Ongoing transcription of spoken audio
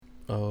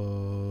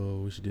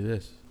Oh, we should do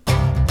this.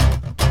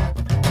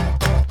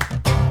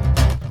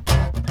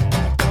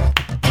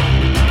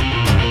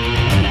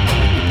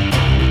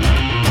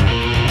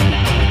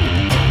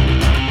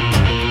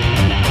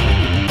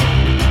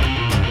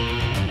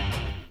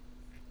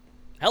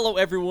 Hello,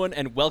 everyone,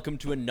 and welcome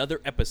to another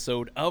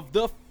episode of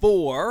the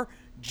Four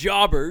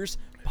Jobbers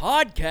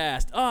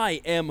Podcast.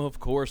 I am, of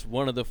course,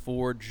 one of the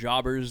four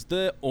jobbers,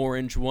 the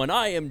orange one.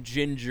 I am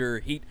Ginger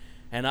Heat,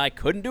 and I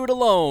couldn't do it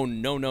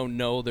alone.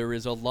 No. There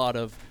is a lot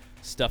of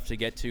stuff to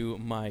get to.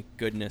 My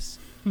goodness.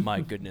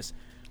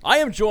 I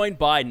am joined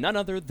by none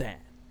other than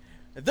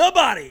the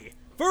body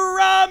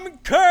from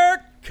Kirkcuddy,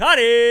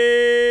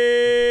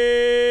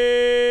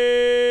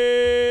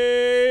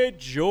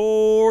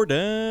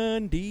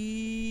 Jordan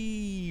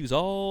Deves,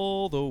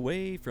 all the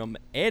way from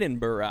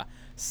Edinburgh,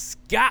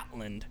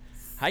 Scotland.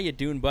 How you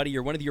doing, buddy?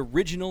 You're one of the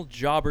original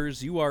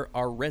jobbers. You are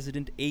our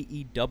resident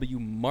AEW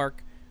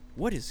mark.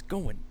 What is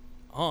going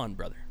on,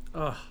 brother?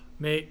 Oh,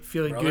 mate,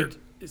 feeling good.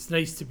 It's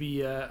nice to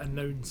be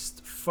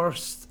announced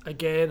first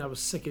again. I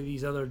was sick of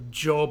these other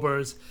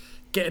jobbers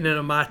getting in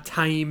on my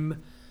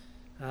time,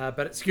 but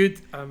it's good.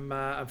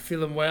 I'm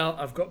feeling well.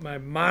 I've got my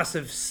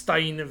massive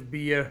stein of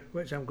beer,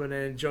 which I'm going to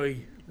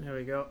enjoy. There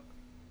we go.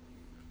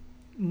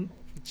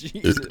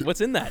 Jesus,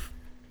 what's in that?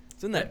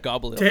 What's in that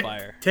goblet of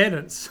fire?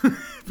 Tenants.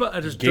 But I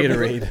just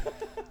Gatorade.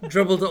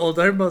 dribbled it all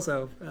down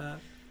myself.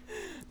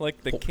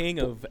 Like the king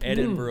of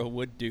Edinburgh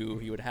would do.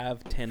 He would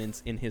have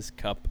tenants in his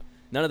cup.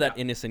 None of that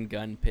innocent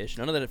gun pish.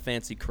 None of that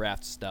fancy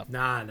craft stuff.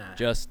 Nah.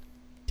 Just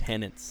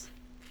tenants.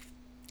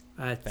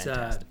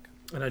 Fantastic.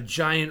 And a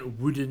giant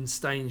wooden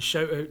stein.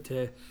 Shout out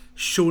to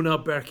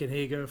Shona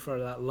Birkenhager for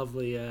that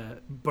lovely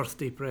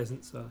birthday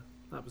present. So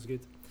that was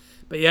good.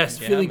 But yes,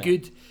 feeling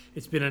good.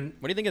 It's been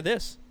What do you think of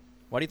this?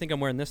 Why do you think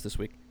I'm wearing this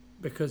week?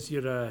 Because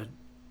you're a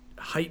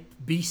hype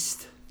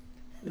beast.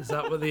 Is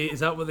that what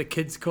the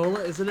kids call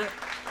it? Isn't it?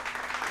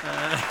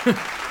 Yeah.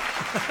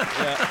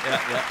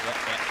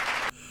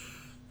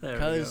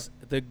 Because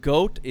the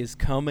GOAT is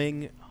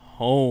coming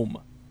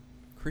home.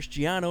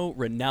 Cristiano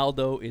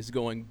Ronaldo is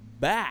going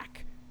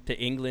back to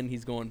England.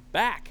 He's going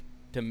back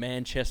to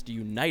Manchester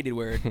United,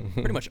 where it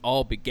pretty much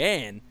all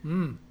began.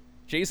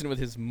 Jason with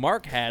his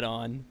Mark hat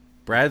on.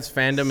 Brad's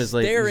fandom is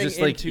like he's just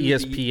like into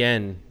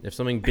ESPN. If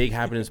something big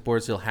happened in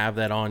sports, he'll have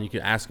that on. You can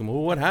ask him,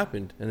 "Well, what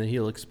happened?" and then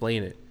he'll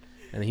explain it.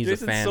 And he's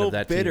Jason's a fan so of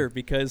that bitter team.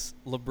 because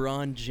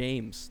LeBron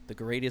James, the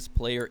greatest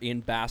player in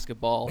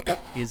basketball,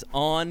 is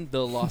on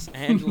the Los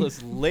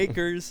Angeles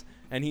Lakers,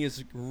 and he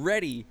is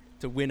ready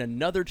to win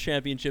another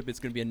championship. It's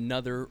going to be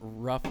another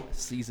rough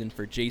season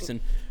for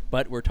Jason,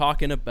 but we're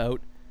talking about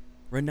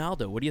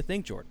Ronaldo. What do you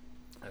think, Jordan?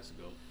 Has to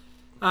go.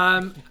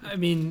 I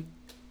mean,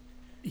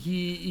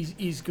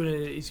 he's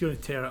gonna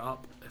tear it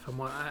up. If I'm,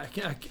 I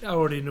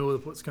already know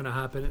what's going to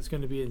happen. It's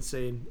going to be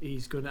insane.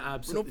 He's going to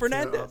absolutely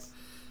tear it up.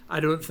 I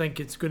don't think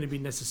it's going to be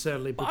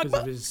necessarily because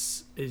of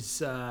his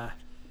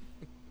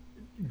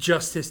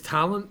just his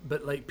talent,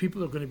 but like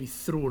people are going to be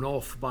thrown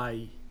off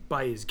by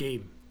his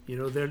game. You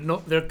know, they're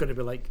going to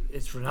be like,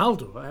 it's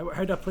Ronaldo.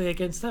 How'd I play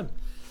against him?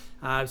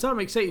 So I'm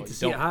excited to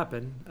see it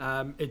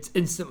happen. It's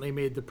instantly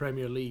made the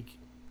Premier League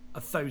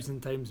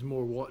 1,000 times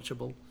more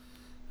watchable.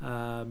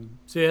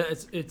 So yeah,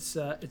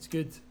 it's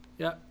good.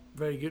 Yeah,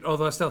 very good.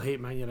 Although I still hate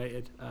Man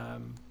United.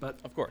 But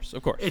Of course.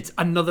 it's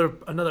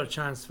another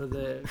chance for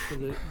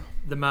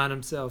the man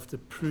himself to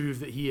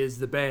prove that he is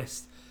the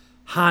best,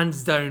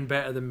 hands down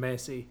better than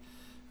Messi.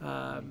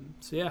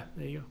 So yeah,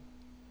 there you go.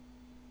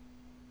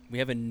 We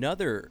have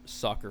another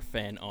soccer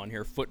fan on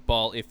here,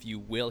 football, if you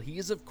will. He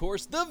is, of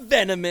course, the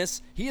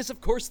venomous. He is,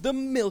 of course, the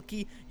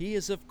milky. He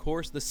is, of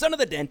course, the son of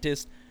the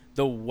dentist,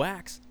 the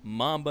Wax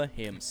Mamba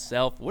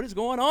himself. What is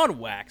going on,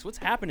 Wax? What's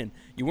happening?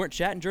 You weren't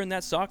chatting during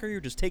that soccer? You're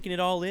just taking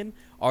it all in?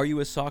 Are you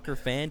a soccer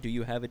fan? Do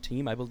you have a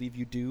team? I believe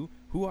you do.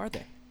 Who are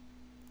they?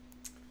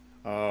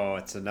 Oh,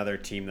 it's another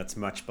team that's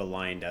much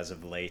maligned as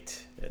of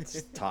late.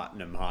 It's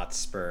Tottenham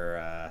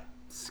Hotspur.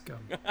 Scum.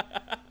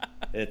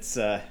 It's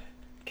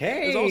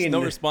Kane. There's also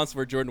no response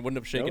where Jordan wouldn't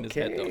have shaken his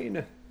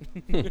head,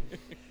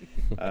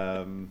 though.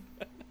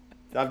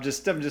 I'm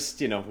just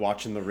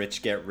watching the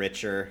rich get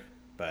richer,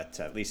 but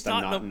at least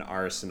I'm not an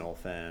Arsenal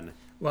fan.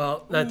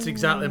 Well, that's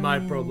exactly my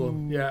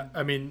problem. Yeah,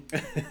 I mean,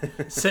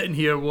 sitting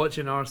here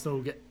watching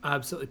Arsenal get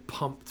absolutely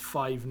pumped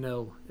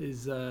 5-0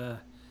 is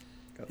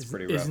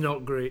pretty rough. Is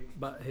not great,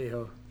 but hey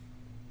ho.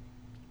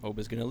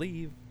 Oba's gonna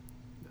leave.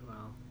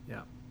 Well,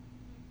 yeah.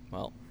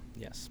 Well,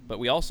 yes, but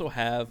we also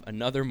have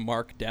another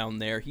Mark down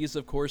there. He is,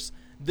 of course,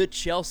 the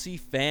Chelsea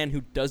fan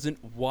who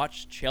doesn't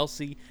watch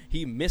Chelsea.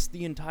 He missed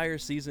the entire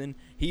season.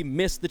 He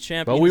missed the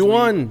Champions League. But we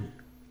won.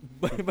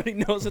 But he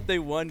knows that they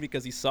won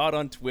because he saw it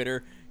on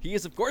Twitter. He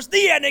is, of course,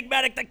 the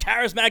enigmatic, the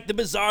charismatic, the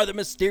bizarre, the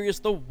mysterious,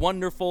 the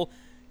wonderful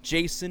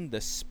Jason, the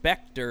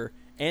Spectre,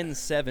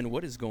 N7.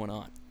 What is going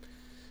on?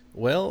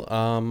 Well,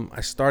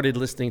 I started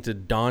listening to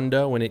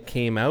Donda when it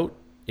came out.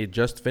 It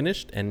just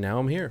finished, and now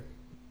I'm here.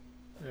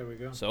 There we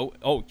go. So,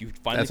 you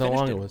finally That's how finished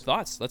long it. it was.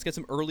 Thoughts? Let's get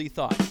some early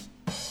thoughts.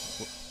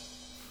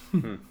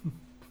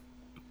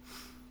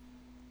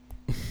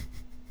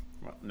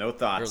 no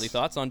thoughts. Early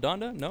thoughts on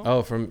Donda? No.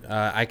 Oh,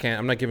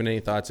 I'm not giving any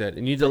thoughts yet.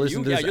 You need to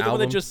listen to this you're the one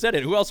album. that just said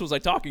it. Who else was I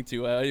talking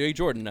to? Hey,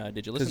 Jordan,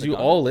 did you listen to Because you Donda?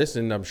 all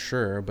listened, I'm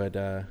sure, but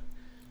I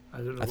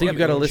don't know. I think you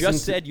got to listen.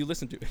 Just said you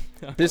listened to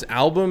it. This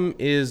album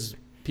is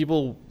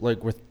people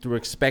like were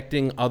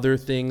expecting other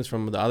things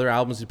from the other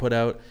albums he put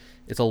out.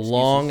 It's a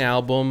long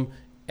album.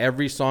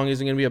 Every song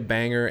isn't going to be a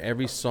banger.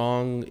 Every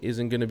song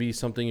isn't going to be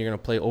something you're going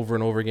to play over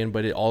and over again,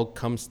 but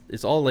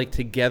it's all like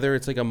together.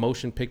 It's like a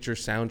motion picture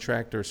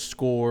soundtrack or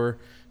score.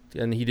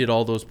 And he did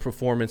all those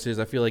performances.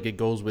 I feel like it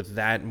goes with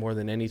that more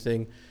than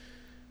anything.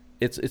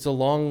 It's a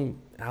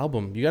long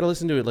album. You got to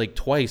listen to it like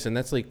twice, and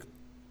that's like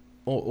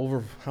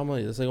over how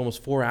many? That's like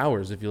almost 4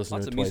 hours if you listen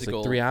Lots to it of twice, musical,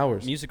 like 3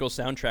 hours. Musical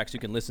soundtracks you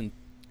can listen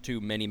to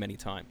many, many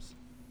times.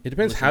 It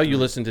depends how you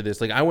listen to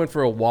this. Like I went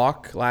for a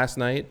walk last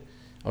night.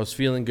 I was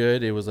feeling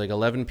good. It was like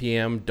 11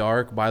 p.m.,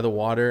 dark by the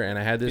water, and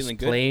I had this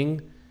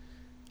playing.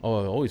 Oh,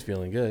 I'm always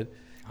feeling good.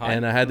 Hi.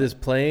 And I had this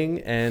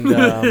playing, and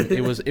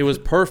it was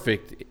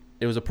perfect.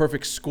 It was a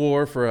perfect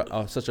score for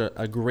such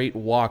a great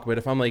walk. But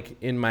if I'm like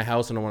in my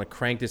house and I want to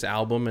crank this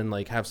album and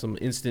like have some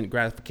instant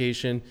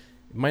gratification,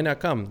 it might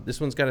not come.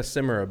 This one's got to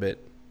simmer a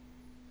bit.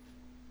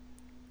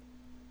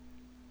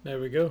 There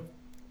we go.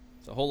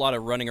 It's a whole lot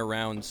of running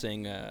around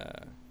saying, give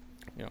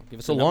us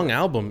It's a long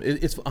album.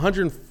 It's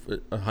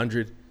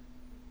 100.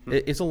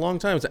 It's a long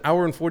time. It's an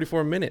hour and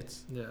 44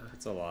 minutes. Yeah,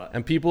 it's a lot.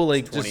 And people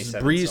like just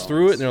breeze songs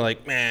through it, and they're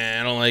like, "Man,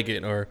 I don't like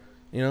it," or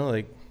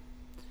like.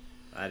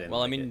 I didn't.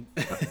 Well, like I mean,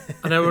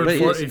 an hour and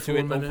 44 listen to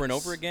it minutes. over and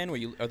over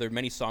again. Are there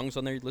many songs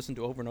on there you listen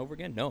to over and over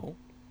again? No.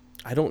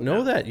 I don't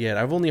know that yet.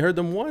 I've only heard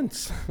them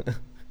once.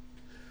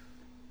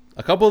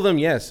 A couple of them,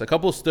 yes. A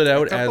couple stood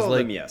out as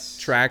like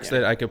tracks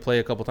that I could play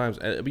a couple times.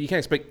 But you can't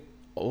expect.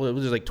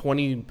 There's like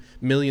 20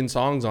 million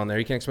songs on there.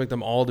 You can't expect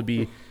them all to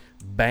be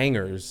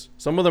bangers.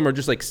 Some of them are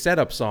just like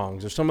setup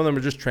songs, or some of them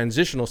are just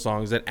transitional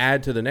songs that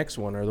add to the next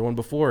one or the one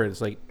before it.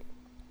 It's like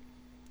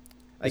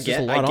I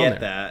get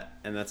that,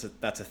 and that's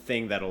a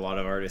thing that a lot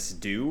of artists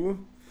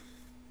do,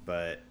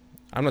 but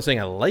I'm not saying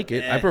I like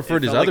it. I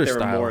preferred his like other there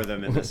style. There were more of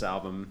them in this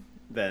album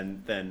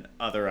than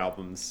other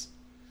albums.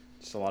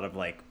 Just a lot of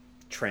like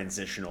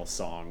transitional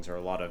songs, or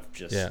a lot of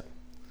just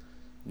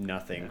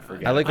nothing.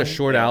 I like a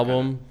short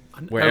album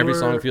where every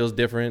song feels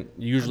different.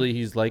 Usually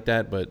he's like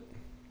that, but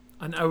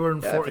an hour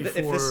and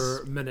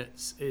 44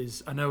 minutes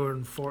is an hour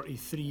and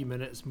 43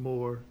 minutes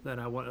more than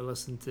I want to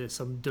listen to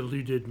some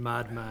deluded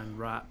madman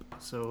rap.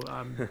 So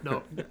I'm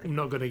not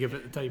going to give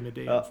it the time of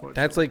day. Unfortunately,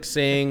 that's like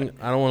saying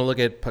I don't want to look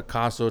at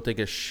Picasso take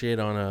a shit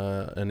on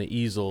an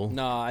easel.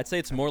 No, I'd say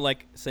it's more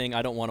like saying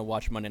I don't want to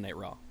watch Monday Night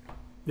Raw.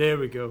 There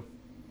we go.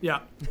 Yeah.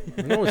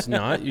 No, it's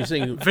not. You're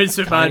saying Vince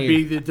McMahon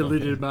being the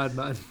deluded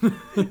madman.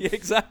 Yeah,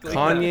 exactly.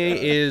 Kanye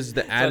is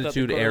the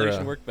Attitude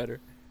Era. Worked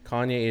better.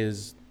 Kanye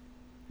is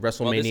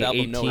WrestleMania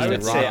 18.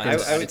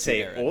 I would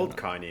say old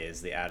Kanye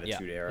is the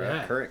Attitude Era.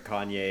 Yeah. Current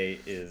Kanye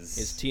is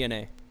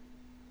TNA.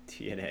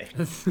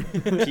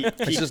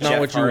 TNA. It's just not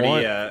what you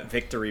want.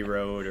 Victory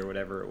Road or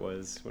whatever it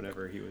was.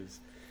 Whenever he was.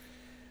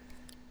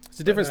 It's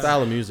a different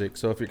style of music.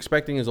 So if you're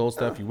expecting his old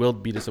stuff, you will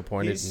be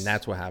disappointed, and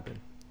that's what happened.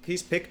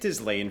 He's picked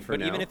his lane for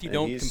now. But even if you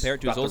don't compare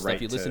it to his old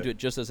stuff, you listen to it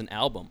just as an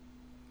album.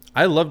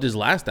 I loved his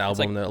last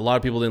album that a lot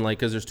of people didn't like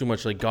because there's too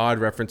much like God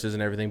references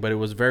and everything, but it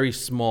was very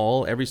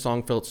small. Every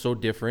song felt so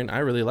different. I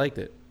really liked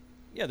it.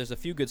 Yeah, there's a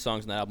few good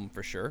songs in the album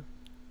for sure.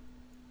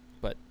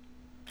 But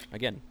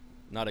again,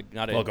 not a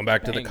Welcome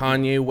back to the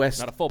Kanye West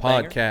not a full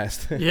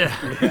podcast.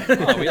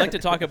 Yeah. We like to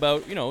talk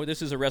about,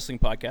 this is a wrestling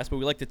podcast, but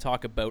we like to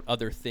talk about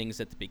other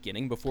things at the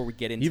beginning before we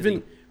get into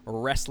the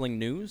wrestling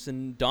news,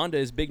 and Donda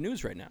is big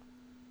news right now.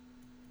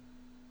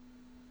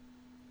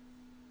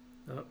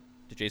 Oh.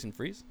 Did Jason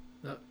freeze?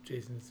 No,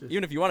 Jason's just...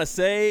 Even if you want to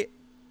say...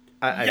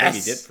 I think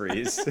he did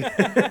freeze.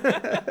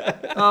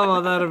 Oh,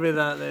 well, that'll be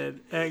that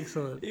then.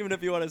 Excellent. Even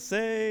if you want to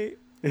say...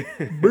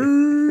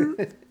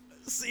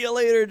 See you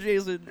later,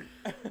 Jason.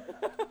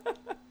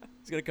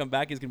 He's going to come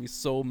back. He's going to be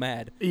so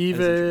mad.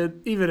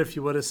 Even if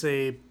you want to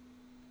say...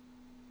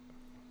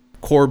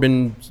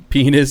 Corbin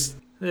penis.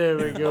 There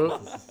we go.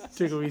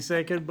 Took a wee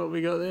second, but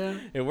we got there.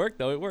 It worked,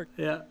 though. It worked.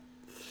 Yeah.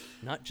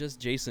 Not just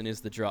Jason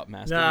is the drop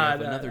master. We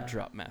have another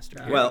drop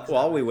master. Well,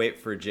 while we wait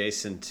for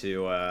Jason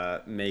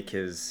to make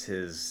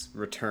his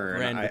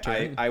return,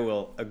 I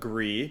will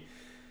agree.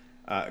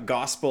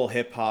 Gospel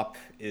hip hop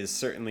is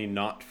certainly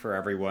not for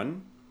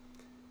everyone.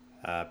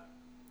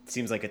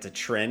 Seems like it's a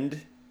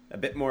trend, a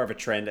bit more of a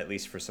trend, at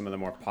least for some of the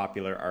more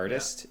popular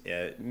artists.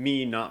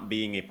 Me not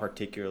being a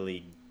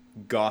particularly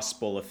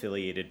gospel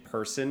affiliated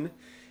person,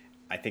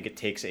 I think it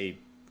takes a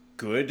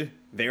good,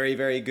 very,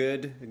 very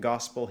good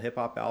gospel hip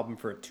hop album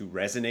for it to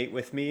resonate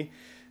with me.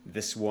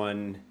 This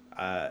one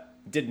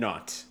did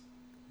not.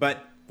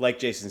 But like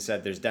Jason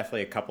said, there's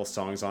definitely a couple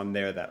songs on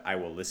there that I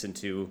will listen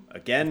to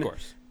again. Of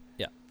course.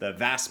 Yeah. The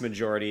vast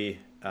majority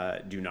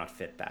do not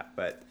fit that.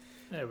 But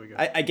there we go.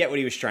 I get what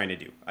he was trying to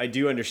do. I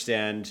do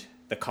understand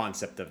the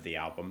concept of the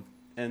album.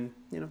 And,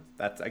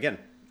 that's, again,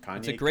 Kanye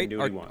it's a great can do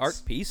what he wants.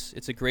 art piece.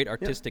 It's a great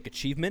artistic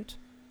achievement,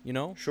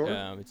 Sure.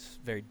 It's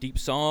very deep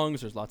songs.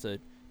 There's lots of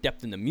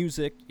depth in the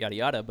music, yada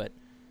yada, but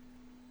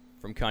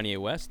from Kanye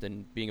West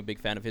and being a big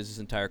fan of his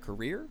entire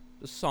career.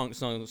 The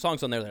songs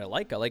on there that I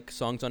like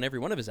songs on every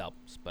one of his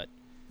albums. But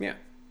yeah,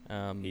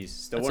 he's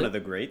still one of the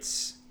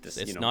greats.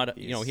 It's not,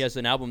 he has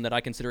an album that I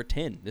consider a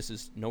 10. This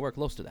is nowhere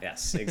close to that.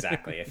 Yes,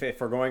 exactly.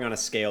 if we're going on a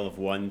scale of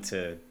 1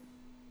 to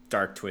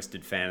Dark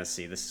Twisted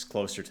Fantasy, this is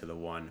closer to the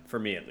 1, for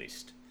me at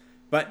least.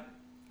 But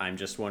I'm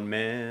just one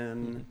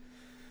man.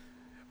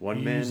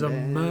 One man. He's a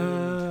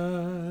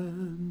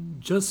man.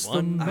 Just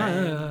a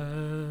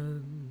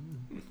man.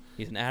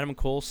 He's an Adam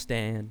Cole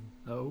stan.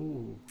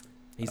 Oh.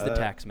 He's the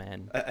tax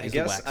man. I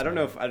guess I don't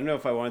know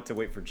if I wanted to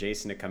wait for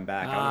Jason to come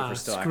back. I don't know if we're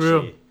still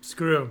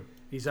screw him.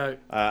 He's out.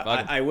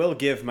 I will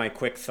give my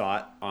quick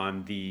thought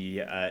on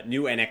the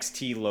new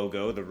NXT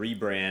logo, the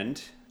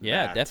rebrand.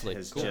 Yeah, that definitely.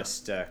 has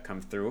just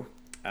come through.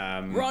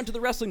 We're on to the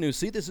wrestling news.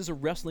 See, this is a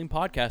wrestling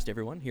podcast,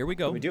 everyone. Here we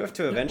go. We do have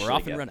to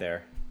eventually get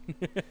there.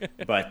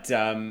 But,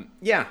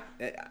 yeah.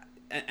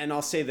 And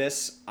I'll say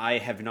this. I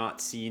have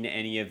not seen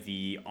any of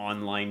the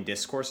online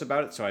discourse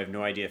about it, so I have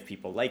no idea if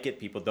people like it,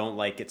 people don't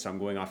like it, so I'm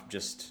going off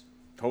just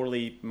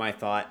totally my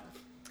thought.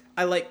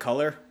 I like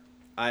color.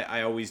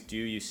 I always do.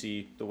 You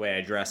see the way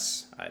I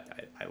dress.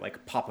 I like a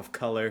pop of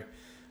color.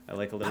 I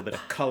like a little bit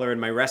of color in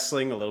my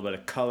wrestling, a little bit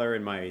of color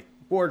in my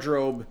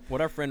wardrobe.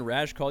 What our friend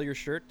Raj called your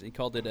shirt? He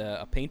called it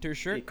a painter's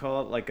shirt? He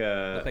called it like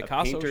a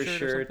painter's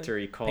shirt, or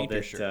he called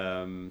painter's it,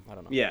 shirt. I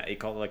don't know. Yeah, he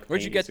called it like a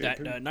Where'd you get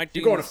painter's that? shirt.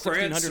 You going to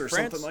France or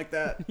something like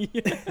that?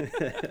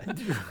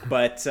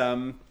 But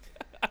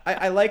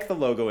I like the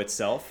logo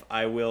itself.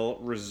 I will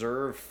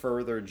reserve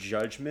further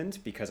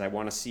judgment because I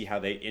want to see how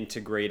they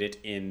integrate it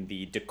in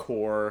the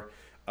decor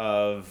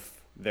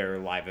of their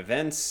live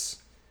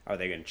events. Are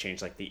they going to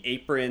change like the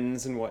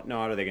aprons and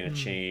whatnot? Are they going to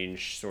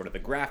change sort of the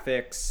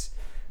graphics?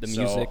 The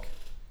music.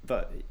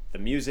 The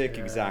music,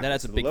 exactly. That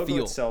has a big logo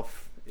feel.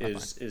 itself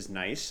is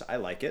nice. I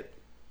like it.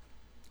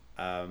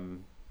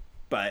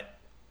 But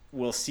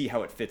we'll see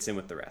how it fits in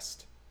with the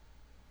rest.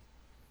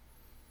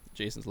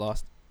 Jason's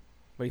lost.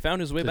 But he found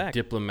his way back.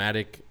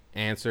 Diplomatic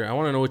answer. I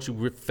want to know what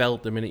you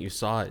felt the minute you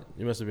saw it.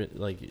 It must have been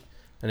like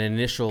an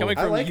initial. Coming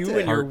from you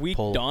and your weak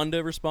pull.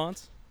 Donda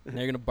response. And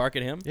they're going to bark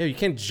at him? Yeah, you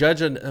can't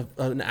judge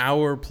an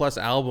hour-plus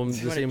album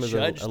the same as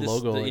a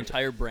logo. The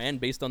entire brand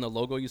based on the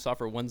logo you saw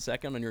for 1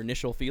 second on your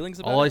initial feelings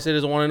about it? All I said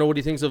is I want to know what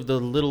he thinks of the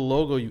little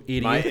logo, you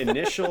idiot. My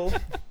initial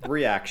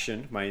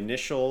reaction, my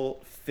initial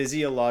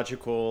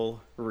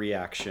physiological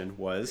reaction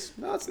was,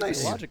 no, it's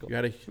nice.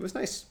 It was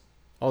nice.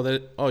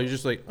 You're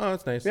just like, oh,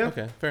 it's nice. Yeah.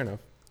 Okay, fair enough.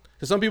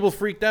 Because some people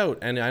freaked out,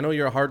 and I know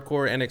you're a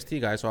hardcore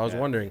NXT guy, so I was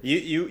wondering.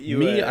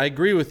 I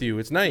agree with you.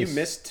 It's nice. You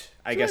missed,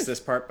 I guess, this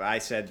part, but I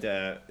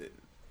said...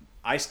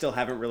 I still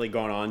haven't really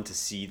gone on to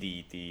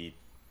see the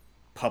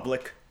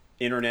public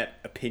internet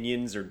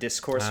opinions or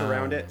discourse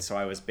around it, so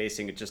I was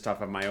basing it just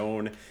off of my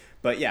own.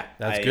 But yeah,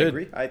 I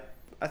agree. I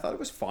thought it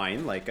was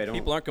fine. Like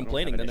people aren't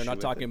complaining, then they're not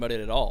talking about it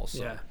at all.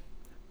 So. Yeah,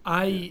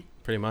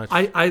 pretty much.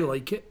 I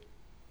like it.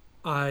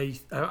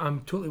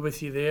 I'm totally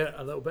with you there.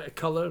 A little bit of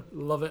color,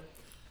 love it.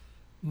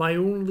 My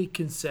only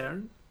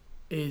concern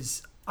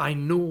is I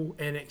know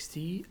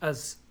NXT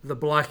as the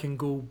black and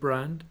gold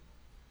brand.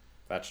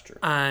 That's true.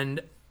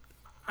 And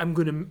I'm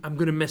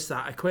gonna miss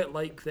that. I quite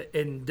like that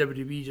in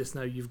WWE just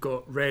now you've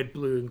got red,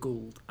 blue, and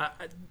gold.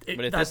 But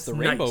if that's the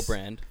rainbow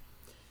brand,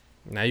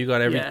 now you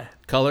got every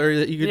color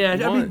that you could. Yeah,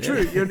 want. I mean,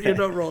 true. You're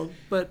not wrong,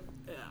 but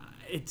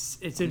it's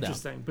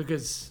interesting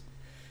because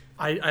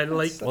I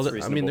like.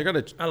 That's I mean,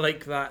 I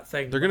like that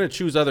thing. They're gonna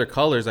choose other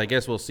colors. I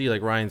guess we'll see.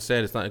 Like Ryan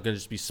said, it's not gonna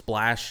just be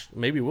splash.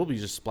 Maybe it will be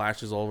just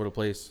splashes all over the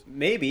place.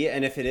 Maybe,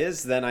 and if it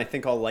is, then I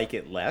think I'll like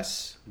it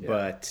less. Yeah.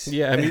 But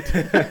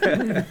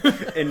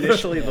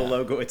initially, the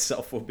logo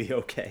itself will be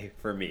okay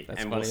for me,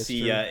 and we'll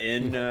see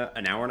in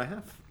an hour and a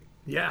half.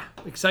 Yeah,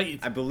 excited.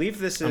 I believe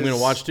this is. I'm gonna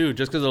watch too,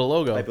 just because of the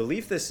logo. I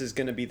believe this is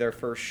gonna be their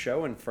first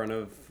show in front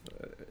of,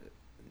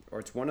 or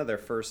it's one of their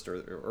first,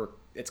 or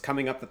it's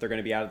coming up that they're going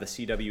to be out of the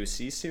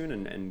CWC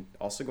soon, and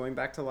also going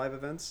back to live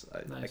events.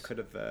 I could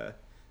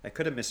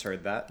have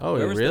misheard that. Oh,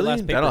 really?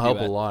 That'll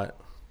help a lot.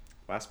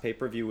 Last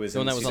pay-per-view was the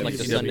one that was on like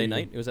the CWC. Sunday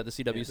night. It was at the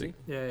CWC.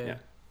 Yeah.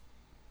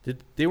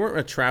 They weren't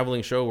a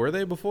traveling show, were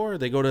they? Before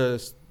they go to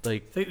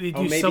like. They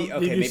do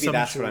maybe some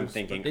that's shows, what I'm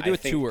thinking. They do a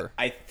tour.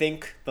 I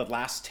think the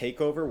last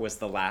takeover was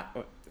the last,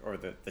 or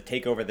the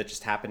takeover that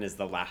just happened is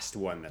the last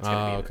one that's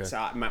going to be. Okay.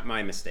 So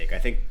my mistake. I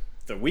think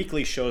the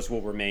weekly shows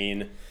will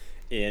remain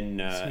in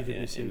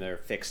their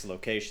fixed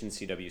location,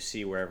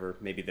 CWC, wherever.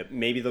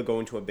 Maybe they'll go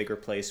into a bigger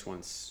place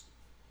once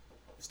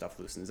stuff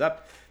loosens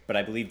up. But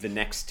I believe the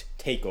next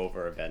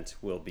takeover event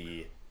will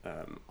be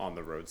on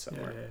the road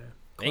somewhere.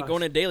 Yeah. Ain't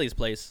going to Daly's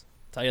place.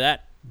 Tell you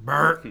that.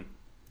 Burr.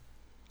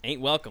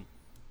 Ain't welcome.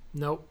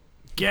 Nope.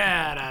 Get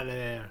out of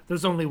there.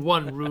 There's only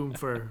one room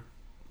for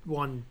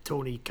one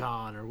Tony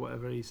Khan or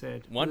whatever he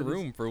said. One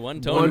room for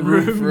one Tony. One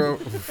room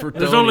for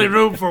There's Tony. only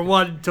room for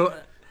one.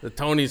 The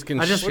Tonys can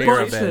I just share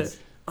a watched bed. it.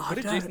 What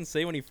did Jason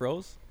say when he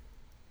froze?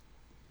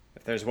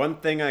 If there's one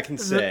thing I can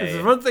say,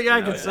 There's one thing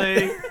I can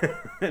say.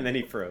 and then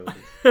he froze.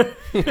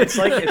 It's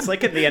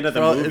like at the end of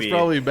the movie. It's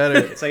probably better.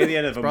 It's like at the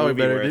end of a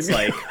movie where it's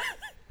like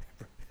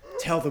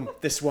tell them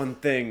this one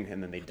thing,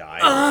 and then they die.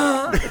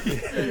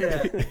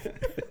 Yeah.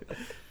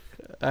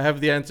 I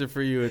have the answer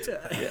for you. It's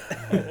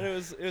It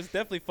was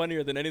definitely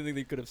funnier than anything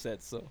they could have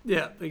said. So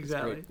Yeah,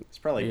 exactly. It's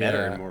probably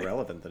better and more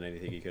relevant than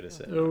anything you could have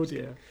said. Oh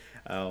dear.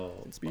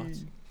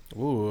 spots.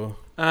 ooh.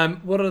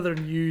 What other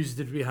news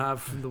did we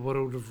have from the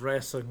world of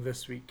wrestling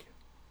this week?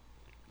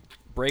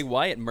 Bray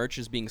Wyatt merch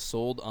is being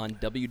sold on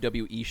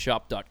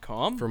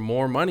WWEshop.com For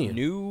more money.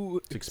 new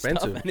It's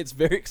expensive. stuff, and it's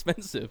very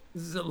expensive.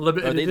 This is a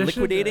limited Are they edition?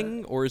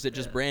 liquidating, or is it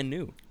just brand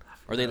new?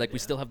 Are they like, we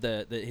still have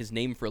the his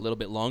name for a little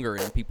bit longer,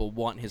 and people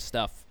want his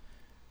stuff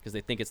because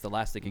they think it's the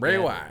last they can Bray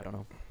get? Wyatt. I don't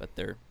know, but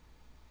they're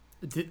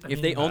I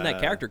if they mean, own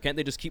that character, can't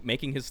they just keep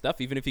making his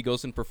stuff even if he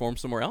goes and performs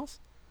somewhere else?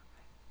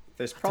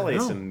 There's probably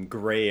know. some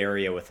gray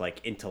area with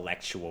like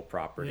intellectual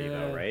property,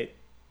 though, Yeah. right?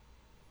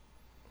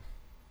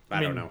 I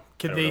don't mean, know.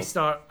 Can I don't they know.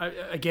 start?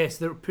 I guess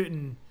they're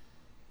putting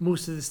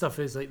most of the stuff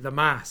is like the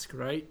mask,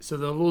 right? So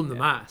they'll own the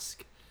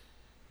mask.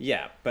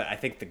 Yeah, but I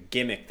think the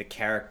gimmick, the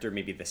character,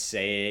 maybe the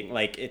saying,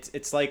 like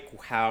it's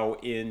like how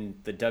in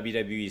the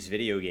WWE's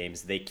video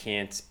games they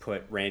can't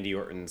put Randy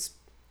Orton's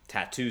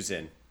tattoos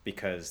in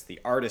because the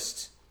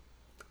artist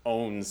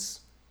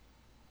owns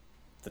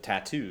the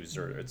tattoos,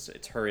 or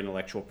it's her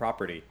intellectual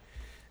property,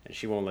 and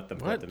she won't let them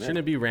put What? them Shouldn't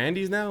in. it be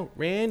Randy's now?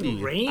 Randy.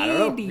 I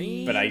don't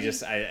know, but I You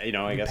guess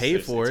pay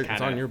there's- for it. kinda-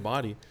 It's on your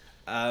body.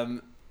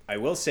 I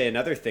will say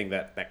another thing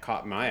that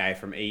caught my eye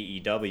from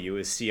AEW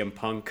is CM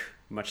Punk,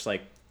 much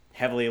like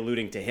heavily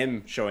alluding to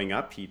him showing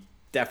up. He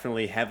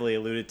definitely heavily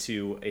alluded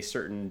to a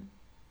certain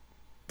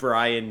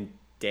Bryan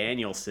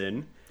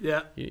Danielson.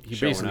 Yeah, He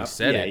Showing basically up.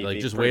 said Yeah, it. Like,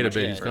 he just pretty wait a much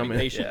bit. did. He's Yeah, coming.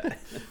 patient.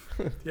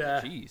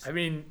 yeah. Jeez. I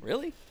mean,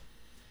 Really? Are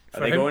for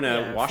they him- going to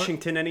yeah, for-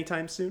 Washington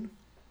anytime soon?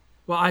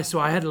 Well,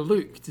 I had a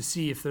look to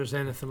see if there's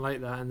anything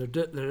like that, and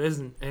there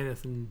isn't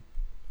anything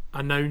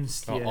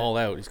announced Oh, yet. all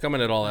out. He's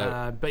coming at all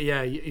out. But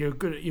yeah, you're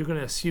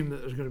gonna assume that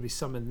there's gonna be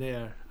some in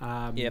there.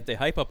 Yeah, if they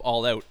hype up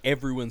All Out,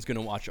 everyone's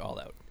gonna watch All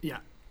Out.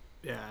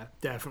 Yeah,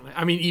 definitely.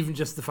 I mean, even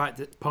just the fact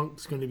that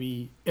Punk's going to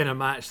be in a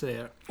match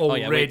there Oh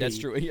already. yeah, wait, that's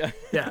true. Yeah.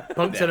 Yeah,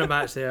 Punk's in a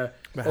match there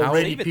But how-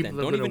 already. Save it People then.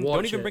 are Don't going to even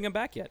watch it. bring him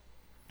back yet.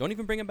 Don't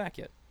even bring him back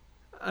yet.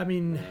 I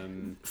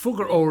mean, folk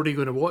are already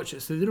going to watch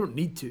it, so they don't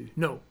need to.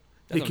 No,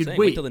 That's they what I'm could saying.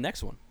 wait. till the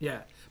next one.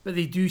 Yeah, but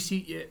they do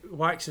see. Yeah,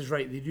 Wax is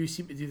right. They do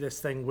seem to do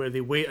this thing where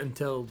they wait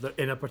until they're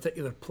in a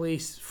particular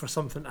place for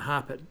something to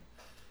happen.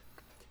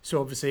 So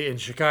obviously in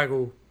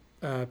Chicago,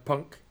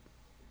 Punk,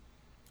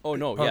 Oh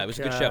no, yeah, it was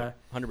a good Punk, show.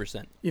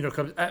 100%.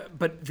 comes.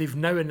 But they've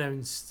now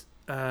announced.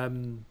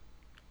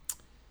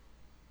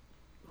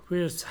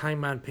 Where's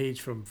Hangman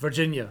Page from?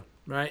 Virginia,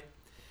 right?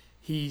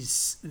 They've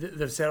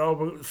said,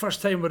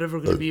 first time we're ever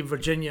going to be in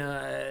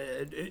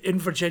Virginia,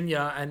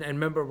 and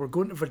remember we're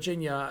going to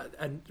Virginia,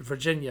 and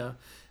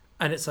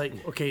it's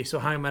like, okay, so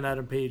Hangman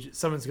Adam Page,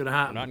 something's going to We're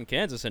happen. not in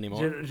Kansas Do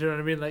anymore. you know what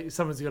I mean? Like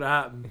something's going to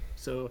happen.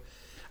 So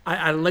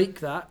I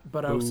like that,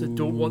 but I also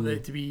don't want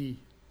it to be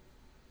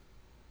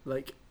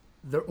like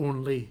their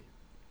only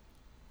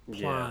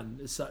plan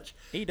as such.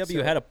 AEW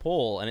So- had a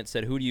poll, and it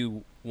said, "Who do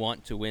you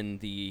want to win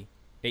the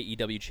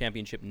AEW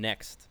Championship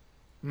next?"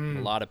 A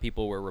lot of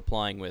people were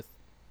replying with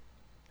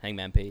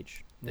Hangman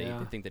Page. They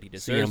Yeah. think that he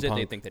deserves it. They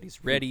Punk. think that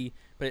he's ready.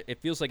 But it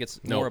feels like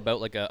it's No. more about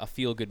like a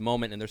feel-good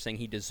moment, and they're saying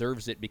he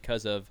deserves it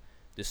because of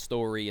this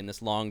story and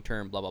this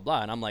long-term blah, blah,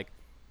 blah. And I'm like,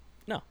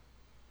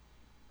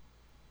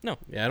 no.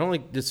 Yeah, I don't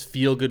like this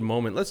feel good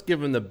moment. Let's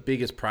give him the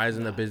biggest prize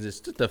in the business.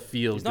 Just the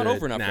feel He's good. not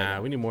over enough Nah, right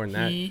now. we need more than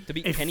that. To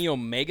beat Kenny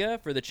Omega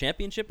for the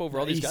championship over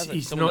all these He's- guys? Like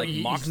he's someone not- like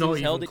he's Moxley's not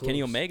held even it, Kenny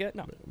close. Omega?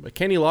 No. But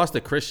Kenny lost to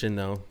Christian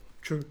though.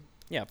 True.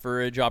 Yeah, for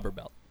a jobber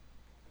belt.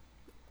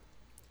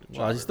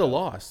 Well, he still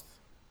lost.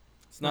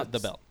 It's not the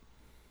belt.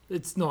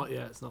 It's not.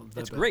 Yeah, it's not.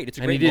 It's great. It's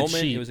a And great he did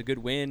moment. cheat. It was a good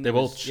win. They It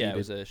was- both Yeah, it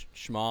was a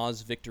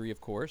schmoz victory, of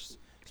course.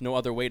 There's no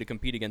other way to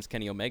compete against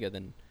Kenny Omega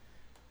than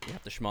you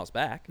have to schmoz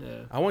back.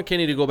 Yeah. I want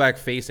Kenny to go back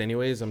face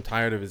anyways. I'm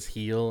tired of his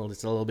heel.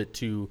 It's a little bit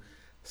too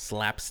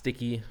slapsticky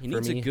He for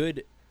needs me. a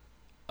good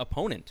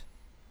opponent.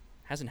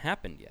 Hasn't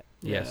happened yet.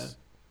 Yes.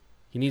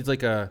 He needs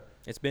like a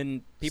It's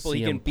been people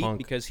he CM can beat Punk.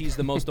 because he's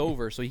the most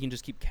over, so he can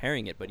just keep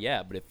carrying it. But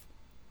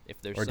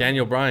if there's or some-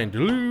 Daniel Bryan.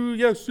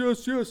 Yes,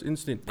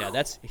 instant. Yeah,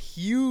 that's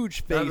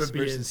huge That face would be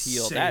versus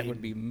heel. That would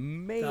insane. be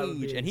major. That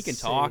would be And he can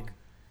insane. talk.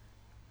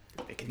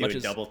 They can do Much a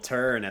as- double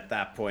turn at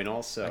that point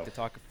also. Like to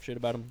talk shit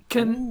about him.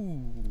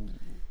 Can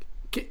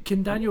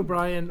Daniel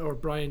Bryan or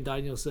Bryan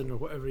Danielson or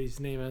whatever his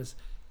name is,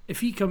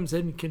 if he comes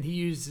in, can he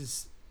use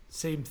his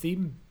same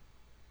theme?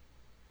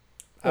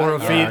 Or a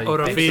yeah,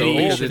 or a I think so.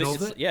 variation It's-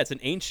 of it? Yeah, it's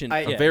an ancient.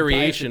 A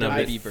variation of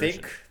I it. WWE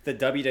version. think the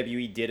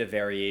WWE did a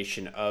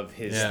variation of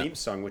his Yeah. theme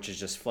song, which is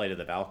just "Flight of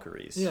the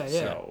Valkyries." Yeah.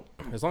 So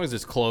As long as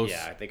it's close.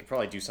 yeah, they could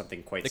probably do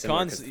something quite The similar.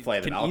 cons 'Cause Flight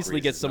of the can Valkyries easily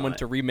get is someone not-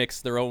 to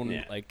remix their own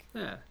Yeah. like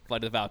Yeah.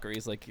 Flight of the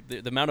Valkyries. Like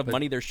the amount of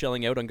money they're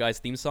shelling out on guys'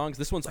 theme songs.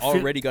 This one's feel-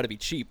 already got to be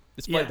cheap.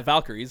 This Flight of Yeah. the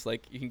Valkyries.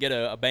 Like you can get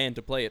a band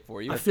to play it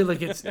for you. I feel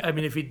like it's. I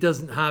mean, if he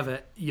doesn't have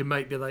it, you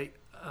might be like,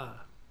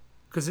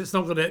 because it's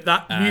not gonna.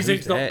 That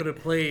music's who's not that? gonna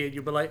play, and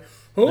you'll be like,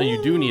 oh, No, you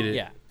do need it.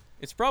 Yeah,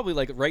 it's probably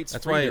like rights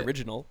That's free why- the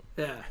original.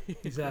 Yeah,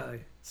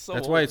 exactly.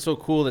 That's why it's so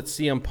cool that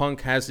CM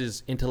Punk has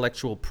his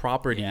intellectual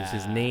properties,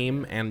 his Yeah.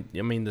 name, and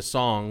I mean the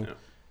song. Yeah.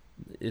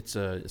 It's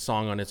a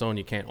song on its own.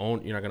 You're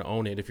not going to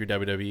own it if you're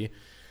WWE.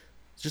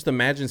 Just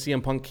imagine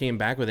CM Punk came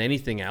back with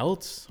anything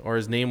else, or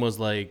his name was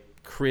like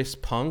Chris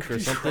Punk or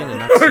something, and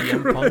not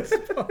CM Punk.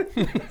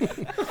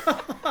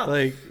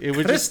 Like it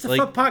would just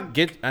like Punk.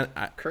 and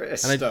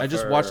I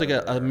just watched like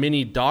a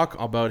mini doc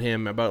about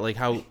him, about like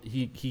how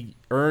he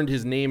earned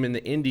his name in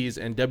the Indies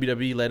and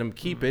WWE let him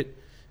keep it,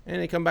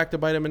 and they come back to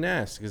bite him in the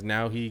ass because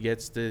now he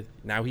is still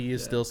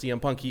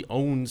CM Punk. He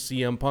owns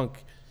CM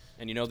Punk.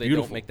 And they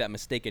don't make that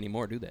mistake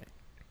anymore, do they?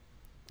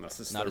 Not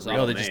as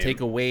They just take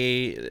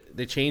away.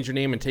 They change your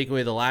name and take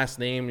away the last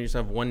name. You just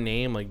have one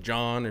name like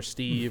John or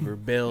Steve or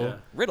Bill.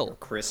 Riddle.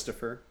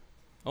 Christopher.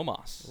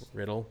 Omos.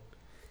 Riddle.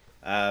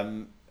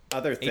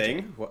 Other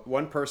thing,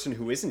 one person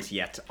who isn't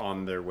yet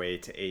on their way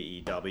to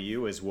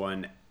AEW is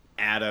one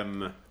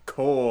Adam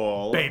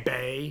Cole.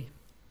 Baby.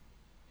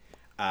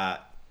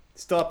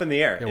 Still up in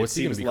the air. Yeah, It what's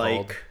he gonna seems be like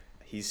called?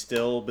 he's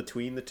still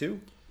between the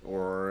two,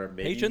 or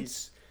maybe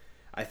Patience?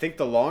 I think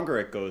the longer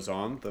it goes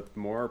on, the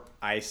more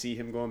I see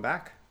him going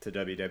back to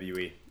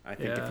WWE. I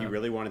think if he Yeah.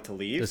 really wanted to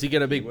leave, Does he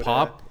get a big would,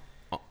 pop?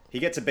 He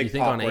gets a big You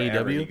think pop on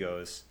wherever AEW? he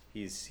goes.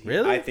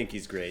 Really? I think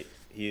he's great.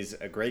 He's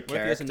a great What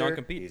if he has a character.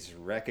 non-compete? He's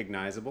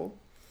recognizable.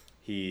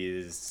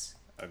 He's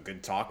a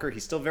good talker.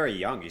 He's still very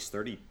young. He's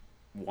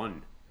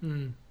 31.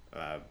 It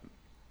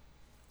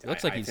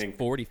looks like he's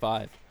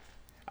 45.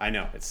 I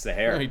know, it's the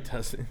hair. No, he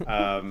doesn't.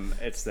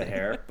 It's the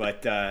hair,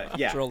 but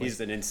yeah, trolling. he's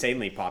an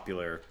insanely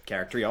popular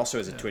character. He also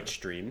has a Twitch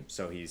stream,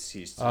 so he's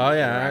Oh,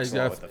 yeah, interacts a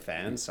yeah. lot with the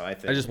fans. So I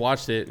think I just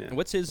watched it. And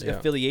what's his Yeah.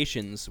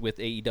 affiliations with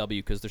AEW?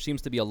 Because there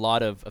seems to be a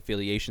lot of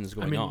affiliations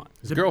going on.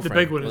 His The girlfriend.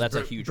 big one Well, is that's a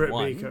Britt, huge Britt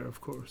one. Baker,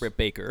 of course. Britt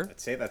Baker. I'd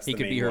say that's He the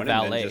could main be her one,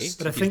 and then valet. just-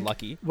 But I He's think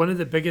lucky. one of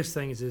the biggest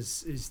things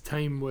is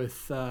time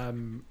with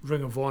Ring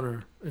of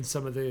Honor and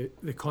some of the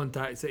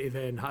contacts that he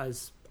then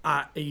has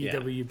at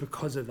AEW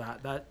because of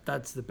that.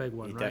 That's the big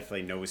one, he right?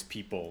 definitely knows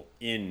people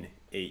in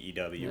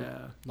AEW.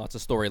 Yeah, Lots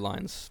of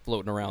storylines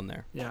floating around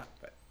there. yeah.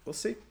 But we'll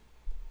see.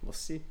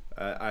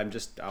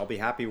 I'll be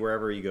happy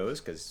wherever he goes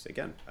because,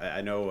 again,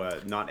 I know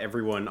not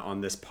everyone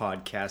on this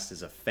podcast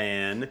is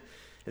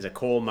a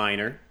coal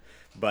miner,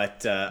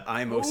 but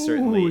I most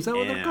certainly is that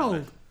what they're am.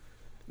 called?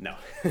 No.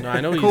 No,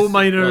 I know he's Coal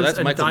miners no, that's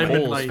and Michael diamond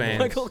Cole's miners. fans.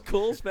 Michael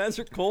Cole's fans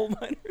are coal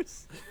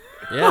miners.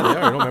 Yeah, they are.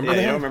 I don't remember Yeah, you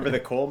that. don't remember the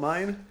coal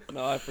mine?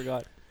 No, I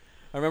forgot.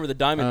 I remember the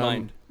diamond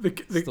mine.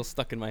 The Still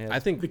stuck in my head. I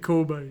think the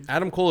coal mines.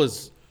 Adam Cole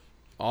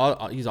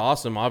he's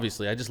awesome.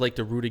 Obviously, I just like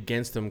to root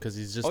against him because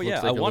he's just looks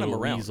like I a want him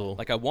little around. weasel.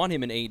 Like I want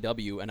him in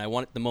AEW, and I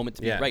want the moment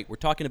to be Yeah. right. We're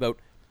talking about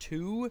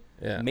two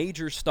Yeah.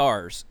 major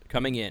stars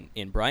coming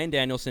in Bryan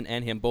Danielson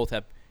and him. Both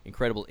have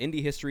incredible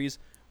indie histories.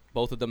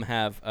 Both of them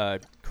have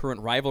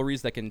current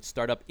rivalries that can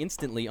start up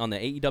instantly on the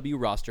AEW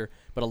roster.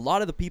 But a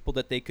lot of the people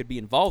that they could be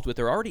involved with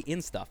are already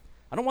in stuff.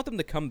 I don't want them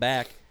to come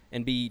back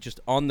and be just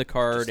on the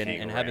card Just and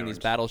hang having these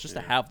around. battles just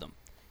to Yeah. have them.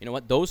 You know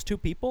what? Those two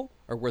people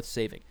are worth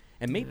saving.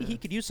 And maybe he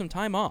could use some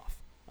time off.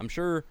 I'm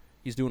sure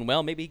he's doing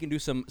well. Maybe he can do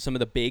some of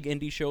the big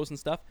indie shows and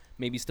stuff.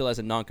 Maybe he still has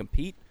a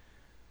non-compete.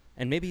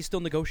 And maybe he's still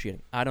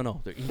negotiating. I don't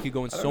know. He could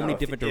go in I don't so many know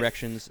different if-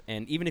 directions.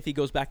 And even if he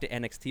goes back to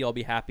NXT, I'll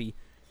be happy.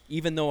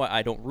 Even though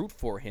I don't root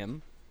for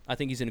him, I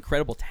think he's an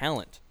incredible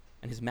talent.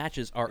 And his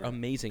matches are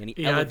amazing. And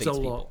he adds elevates a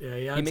people. lot. Yeah,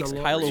 he he adds makes a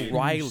lot Kyle to huge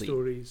O'Reilly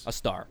stories. a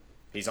star.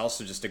 He's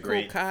also just a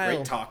great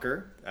Kyle.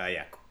 talker.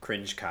 Yeah,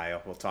 cringe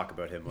Kyle. We'll talk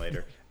about him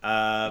later.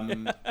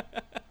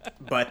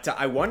 But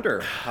I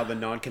wonder how the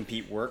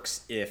non-compete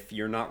works if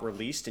you're not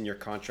released and your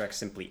contract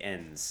simply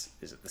ends.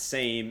 Is it the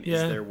same? Yeah.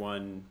 Is there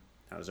one?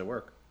 How does it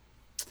work?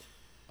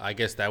 I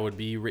guess that would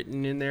be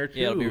written in there too.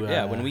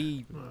 Yeah, when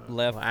we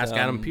left... ask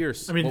Adam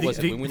Pierce. I mean, What was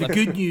it? the, When we the left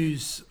good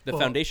news. the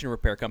foundation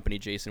repair company,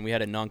 Jason, we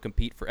had a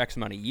non-compete for X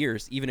amount of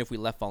years, even if we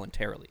left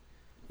voluntarily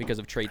because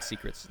of trade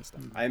secrets and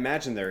stuff. I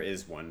imagine there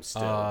is one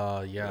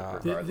still. Yeah.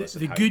 regardless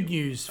The of how good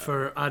you- news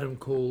for Adam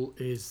Cole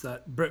is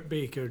that Britt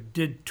Baker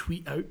did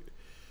tweet out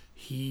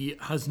he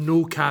has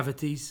no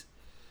cavities.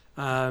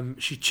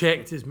 She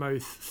checked his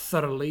mouth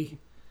thoroughly.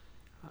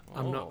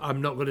 I'm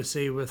not going to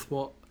say with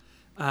what.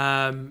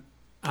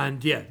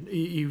 And yeah,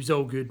 he was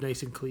all good,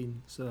 nice and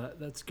clean. So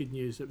that's good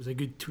news. It was a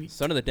good tweet.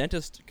 Son of the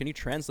dentist, can you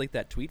translate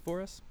that tweet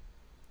for us?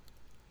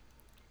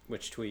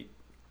 Which tweet?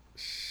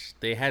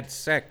 They had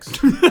sex.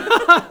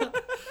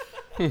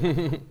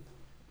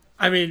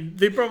 I mean,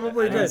 they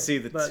probably I did. didn't see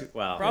the. but-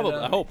 Well, Probably,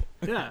 I hope.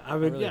 Yeah, I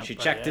would. Yeah, she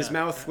but checked his yeah.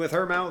 mouth with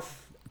her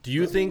mouth. Do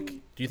you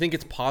think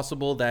it's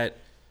possible that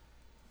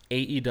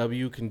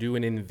AEW can do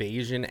an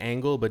invasion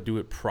angle but do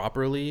it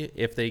properly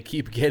if they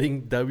keep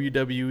getting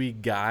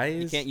WWE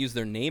guys? You can't use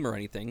their name or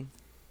anything.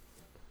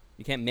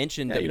 You can't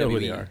mention Yeah, WWE. you know who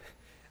they are.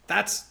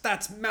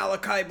 That's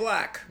Malachi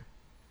Black.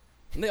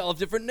 And they all have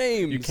different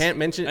names. You can't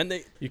mention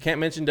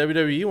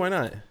WWE. Why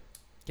not?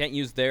 Can't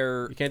use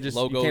their You can't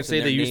logos say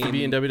and they their used to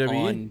be in name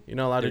WWE. on You're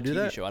not allowed their to do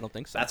TV that. show. I don't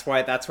think so. That's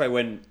why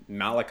when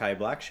Malachi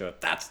Black showed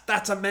up,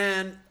 that's a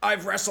man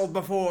I've wrestled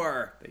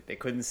before. They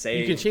couldn't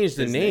say. You can change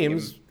the his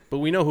names, name. but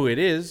we know who it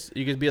is.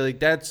 You could be like,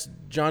 that's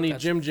Johnny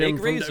That's Jim Fake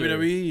from Razor.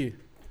 WWE.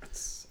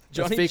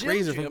 Johnny fake Jim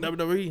razor Jim. from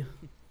WWE.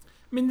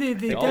 I mean,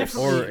 they've all-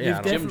 definitely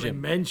Jim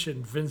Jim.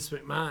 mentioned Vince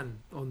McMahon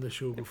on the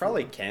show They before.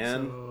 probably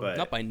can, So- but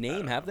Not by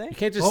name, have they? You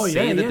can't just Oh, say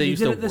yeah, that yeah, they they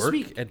used did to it this work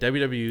week. at They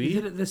did WWE.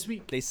 it this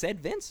week. They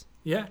said Vince.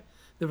 Yeah,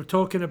 they were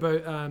talking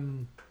about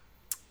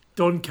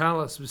Don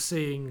Callis was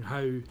saying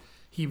how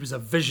he was a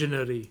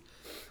visionary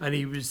and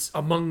he was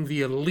among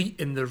the elite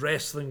in the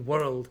wrestling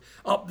world,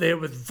 up there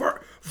with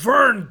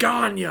Vern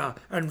Gagne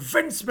and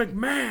Vince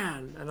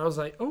McMahon. And I was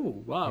like,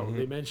 oh wow,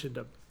 they mentioned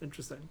him.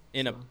 Interesting.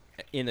 In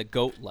a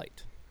goat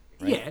light.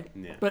 Yeah,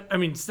 Yeah. but I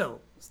mean,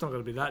 still, it's not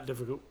going to be that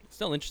difficult.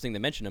 Still interesting to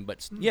mention him,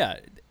 but yeah,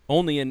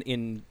 only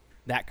in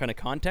that kind of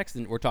context,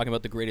 and we're talking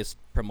about the greatest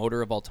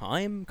promoter of all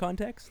time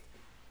context.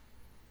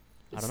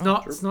 I It's don't know.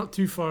 not. It's not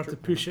too far to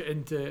push it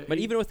into. But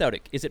even without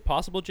it, is it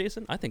possible,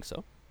 Jason? I think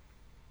so.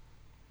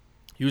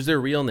 Use their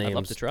real I'd names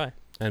love to try.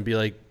 and be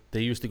like,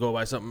 they used to go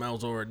by something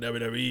else over at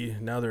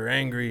WWE. Now they're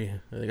angry.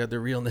 They got their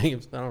real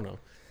names. I don't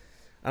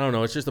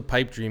know. It's just a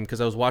pipe dream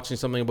because I was watching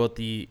something about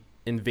the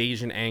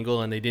invasion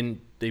angle and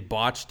they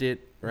botched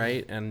it,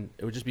 right? And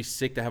it would just be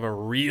sick to have a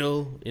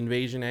real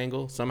invasion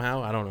angle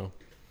somehow. I don't know.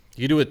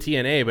 You could do it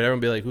TNA, but everyone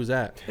would be like, who's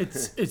that?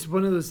 it's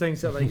one of those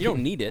things that like You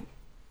don't need it,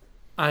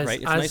 as, right?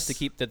 It's nice to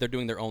keep that they're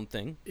doing their own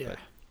thing. Yeah. but-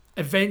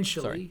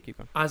 Eventually, Sorry, keep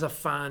going. as a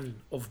fan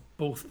of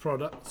both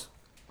products,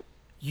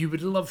 you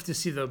would love to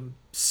see them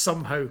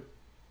somehow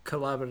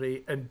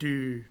collaborate and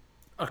do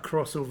a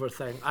crossover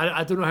thing.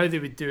 I don't know how they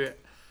would do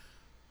it,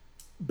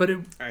 but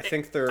I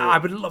think they're I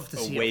would love to a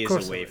see ways it. Of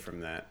course away they would. from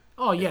that.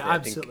 Oh yeah, I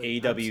absolutely.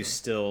 think AEW absolutely. is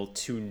still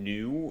too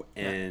new,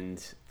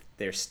 and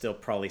they're still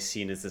probably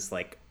seen as this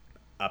like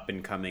up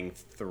and coming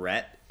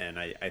threat. And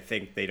I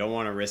think they don't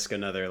want to risk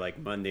another like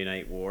Monday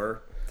Night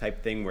War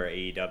type thing where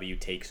AEW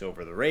takes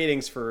over the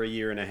ratings for a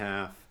year and a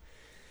half.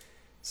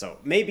 So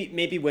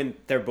maybe when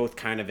they're both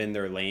kind of in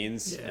their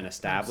lanes Yeah, and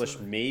established,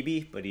 absolutely. maybe.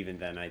 But even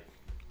then,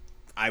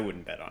 I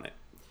wouldn't bet on it.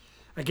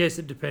 I guess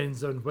it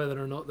depends on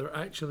whether or not they're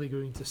actually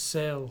going to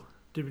sell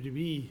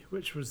WWE,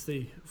 which was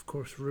of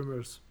course,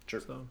 rumors. Sure.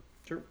 So.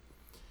 Sure.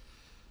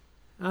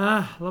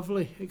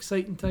 Lovely,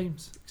 exciting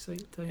times.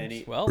 Exciting times.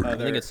 Any Well, I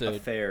other think it's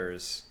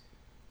affairs?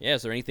 Yeah,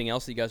 is there anything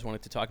else that you guys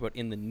wanted to talk about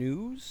in the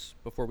news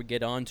before we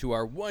get on to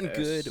our one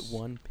good, Yes.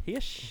 one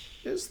pish?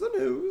 Is the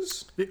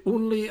news? The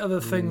only other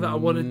thing that I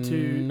wanted to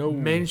No.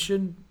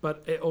 mention,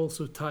 but it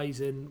also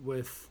ties in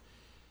with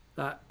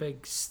that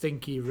big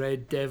stinky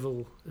red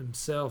devil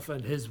himself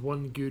and his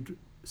one good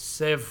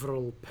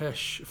several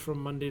pish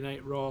from Monday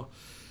Night Raw.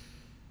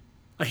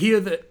 I hear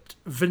that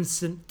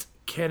Vincent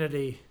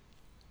Kennedy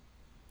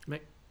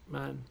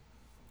McMahon,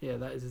 yeah,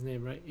 that is his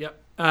name, right?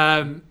 Yep.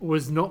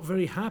 Was not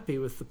very happy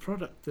with the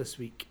product this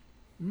week.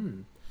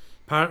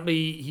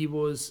 Apparently, he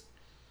was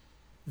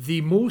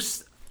the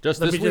most. Just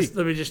Let this me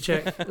week. just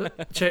check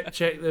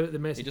check the He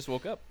message. just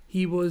woke up.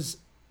 He was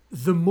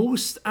the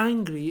most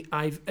angry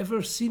I've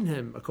ever seen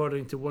him,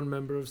 according to one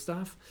member of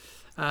staff.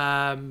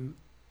 And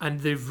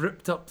they've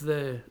ripped up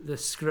the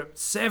script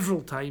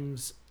several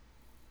times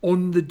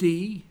on the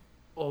day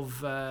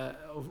of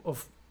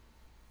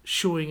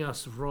showing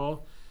us Raw.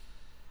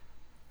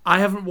 I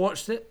haven't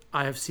watched it.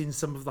 I have seen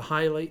some of the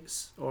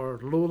highlights or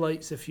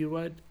lowlights, if you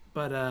would.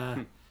 But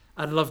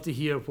I'd love to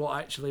hear what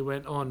actually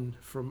went on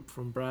from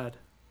Brad.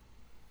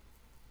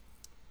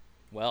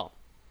 Well,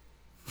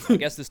 I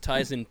guess this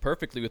ties in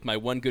perfectly with my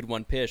one good,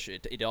 one pish.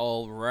 It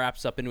all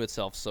wraps up into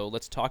itself, so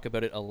let's talk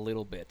about it a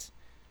little bit.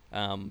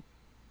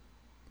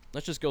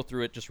 Let's just go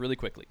through it just really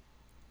quickly.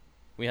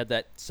 We had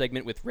that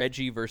segment with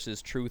Reggie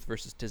versus Truth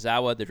versus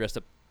Tozawa. They dressed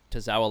up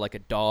Tozawa like a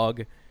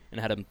dog and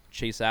had him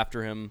chase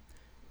after him.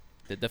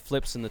 The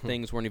flips and the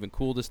things weren't even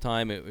cool this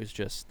time. It was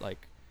just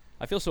like,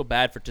 I feel so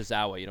bad for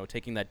Tozawa,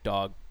 taking that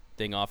dog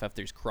thing off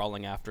after he's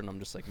crawling after, and I'm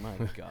just like, my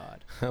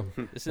God.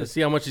 This Let's is,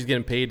 see how much he's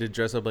getting paid to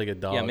dress up like a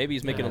dog. yeah, maybe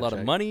he's making a lot of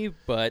Check. money,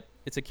 but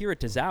it's Akira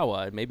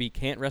Tozawa. Maybe he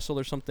can't wrestle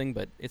or something,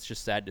 but it's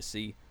just sad to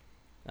see.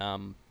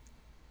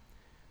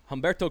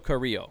 Humberto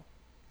Carrillo.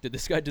 Did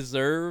this guy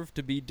deserve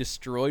to be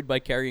destroyed by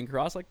Karrion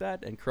Kross like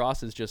that? And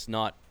Kross is just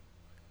not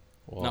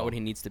what he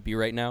needs to be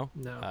right now.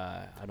 No.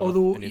 I don't know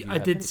Although if any of you I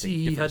have did anything see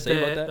he different had to say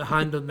about the that.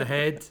 hand on the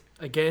head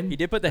again. He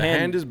did put the The hand.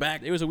 hand is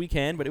back. It was a weak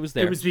hand, but it was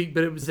there. It was weak,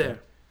 but it was there.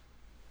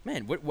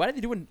 Man, why are they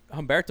doing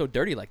Humberto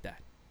dirty like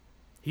that?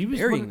 He was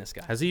Burying one- this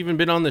guy. Has he even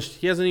been on the?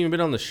 He hasn't even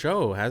been on the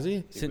show, has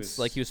he? Since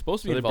he was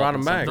supposed to So be they involved brought in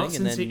him back. something, Not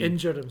and since he then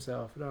injured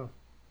himself. No.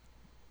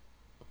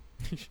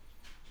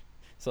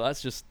 so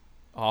that's just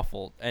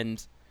awful.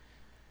 And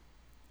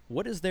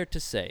what is there to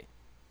say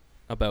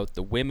about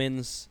the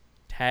women's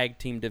tag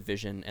team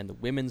division and the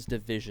women's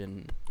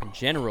division in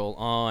general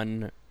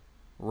on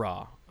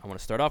Raw? I want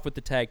to start off with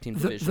the tag team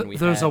division.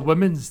 There's a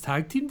women's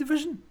tag team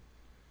division?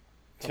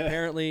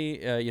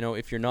 Apparently,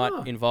 if you're not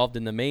Huh. involved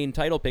in the main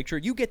title picture,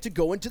 you get to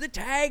go into the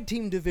tag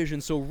team division.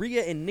 So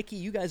Rhea and Nikki,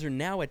 you guys are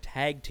now a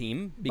tag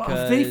team But because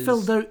have they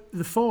filled out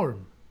the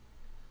form?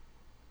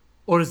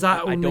 Or is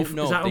that I only, don't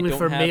know. is that They only don't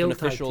for have male an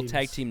official tag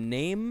tag teams? team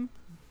name.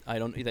 I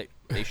don't.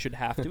 They should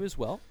have to as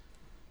well.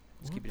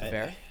 Let's keep it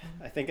fair.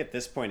 I think at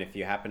this point, if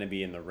you happen to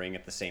be in the ring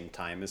at the same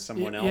time as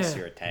someone else,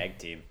 you're a tag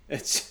team.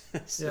 It's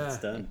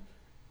done.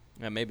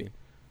 Yeah, maybe.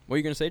 What are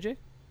you going to say, Jay?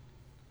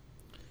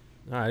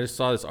 I just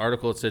saw this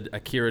article. It said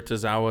Akira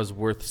Tozawa's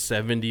worth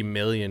 $70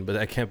 million, but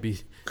that can't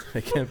be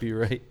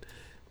right.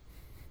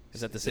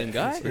 Is that the same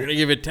guy? We're gonna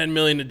give you $10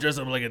 million to dress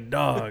up like a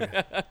dog.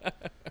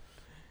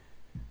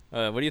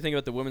 What do you think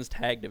about the women's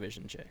tag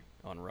division, Jay,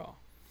 on Raw?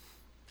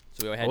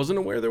 So I wasn't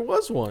aware there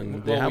was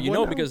one. Well, you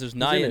know, because there's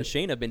Nia and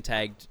Shayna have been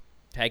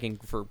tagging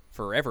for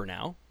forever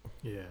now.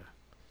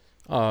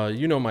 Yeah.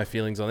 You know my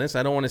feelings on this.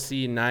 I don't want to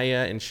see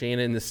Nia and Shayna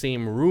in the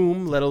same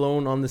room, let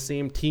alone on the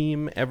same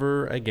team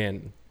ever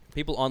again.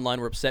 People online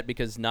were upset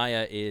because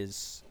Nia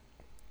is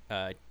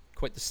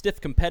quite the stiff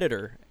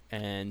competitor,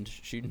 and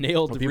she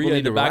nailed Rhea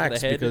in the back of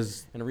the head.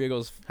 Because and Rhea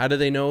goes, how do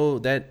they know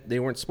that they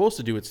weren't supposed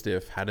to do it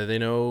stiff? How do they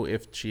know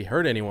if she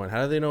hurt anyone?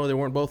 How do they know they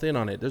weren't both in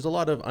on it? There's a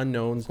lot of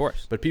unknowns. Of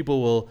course. But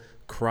people will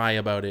cry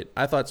about it.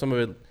 I thought some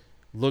of it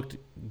looked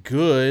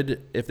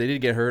good. If they did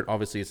get hurt,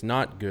 obviously it's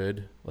not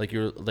good. Like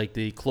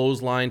the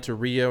clothesline to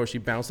Rhea where she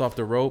bounced off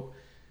the rope.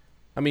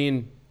 I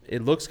mean,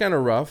 it looks kind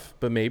of rough,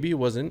 but maybe it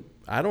wasn't.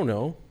 I don't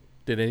know.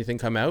 Did anything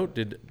come out?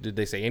 Did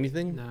they say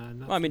anything? Nah,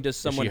 well, I mean, does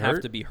someone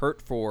have to be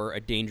hurt for a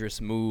dangerous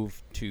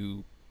move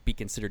to be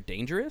considered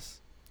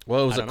dangerous?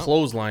 Well, it was a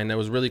clothesline that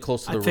was really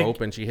close to the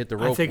rope, and she hit the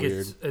rope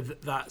weird. I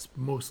think that's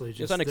mostly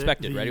just... It's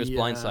unexpected, right? It was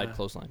blindside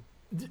clothesline.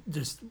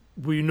 Just,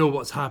 we know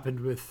what's happened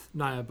with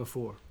Nia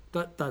before.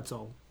 That's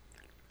all.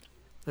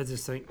 I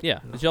just think... Yeah,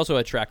 she also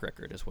had a track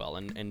record as well,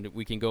 and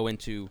we can go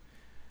into...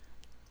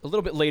 A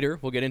little bit later,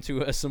 we'll get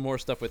into some more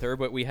stuff with her,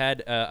 but we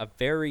had a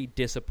very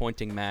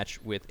disappointing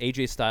match with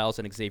AJ Styles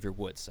and Xavier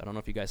Woods. I don't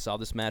know if you guys saw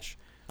this match.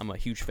 I'm a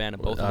huge fan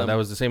of both of them. That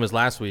was the same as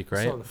last week,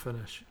 right? I saw the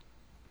finish.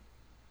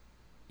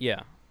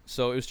 Yeah.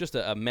 So it was just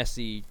a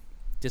messy,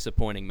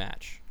 disappointing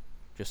match.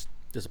 Just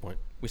disappointing.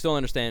 We still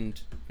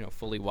understand,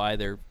 fully why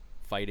they're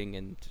fighting,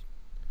 and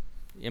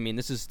I mean,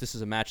 this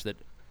is a match that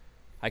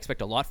I expect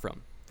a lot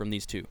from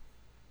these two.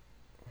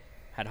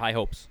 Had high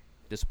hopes.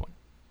 Disappointing.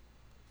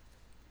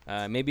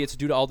 Maybe it's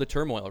due to all the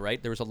turmoil,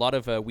 right? There was a lot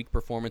of weak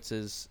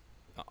performances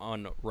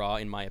on Raw,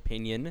 in my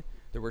opinion.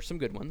 There were some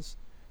good ones.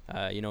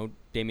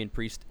 Damian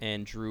Priest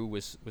and Drew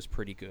was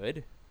pretty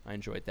good. I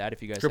enjoyed that.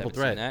 If you guys haven't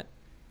seen that.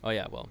 Oh,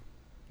 yeah, well,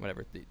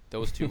 whatever.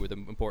 Those two were the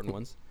important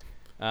ones.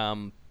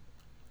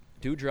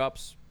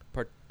 Doudrop's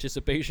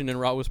participation in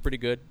Raw was pretty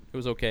good. It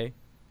was okay.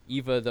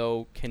 Eva,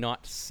 though,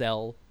 cannot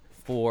sell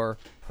for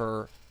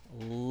her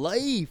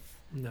life.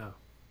 No.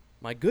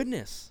 My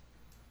goodness.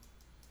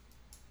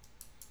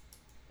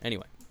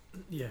 Anyway.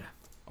 Yeah.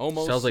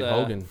 Almost. Sounds like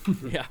Hogan.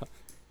 Yeah.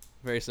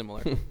 Very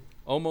similar.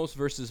 Almost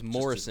versus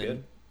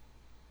Morrison.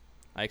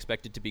 I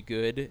expect it to be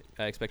good.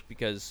 I expect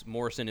because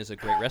Morrison is a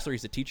great wrestler.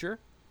 He's a teacher.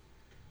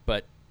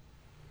 But,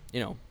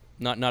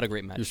 not a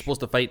great match. You're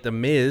supposed to fight The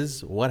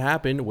Miz. What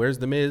happened? Where's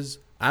The Miz?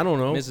 I don't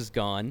know. Miz is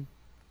gone.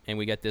 And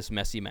we get this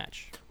messy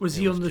match. Was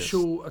he on the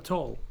show at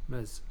all,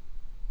 Miz?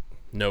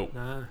 No.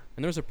 Nah. And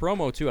there was a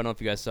promo, too. I don't know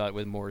if you guys saw it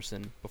with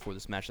Morrison before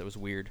this match. That was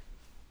weird.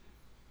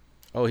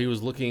 Oh, he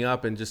was looking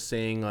up and just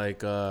saying,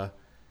 like, I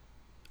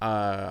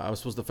was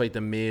supposed to fight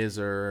The Miz,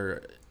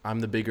 or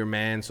I'm the bigger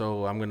man,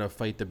 so I'm going to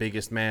fight the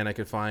biggest man I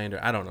could find. Or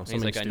I don't know.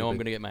 He's like, stupid. I know I'm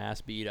going to get my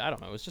ass beat. I don't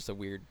know. It was just a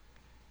weird...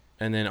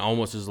 And then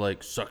Almost is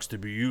like, sucks to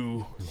be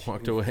you, and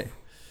walked away.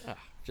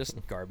 Just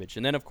garbage.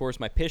 And then, of course,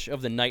 my pish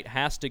of the night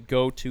has to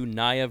go to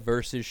Nia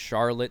versus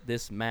Charlotte.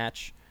 This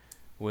match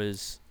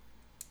was...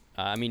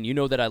 you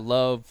know that I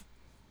love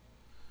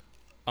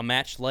a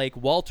match like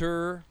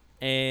Walter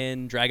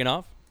and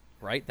Dragunov.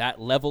 Right? That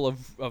level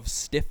of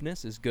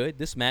stiffness is good.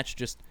 This match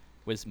just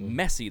was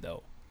messy,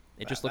 though.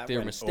 It just looked like there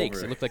were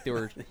mistakes. It looked like they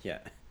were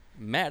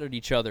mad at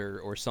each other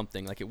or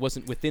something. Like it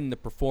wasn't within the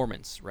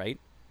performance, right?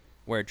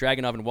 Where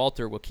Dragunov and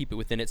Walter will keep it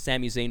within it.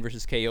 Sami Zayn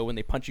versus KO when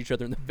they punch each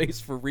other in the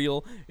face for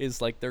real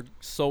is like they're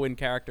so in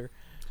character.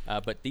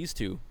 But these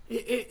two...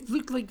 It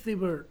looked like they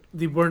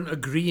weren't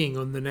agreeing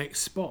on the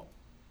next spot.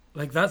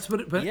 Like that's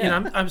what...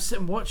 I'm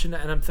sitting watching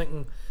it and I'm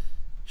thinking,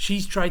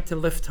 she's tried to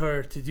lift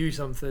her to do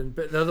something,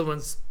 but the other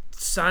one's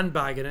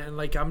sandbagging it, and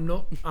like I'm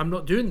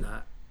not doing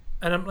that,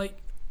 and I'm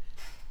like,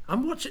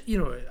 I'm watching.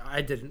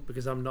 I didn't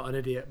because I'm not an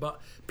idiot, but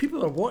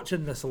people are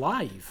watching this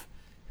live,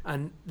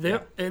 and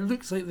it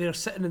looks like they're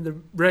sitting in the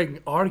ring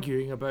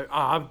arguing about,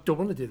 I don't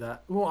want to do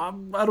that. Well, I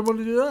don't want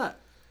to do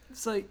that.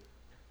 It's like,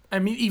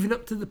 even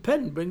up to the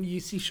pin when you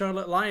see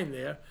Charlotte lying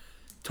there,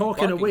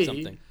 talking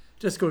away,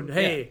 just going,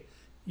 "Hey,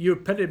 you're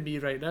pinning me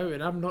right now,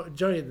 and I'm not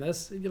enjoying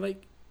this," and you're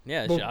like.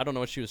 Yeah, I don't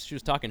know what she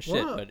was talking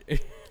shit, but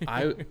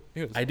I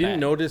didn't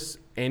notice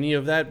any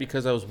of that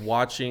because I was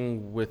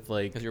watching with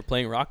like because you're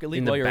playing Rocket League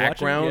in while the you're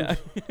background.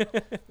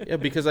 Watching? Yeah,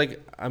 because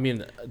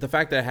the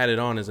fact that I had it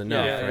on is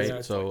enough, right?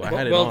 Exactly. So I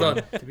had it on,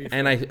 done, to be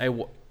fair.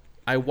 and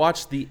I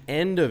watched the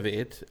end of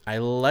it. I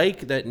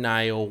like that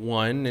Nia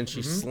won, and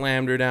she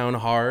slammed her down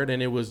hard,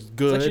 and it was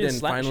good. And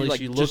finally,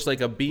 she looks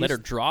like a beast. Let her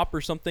drop or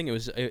something. It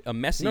was a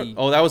messy. No,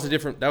 oh, that was a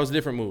different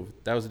move.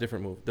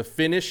 The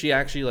finish, she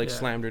actually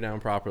slammed her down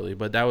properly,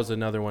 but that was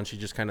another one. She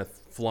just kind of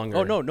flung her.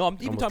 Oh no, I'm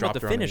even talking about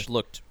the finish.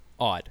 Looked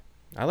odd.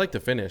 I like the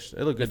finish.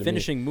 It looked good to me. The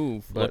finishing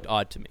move looked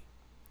odd to me.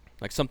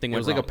 Like something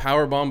went wrong. It was like a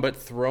power bomb, but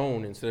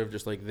thrown instead of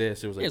just like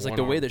this. It was like it's like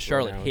the way that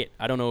Charlotte hit.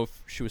 I don't know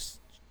if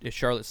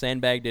Charlotte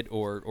sandbagged it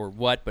or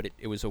what, but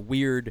it was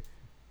weird.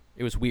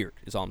 It was weird,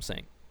 is all I'm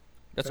saying.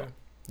 That's all.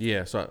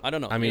 Yeah, so I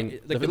don't know. I mean,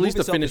 at least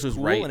the finish was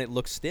cool right, and it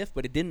looked stiff,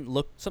 but it didn't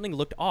look. Something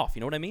looked off.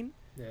 You know what I mean?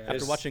 Yeah.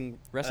 After watching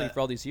wrestling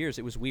for all these years,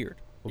 it was weird.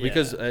 Well,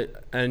 because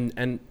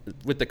and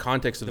with the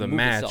context of the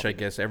match, itself, I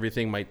guess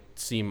everything might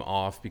seem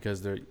off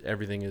because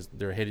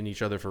they're hitting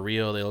each other for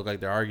real. They look like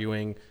they're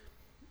arguing.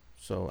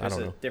 So I don't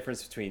know. There's a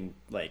difference between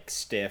like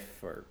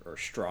stiff or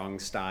strong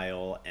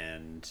style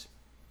and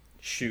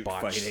shoot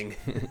fighting.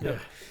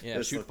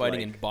 Shoot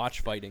fighting and botch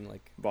fighting,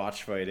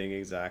 botch fighting,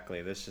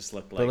 exactly. This just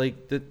looked like. But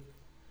like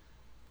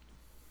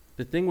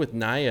the thing with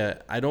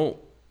Nia, I don't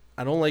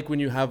like when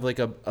you have like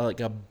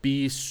a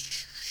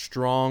beast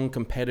strong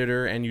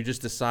competitor and you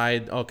just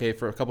decide, okay,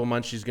 for a couple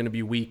months she's going to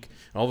be weak,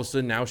 and all of a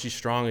sudden now she's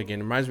strong again.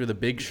 It reminds me of the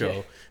Big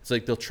Show. It's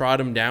like they'll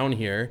trot him down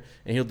here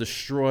and he'll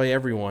destroy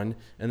everyone,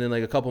 and then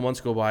like a couple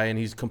months go by and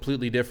he's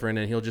completely different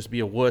and he'll just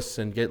be a wuss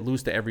and get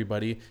loose to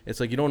everybody.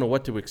 It's like you don't know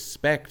what to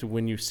expect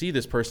when you see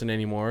this person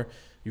anymore.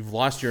 You've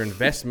lost your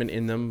investment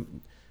in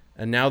them,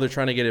 and now they're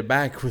trying to get it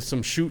back with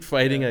some shoot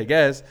fighting, I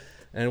guess,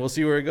 and we'll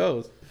see where it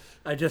goes.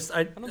 I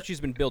don't know if she's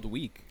been built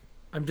weak.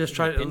 I'm just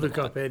trying to look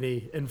up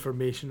any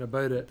information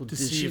about it to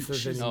see if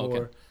there's any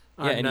more.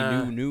 Yeah, any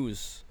new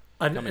news.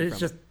 And it's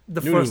just the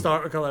first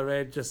article I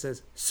read just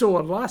says, so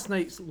on last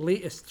night's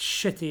latest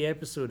shitty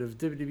episode of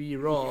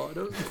WWE Raw,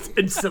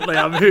 instantly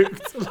I'm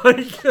hooked.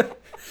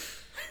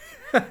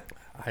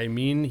 I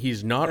mean,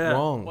 he's not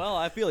wrong. Well,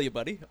 I feel you,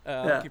 buddy.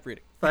 I'll keep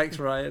reading. Thanks,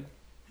 Ryan.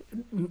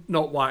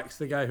 Not Wax,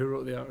 the guy who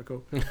wrote the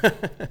article.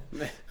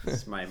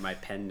 It's my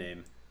pen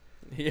name.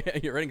 Yeah,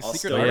 you're writing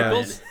secret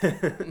articles?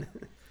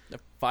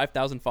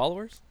 5,000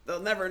 followers? They'll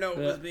never know it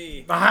was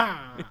me.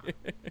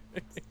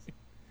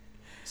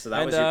 So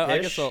that was your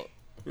pish?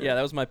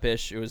 That was my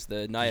pish. It was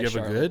the Nia and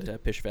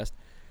Charlotte pish fest.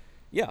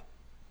 Yeah.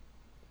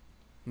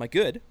 My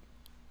good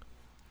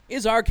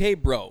is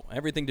RK Bro.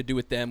 Everything to do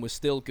with them was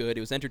still good.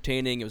 It was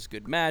entertaining. It was a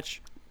good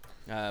match.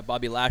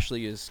 Bobby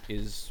Lashley I'm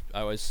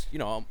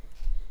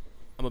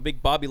a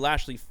big Bobby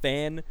Lashley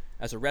fan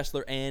as a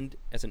wrestler and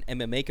as an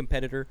MMA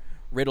competitor.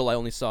 Riddle I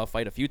only saw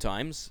fight a few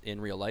times in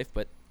real life,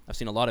 but I've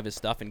seen a lot of his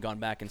stuff and gone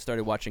back and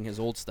started watching his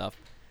old stuff,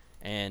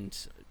 and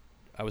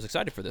I was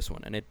excited for this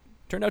one, and it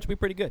turned out to be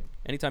pretty good.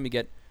 Anytime you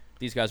get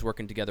these guys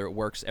working together, it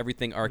works.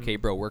 Everything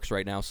RK Bro works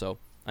right now, so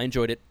I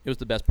enjoyed it. It was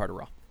the best part of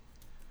Raw.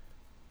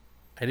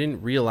 I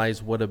didn't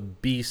realize what a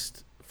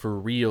beast for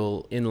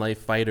real in-life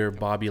fighter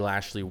Bobby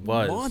Lashley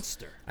was.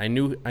 Monster. I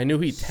knew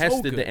he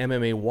tested the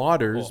MMA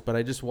waters, but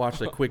I just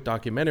watched a quick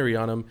documentary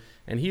on him,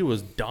 and he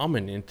was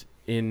dominant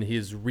in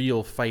his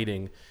real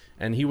fighting.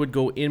 And he would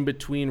go in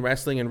between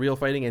wrestling and real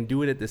fighting and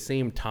do it at the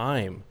same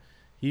time.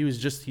 He's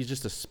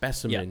just a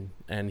specimen,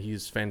 and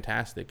he's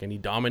fantastic, and he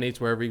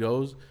dominates wherever he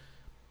goes.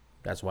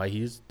 That's why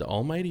he's the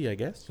almighty, I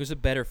guess. Who's a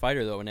better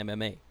fighter though in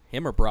MMA,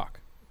 him or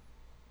Brock?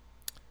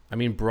 I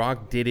mean,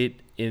 Brock did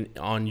it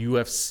on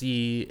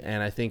UFC,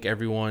 and I think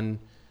everyone,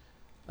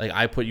 like,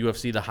 I put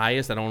UFC the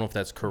highest. I don't know if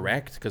that's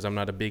correct because I'm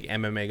not a big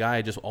MMA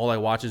guy. All I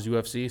watch is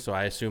UFC, so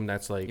I assume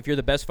that's like. If you're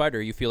the best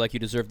fighter, you feel like you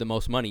deserve the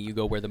most money. You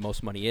go where the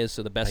most money is.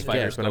 So the best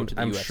fighters go to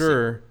the UFC. I'm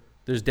sure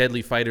there's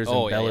deadly fighters in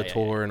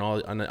Bellator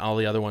and all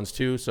the other ones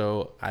too.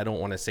 So I don't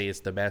want to say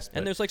it's the best.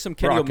 And there's like some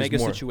Kenny Omega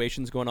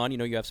situations going on. You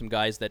know, you have some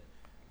guys that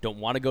don't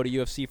want to go to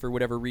UFC for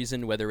whatever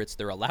reason, whether it's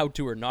they're allowed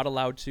to or not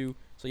allowed to.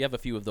 So you have a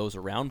few of those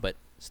around, but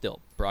still,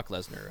 Brock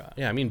Lesnar.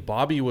 I mean,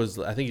 Bobby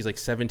I think he's like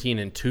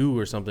 17-2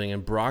 or something,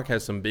 and Brock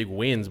has some big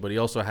wins, but he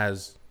also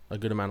has a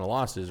good amount of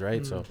losses,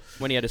 right? So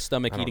when he had a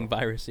stomach-eating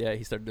virus,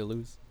 he started to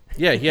lose.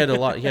 Yeah, he had a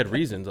lot. He had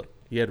reasons.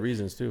 He had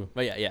reasons too.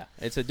 But yeah,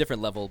 it's a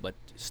different level, but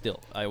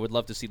still, I would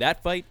love to see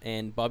that fight.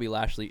 And Bobby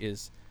Lashley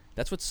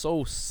that's what's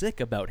so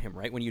sick about him,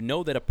 right? When you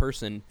know that a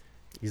person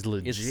is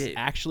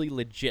actually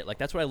legit. Like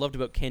that's what I loved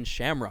about Ken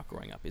Shamrock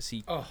growing up. Is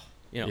he?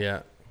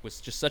 Was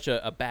just such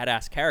a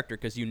badass character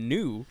because you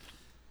knew.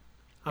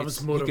 He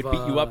could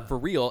beat you up for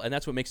real, and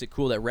that's what makes it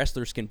cool that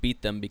wrestlers can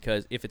beat them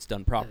because if it's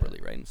done properly,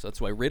 right? And so that's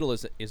why Riddle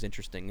is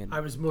interesting. And I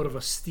was more of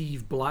a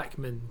Steve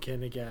Blackman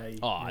kind of guy.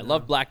 Oh, I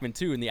love Blackman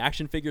too, and the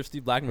action figure of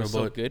Steve Blackman was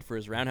so good for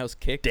his roundhouse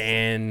kick.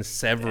 Dan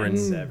Severn.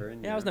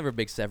 I was never a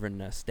big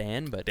Severn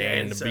stan, but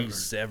Dan the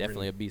Beast Severn,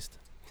 definitely a beast.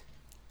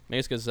 Maybe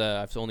it's because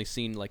I've only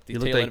seen like the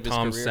tail end of his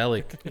Tom career.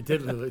 Selleck. He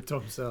did look like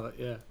Tom Selleck,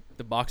 yeah.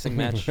 The boxing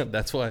match.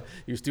 That's why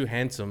he was too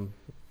handsome.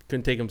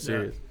 Couldn't take him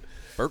serious.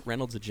 Burt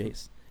Reynolds of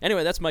Jace.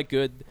 Anyway, that's my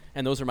good,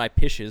 and those are my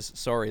pishes.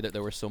 Sorry that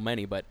there were so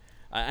many, but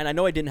and I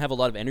know I didn't have a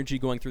lot of energy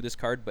going through this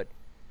card, but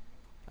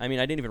I mean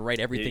I didn't even write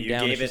everything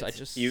down.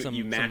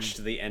 You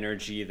matched the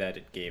energy that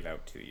it gave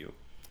out to you.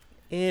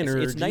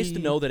 Energy. It's nice to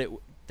know that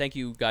thank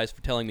you guys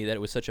for telling me that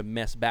it was such a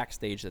mess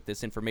backstage that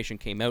this information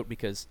came out,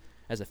 because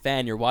as a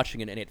fan, you're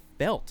watching it and it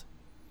felt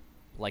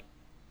like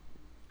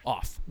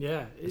off.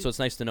 Yeah. So it's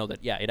nice to know that,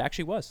 it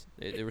actually was.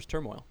 There was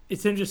turmoil.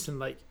 It's interesting.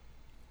 Like,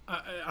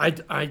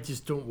 I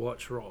just don't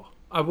watch Raw.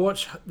 I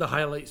watch the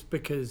highlights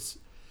because,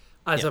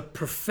 as a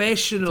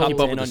professional Keep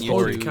up with the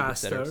podcaster, et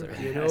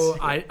cetera. you know,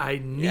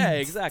 I need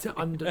exactly.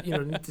 to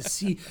need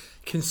to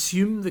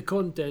consume the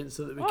content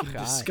so that we can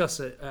discuss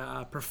it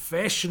at a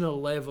professional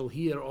level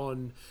here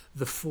on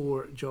the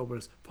Four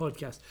Jobbers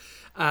podcast.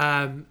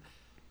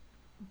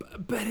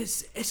 But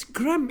it's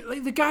grim.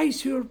 Like, the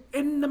guys who are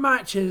in the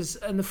matches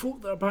and the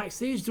folk that are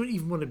backstage don't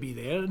even want to be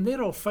there, and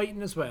they're all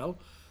fighting as well.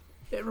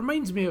 It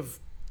reminds me of,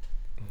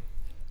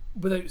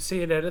 without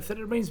saying anything,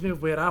 it reminds me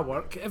of where I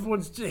work. Everyone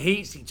just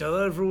hates each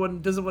other.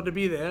 Everyone doesn't want to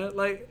be there.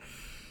 Like,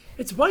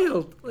 it's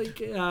wild. Like,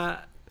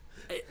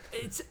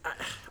 it's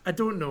I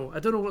don't know.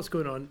 I don't know what's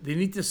going on. They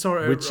need to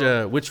sort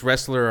out. Which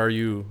wrestler are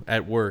you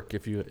at work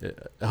if you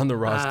on the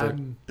roster?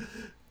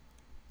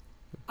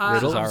 I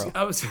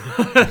was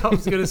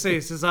going to say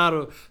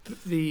Cesaro.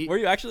 Were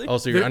you actually? Oh,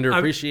 so you're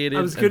underappreciated.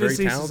 I was going to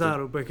say talented.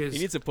 Cesaro because he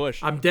needs a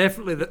push. I'm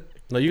definitely the.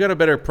 No, you got a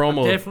better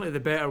promo. I'm definitely the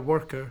better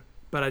worker,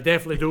 but I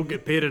definitely don't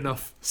get paid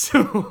enough.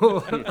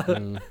 So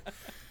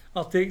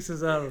I'll take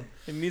Cesaro.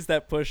 He needs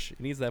that push.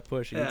 He needs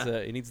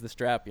the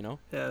strap. You know.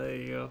 Yeah, there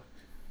you go.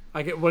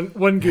 I get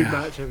one good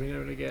match every now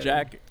and again.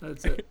 Jack,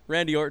 that's it.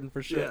 Randy Orton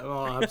for sure.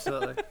 Yeah,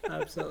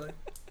 absolutely.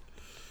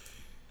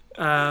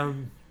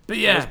 But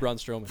yeah, Braun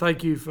Strowman.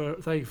 Thank you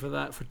for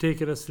that, for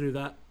taking us through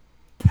that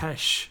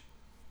pish.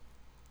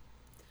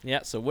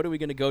 Yeah, so what are we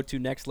going to go to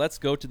next? Let's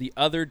go to the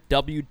other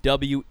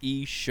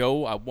WWE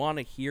show. I want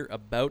to hear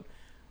about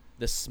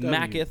the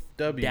Smacketh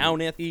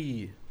Downeth,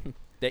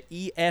 the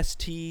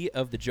EST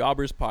of the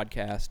Jobbers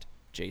podcast,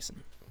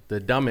 Jason. The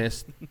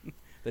dumbest.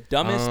 The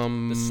dumbest,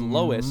 the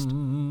slowest,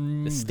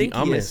 the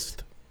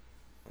stinkiest,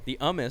 the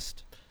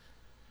ummest,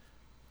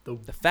 the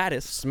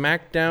fattest,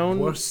 SmackDown.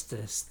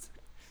 Worstest.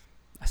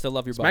 I still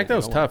love your body.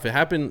 SmackDown's tough. It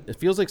happened. It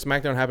feels like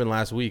SmackDown happened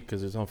last week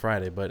because it's on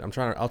Friday. But I'll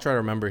try to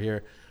remember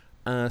here.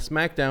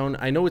 SmackDown.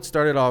 I know it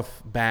started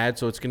off bad,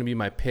 so it's going to be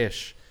my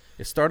pish.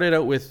 It started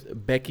out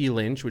with Becky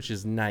Lynch, which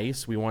is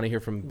nice. We want to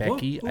hear from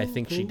Becky. I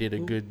think she did a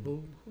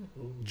good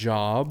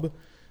job.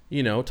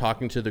 You know,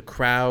 talking to the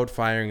crowd,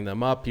 firing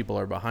them up. People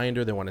are behind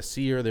her. They want to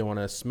see her. They want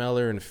to smell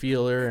her and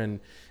feel her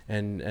and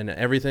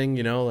everything.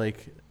 You know,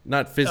 like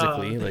not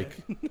physically, like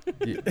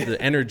the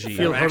energy.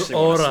 Feel her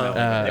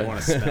aura. They want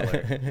to smell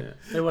her. Yeah.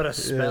 They want to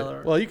smell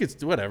her. Well, you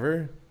could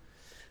whatever.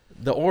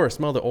 The aura,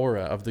 smell the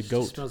aura of the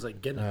goat. It smells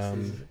like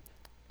Guinness.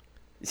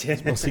 It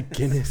smells like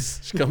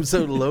Guinness. She comes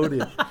so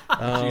loaded.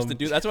 She used to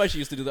do. That's why she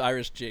used to do the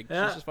Irish jig.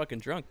 Yeah. She's just fucking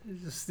drunk.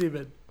 It's just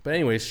stupid. But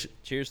anyways,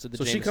 cheers to the.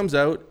 So Jameson. she comes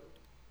out,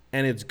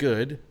 and it's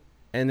good.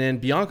 And then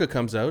Bianca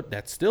comes out.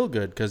 That's still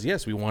good because,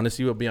 yes, we want to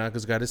see what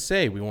Bianca's got to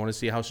say. We want to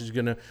see how she's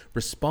going to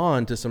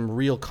respond to some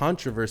real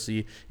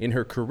controversy in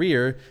her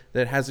career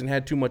that hasn't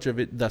had too much of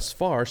it thus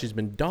far. She's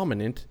been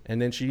dominant.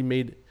 And then she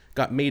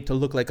got made to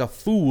look like a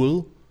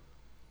fool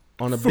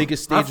on the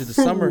biggest stage of the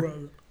summer.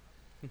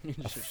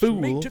 A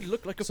fool.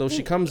 So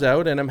she comes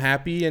out, and I'm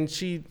happy. And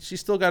she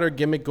still got her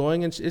gimmick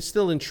going. And it's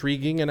still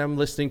intriguing. And I'm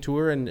listening to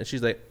her. And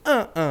she's like,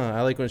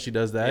 I like when she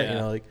does that. Yeah. You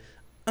know, like,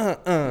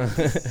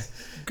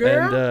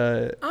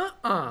 Girl,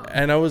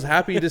 and I was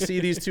happy to see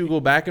these two go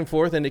back and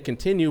forth and it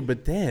continue.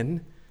 But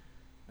then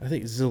I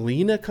think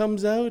Zelina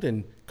comes out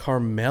and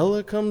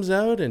Carmella comes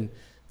out and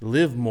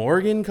Liv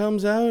Morgan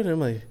comes out. And I'm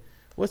like,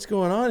 what's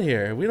going on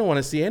here? We don't want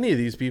to see any of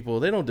these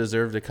people. They don't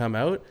deserve to come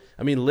out.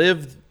 I mean,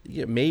 Liv,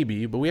 yeah,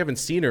 maybe, but we haven't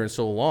seen her in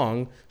so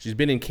long. She's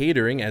been in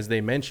catering, as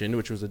they mentioned,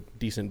 which was a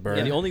decent burn.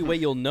 Yeah, the only way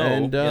you'll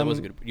know that was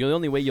good. The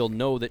only way you'll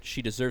know that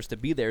she deserves to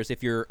be there is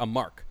if you're a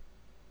mark.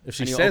 If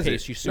she says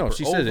it. She's super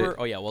she over. says it.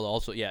 Oh yeah, well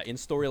also in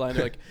storyline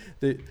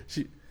they're like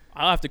she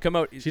I'll have to come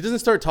out. She doesn't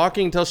start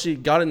talking until she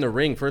got in the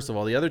ring. First of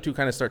all, the other two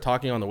kind of start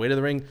talking on the way to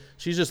the ring.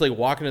 She's just like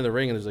walking in the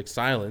ring and there's like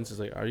silence. It's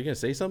like, are you gonna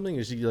say something?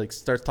 And she like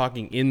starts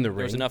talking in the ring.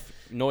 There's enough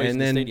noise in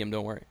the stadium.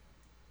 Don't worry.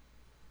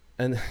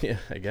 And yeah,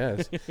 I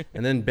guess.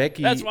 And then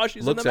Becky That's why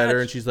she's looks in the at her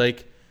match. and she's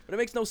like, but it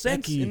makes no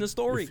sense Becky, in the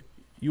story.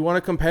 You want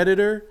a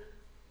competitor?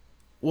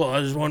 Well,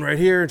 there's one right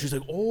here. And she's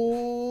like,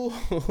 oh,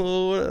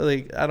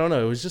 like I don't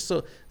know. It was just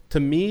so. To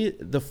me,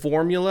 the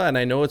formula, and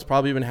I know it's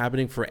probably been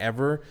happening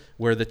forever,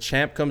 where the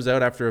champ comes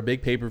out after a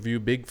big pay-per-view,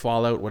 big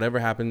fallout, whatever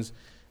happens,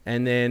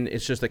 and then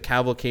it's just a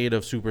cavalcade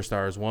of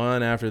superstars,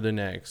 one after the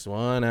next,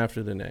 one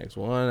after the next,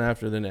 one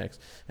after the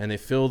next, and they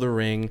fill the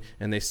ring,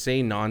 and they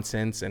say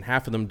nonsense, and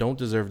half of them don't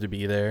deserve to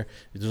be there.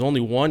 There's only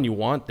one you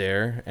want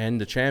there,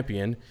 and the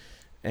champion,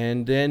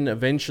 and then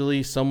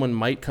eventually someone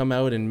might come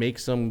out and make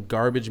some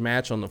garbage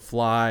match on the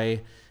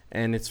fly,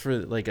 and it's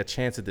for like a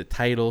chance at the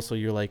title. So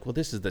you're like, well,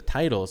 this is the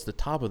title. It's the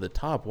top of the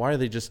top. Why are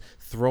they just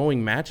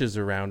throwing matches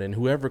around and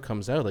whoever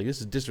comes out? Like, this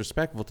is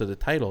disrespectful to the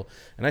title.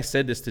 And I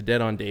said this to Dead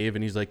on Dave,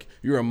 and he's like,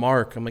 you're a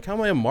mark. I'm like, how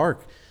am I a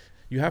mark?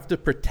 You have to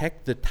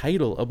protect the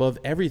title above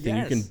everything.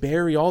 Yes. You can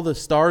bury all the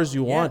stars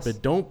you want, Yes.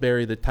 but don't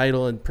bury the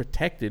title and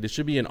protect it. It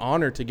should be an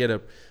honor to get a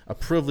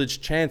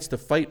privileged chance to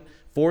fight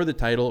for the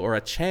title or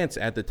a chance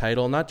at the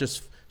title, not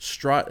just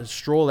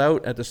stroll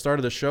out at the start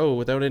of the show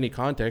without any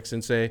context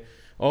and say,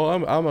 oh,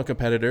 I'm a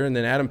competitor. And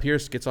then Adam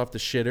Pearce gets off the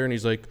shitter and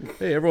he's like,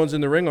 hey, everyone's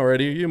in the ring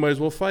already. You might as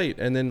well fight.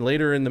 And then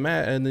later in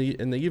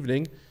the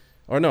evening,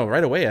 or no,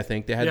 right away, I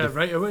think they had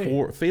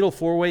fatal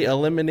 4-way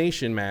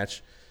elimination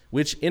match,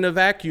 which in a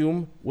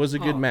vacuum was a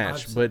good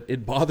match. Absolutely. But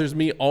it bothers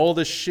me all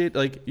the shit.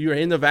 Like, you're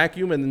in the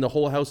vacuum and then the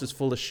whole house is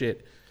full of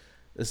shit.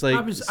 It's like,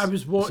 I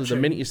was watching. So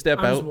the minute you step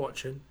out. I was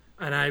watching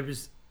and I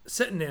was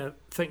sitting there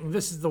thinking,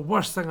 this is the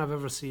worst thing I've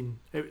ever seen.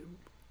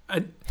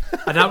 And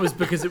that was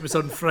because it was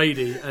on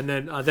Friday, and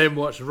then I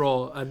watched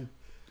Raw, and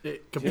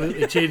it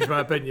completely changed my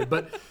opinion.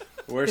 But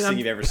worst thing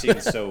you've ever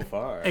seen so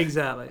far.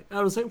 Exactly.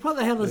 I was like, what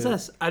the hell is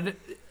this? And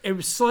it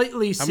was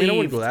slightly saved. I mean, I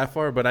wouldn't go that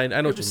far, but I know what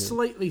you mean. It was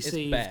slightly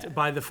saved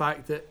by the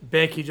fact that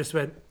Becky just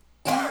went,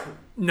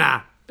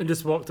 nah, and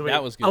just walked away.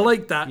 That was good. I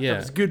liked that. Yeah. That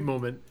was a good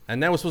moment.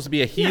 And that was supposed to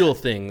be a heel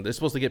thing. They're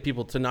supposed to get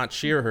people to not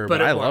cheer her,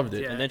 but I loved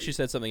it. Yeah. And then she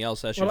said something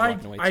else as she was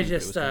walking away. I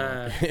just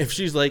if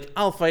she's like,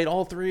 I'll fight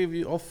all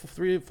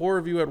 4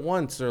 of you at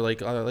once, or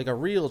like a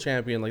real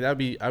champion, like I'd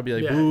be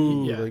like,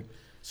 boo. Yeah. Like,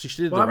 she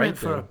did the right I went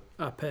thing. for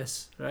a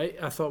piss, right?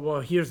 I thought, well,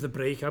 here's the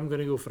break. I'm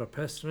going to go for a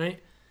piss,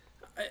 right?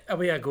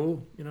 Away I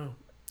go, you know.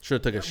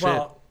 Should have took a shit.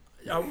 Well,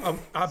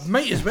 I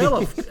might as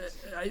well have.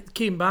 I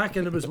came back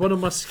and it was one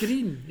on my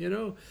screen, you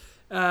know.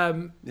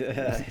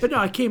 But no,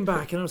 I came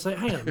back and I was like,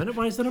 hang on a minute,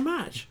 why is there a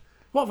match?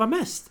 What have I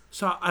missed?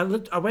 So I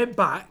went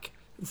back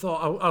and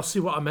thought, I'll see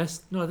what I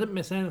missed. No, I didn't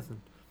miss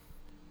anything.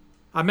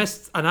 I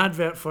missed an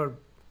advert for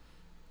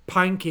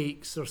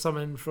pancakes or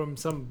something from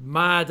some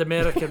mad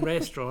American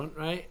restaurant,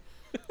 right?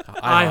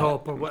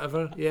 IHOP or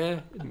whatever,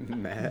 yeah.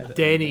 Mad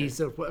Denny's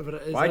or whatever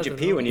it is. Why'd you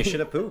pee when you should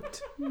have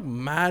pooped?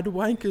 Mad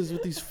wankers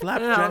with these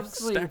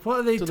flapjacks. Like, what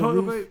are they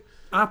talking about?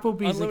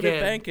 Applebee's unlimited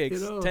again,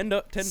 pancakes, you know,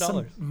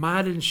 $10.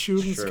 Mad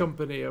insurance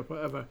company or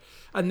whatever,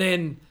 and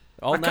then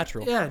all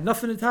natural. Yeah,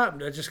 nothing had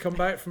happened. I just come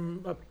back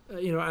from,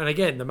 you know, and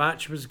again the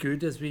match was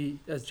good as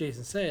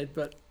Jason said,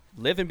 but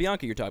Liv and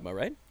Bianca, you're talking about,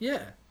 right?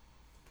 Yeah,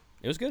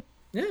 it was good.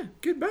 Yeah,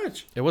 good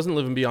match. It wasn't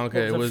Liv and Bianca.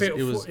 It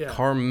was yeah.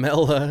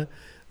 Carmella,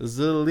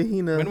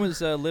 Zelina. When was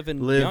Liv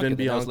and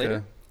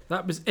Bianca?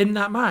 That was in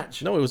that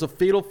match. No, it was a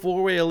fatal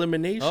 4-way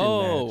elimination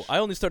match. I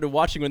only started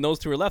watching when those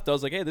two were left. I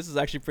was like, hey, this is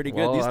actually pretty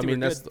good. These two are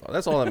good.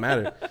 That's all that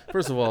mattered.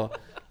 First of all,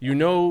 you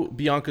know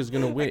Bianca's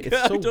going to win. It's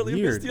so totally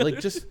weird. Like,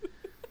 just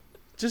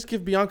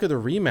give Bianca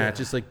the rematch.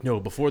 Yeah. It's like, no,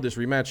 before this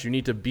rematch, you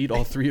need to beat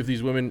all 3 of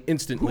these women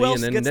instantly,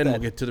 and then we'll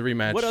get to the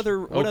rematch. What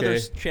other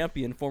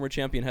former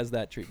champion has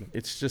that treatment?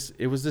 It's just,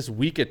 it was this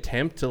weak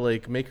attempt to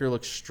like make her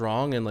look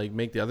strong and like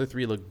make the other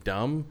 3 look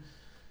dumb.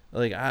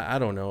 Like, I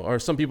don't know. Or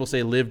some people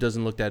say Liv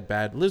doesn't look that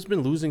bad. Liv's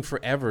been losing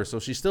forever, so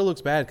she still looks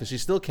bad because she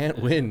still can't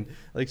win.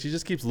 Like, she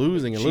just keeps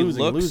losing and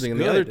losing and losing. And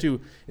the other 2,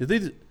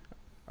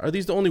 are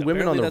these the only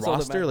women on the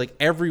roster? Like,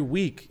 every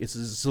week, it's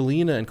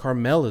Zelina and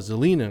Carmella,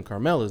 Zelina and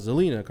Carmella,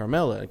 Zelina and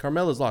Carmella. And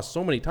Carmella's lost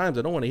so many times,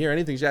 I don't want to hear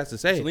anything she has to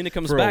say. Zelina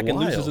comes back and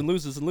loses and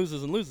loses and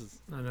loses and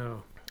loses. I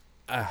know.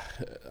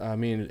 I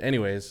mean,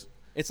 anyways.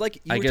 It's like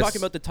you were talking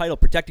about the title,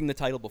 protecting the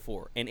title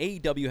before. And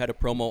AEW had a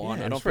promo on,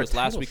 I don't know if it was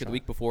last week or the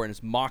week before, and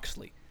it's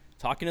Moxley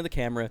talking to the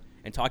camera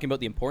and talking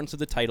about the importance of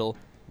the title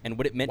and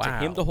what it meant to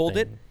him to hold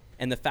it,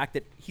 and the fact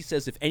that he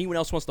says if anyone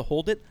else wants to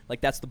hold it,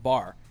 like, that's the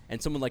bar,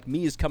 and someone like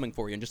me is coming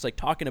for you, and just like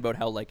talking about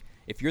how, like,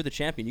 if you're the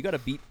champion, you got to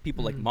beat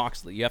people like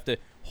Moxley. You have to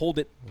hold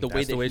it the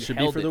way that it should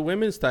be for the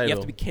women's title. You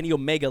have to be Kenny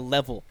Omega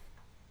level.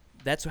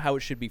 That's how it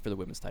should be for the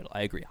women's title.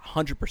 I agree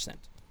 100%.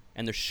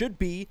 And there should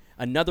be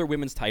another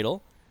women's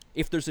title.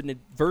 If there's a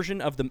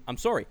version of the, I'm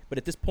sorry, but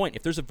at this point,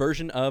 if there's a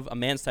version of a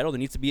man's title, there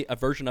needs to be a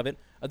version of it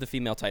of the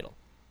female title.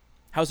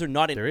 How's there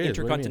not an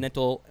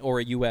intercontinental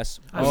or a U.S.?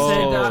 I've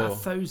said that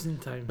 1,000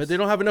 times. But they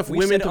don't have enough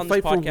women to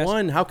fight for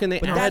one. How can they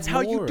add more? That's how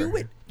you do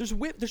it.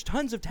 There's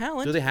tons of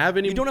talent. Do they have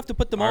any? You don't have to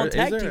put them all in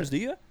tag teams, do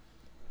you?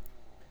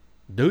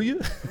 Do you?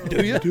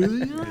 Do you?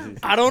 Do you?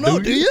 I don't know.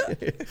 Do you?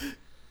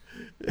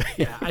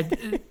 Yeah.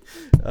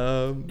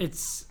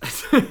 It's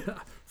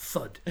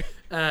thud.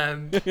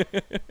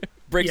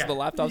 Breaks the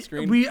laptop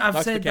screen.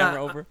 I've said that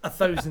over.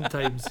 1,000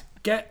 times.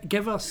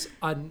 Give us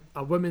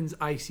a women's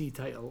IC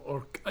title,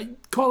 or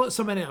call it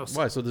something else.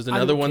 Why? So there's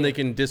another one they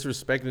can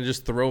disrespect and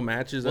just throw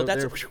matches out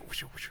there.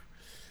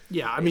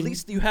 Yeah, I mean, at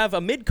least you have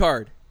a mid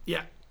card.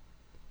 Yeah.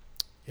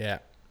 Yeah.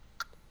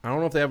 I don't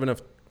know if they have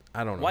enough.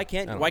 I don't know. Why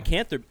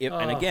can't there?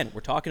 And again,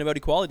 we're talking about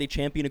equality. They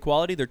champion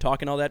equality. They're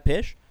talking all that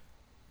pish.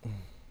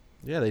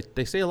 Yeah,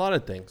 they say a lot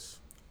of things.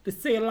 They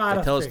say a lot of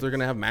things. They tell us they're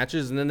going to have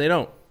matches, and then they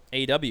don't.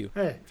 AEW.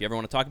 Hey. If you ever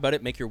want to talk about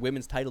it, make your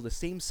women's title the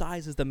same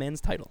size as the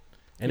men's title.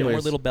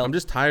 Anyways, little belts. I'm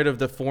just tired of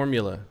the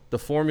formula. The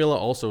formula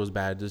also is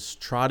bad. Just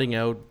trotting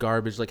out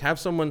garbage. Like, have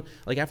someone,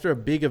 like, after a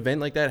big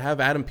event like that, have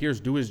Adam Pearce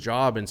do his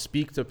job and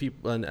speak to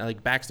people, and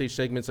like backstage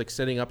segments, like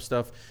setting up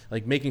stuff,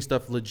 like making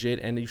stuff legit.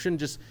 And you shouldn't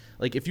just,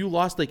 like, if you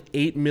lost like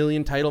 8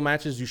 million title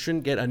matches, you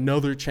shouldn't get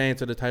another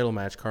chance at a title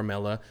match,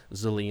 Carmella,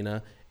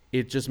 Zelina.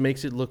 It just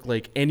makes it look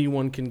like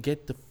anyone can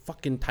get the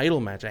fucking title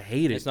match. I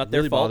hate it. It's not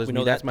their fault. We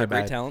know that's my they're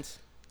great bad. talents.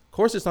 Of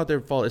course, it's not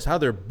their fault. It's how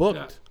they're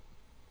booked.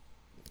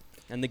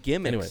 And the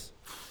gimmicks.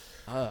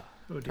 Anyway.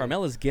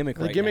 Carmella's gimmick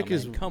The right gimmick now,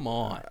 is- man. Come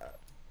on.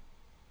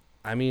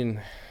 I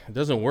mean, it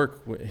doesn't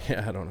work.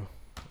 Yeah, I don't know.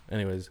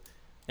 Anyways,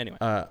 Anyway,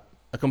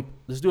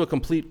 let's do a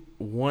complete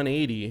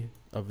 180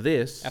 of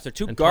this. after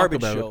 2 and talk garbage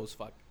about shows,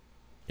 fuck.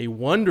 a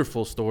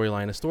wonderful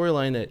storyline, a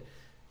storyline that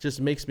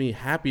just makes me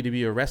happy to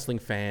be a wrestling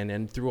fan,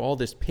 and through all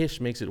this pish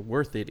makes it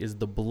worth it, is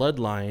the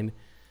bloodline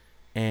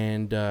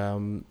and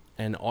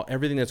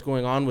everything that's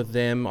going on with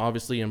them,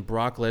 obviously, and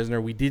Brock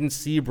Lesnar. We didn't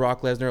see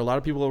Brock Lesnar. A lot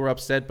of people were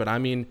upset, but I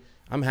mean,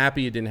 I'm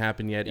happy it didn't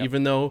happen yet,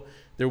 even though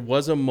there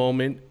was a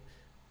moment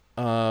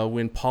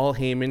when Paul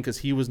Heyman, because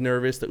he was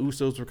nervous, the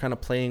Usos were kind of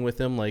playing with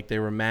him, like they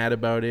were mad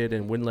about it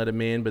and wouldn't let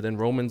him in, but then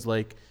Roman's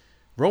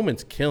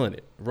killing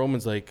it.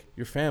 Roman's like,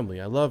 your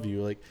family, I love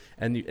you. Like,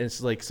 and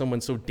it's like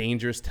someone so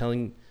dangerous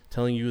telling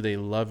you they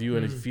love you,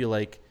 and if you feel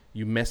like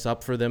you mess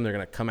up for them, they're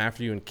gonna come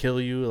after you and kill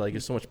you. Like,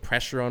 there's so much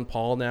pressure on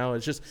Paul now.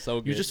 It's just So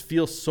good. You just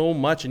feel so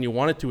much, and you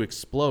want it to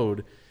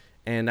explode,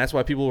 and that's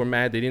why people were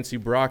mad they didn't see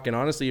Brock. And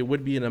honestly, it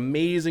would be an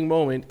amazing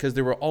moment because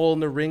they were all in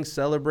the ring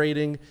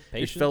celebrating.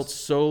 Patience?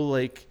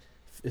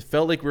 It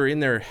felt like we were in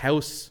their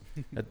house,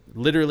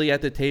 literally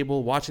at the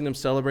table, watching them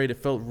celebrate. It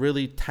felt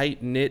really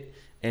tight knit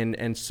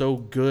and so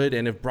good.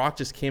 And if Brock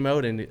just came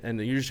out and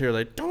you just hear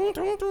like dun,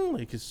 dun, dun,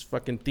 like his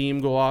fucking theme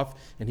go off,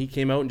 and he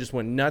came out and just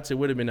went nuts, it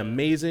would have been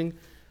amazing.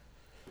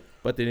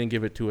 But they didn't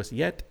give it to us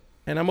yet,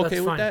 and I'm okay That's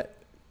with fine. that.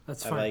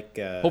 That's I fine. like.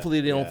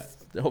 Hopefully they yeah.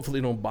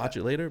 don't botch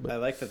it later. But I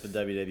like that the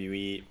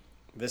WWE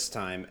this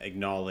time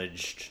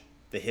acknowledged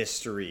the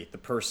history, the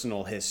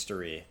personal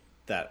history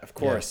that, of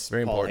course,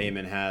 very Paul important.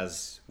 Heyman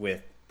has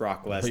with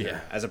Brock Lesnar. yeah.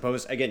 As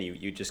opposed, again,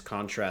 you just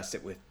contrast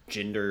it with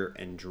Jinder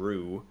and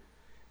Drew,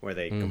 where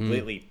they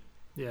completely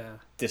Yeah.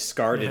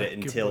 discarded Yeah, it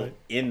good until point.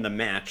 in the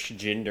match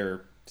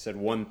Jinder said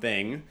one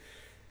thing.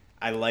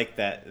 I like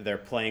that they're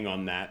playing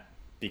on that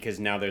because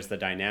now there's the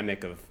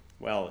dynamic of,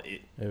 well,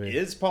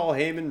 is Paul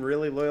Heyman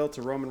really loyal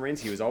to Roman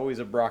Reigns? He was always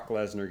a Brock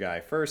Lesnar guy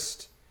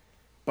first,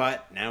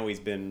 but now he's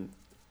been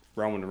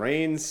Roman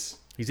Reigns.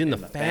 he's in the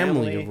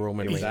family of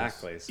Roman Reigns.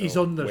 Exactly. So He's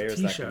on their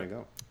where's that t-shirt. going to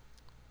go?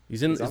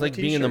 He's in. He's It's on like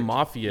the being in the t-shirt.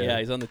 mafia. Yeah,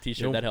 he's on the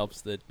T-shirt. Nope. That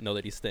helps know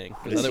that he's staying.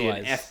 'Cause Is he an,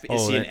 otherwise,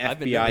 is he an I've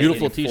been FBI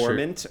Beautiful t-shirt.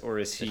 informant or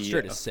is That he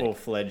shirt a is sick.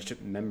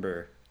 full-fledged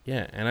member?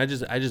 Yeah, and I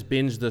just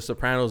binged The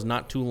Sopranos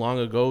not too long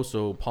ago,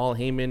 so Paul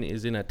Heyman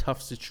is in a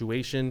tough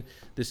situation.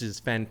 This is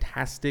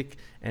fantastic,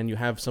 and you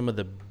have some of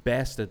the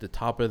best at the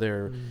top of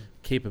their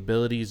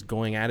capabilities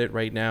going at it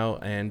right now,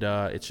 and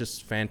it's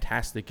just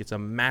fantastic. It's a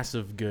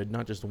massive good,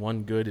 not just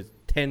one good, it's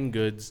 10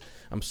 goods.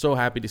 I'm so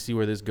happy to see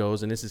where this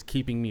goes, and this is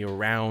keeping me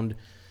around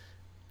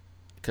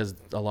because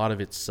a lot of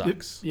it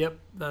sucks. Yep,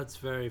 that's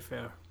very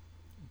fair.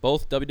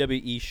 both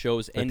WWE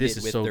shows But ended this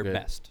is with so their good.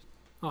 best.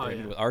 Oh, They yeah.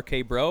 ended with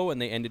RK Bro, and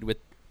they ended with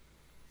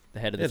the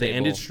head of the Yeah, they table.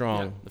 ended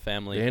strong. The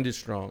family. They ended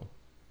strong.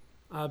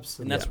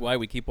 Absolutely. And that's why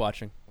we keep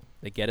watching.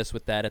 They get us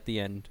with that at the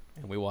end,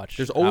 and we watch.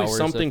 There's always hours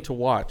something of to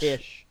watch,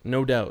 pish.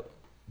 no doubt,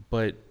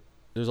 but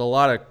there's a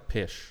lot of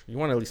pish. You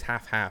want at least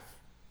half.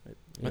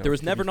 But there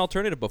was never an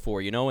alternative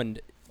before, and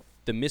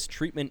the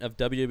mistreatment of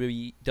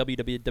WWE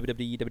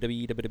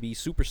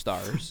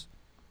superstars,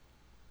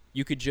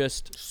 you could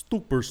just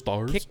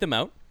superstars. kick them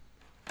out,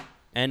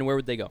 and where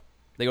would they go?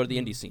 They go to the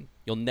indie scene.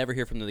 You'll never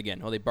hear from them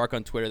again. Oh, they bark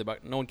on Twitter.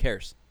 No one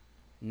cares.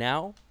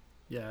 Now,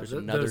 yeah, there's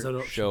there's another an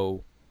option.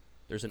 show.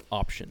 There's an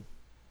option.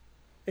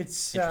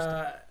 It's,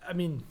 Interesting. I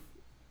mean,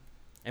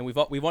 And we've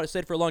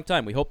said for a long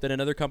time, we hope that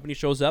another company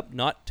shows up,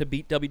 not to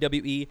beat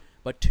WWE,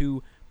 but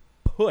to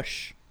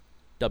push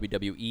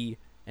WWE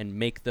and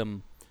make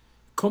them.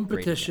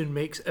 competition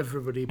makes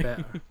everybody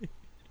better.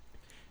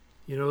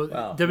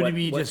 Well,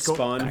 WWE what just got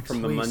spawned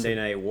from the complacent. Monday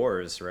Night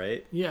Wars,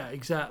 right? Yeah,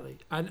 exactly.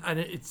 And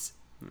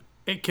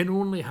it can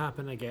only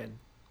happen again.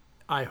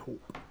 I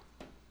hope.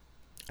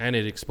 And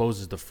it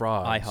exposes the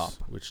frauds, IHOP.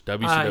 which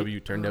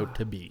WCW turned out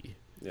to be.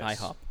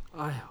 Yes. IHOP.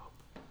 I hope.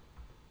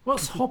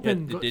 What's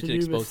hopping got They to did do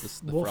expose with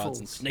the frauds and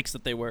waffles? snakes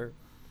that they were.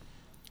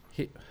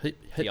 Hit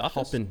The Office?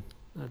 hopping.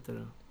 I don't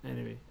know.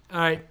 Anyway, all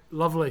right,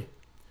 lovely.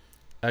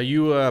 Are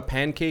you a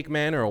pancake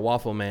man or a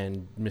waffle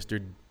man,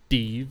 Mr.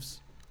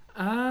 Deeves?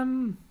 I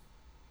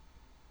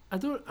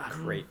don't.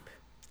 Crepe.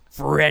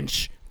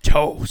 French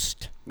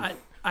toast.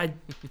 I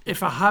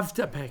if I have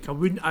to pick, I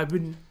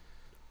wouldn't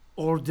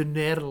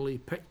ordinarily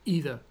pick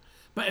either.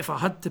 But if I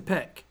had to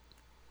pick,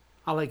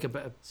 I like a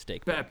bit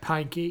Steak. of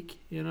pancake.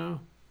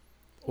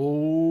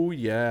 Oh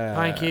yeah,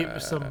 Pancake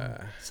with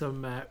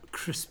some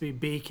crispy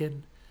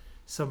bacon,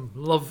 some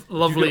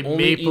lovely You could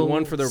only maple. eat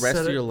one for the rest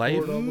of syrup your life?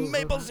 poured all over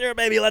Maple it. syrup,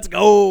 baby. Let's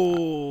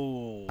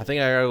go. I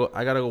think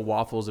I gotta go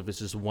waffles if it's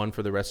just one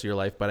for the rest of your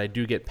life, but I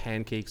do get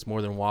pancakes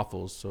more than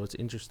waffles, so it's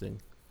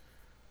interesting.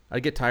 I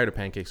get tired of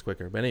pancakes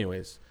quicker, but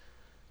anyways,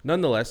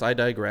 nonetheless, I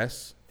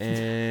digress,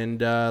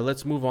 and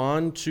let's move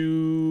on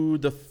to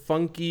the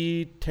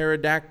funky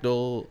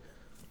pterodactyl,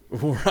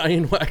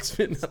 Ryan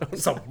Waxman.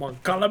 Someone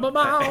call him a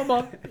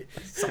mama.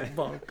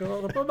 Someone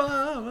call him a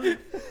mama.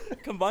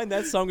 Combine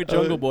that song with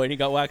Jungle Boy, and you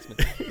got Waxman.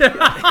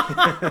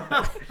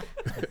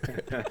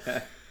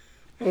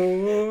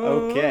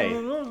 Okay.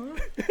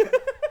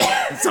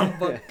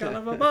 Someone call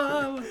him a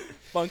mama.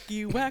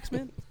 Funky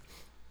Waxman.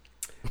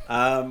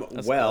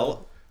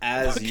 Well,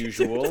 as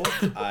usual,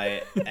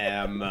 I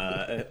am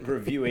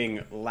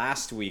reviewing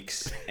last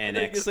week's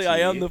NXT. I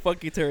am the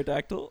funky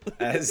pterodactyl.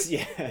 As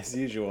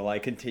usual, I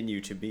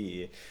continue to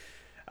be.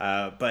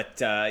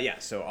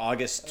 So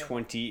August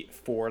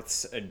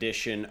 24th's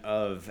edition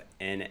of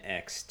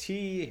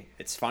NXT.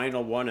 Its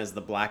final one as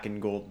the black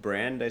and gold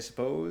brand, I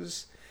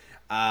suppose.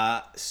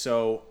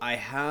 So I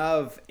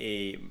have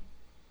a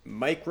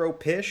micro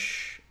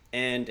pish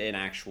and an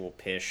actual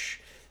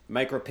pish.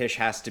 Micro pish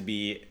has to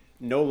be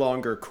no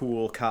longer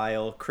cool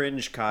Kyle,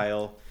 cringe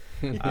Kyle.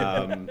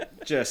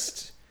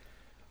 Just,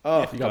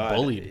 oh, you got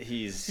bullied.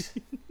 He's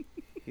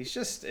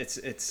just,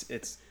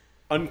 it's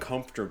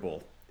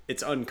uncomfortable.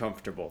 It's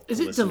uncomfortable. Is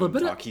it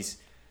deliberate?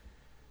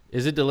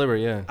 Is it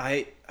deliberate? Yeah.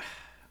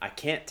 I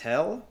can't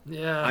tell.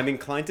 Yeah. I'm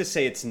inclined to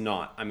say it's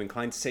not. I'm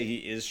inclined to say he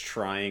is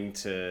trying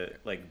to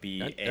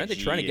be edgy. Aren't they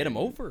trying to get him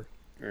over?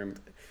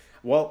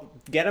 Well,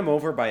 get him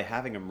over by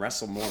having him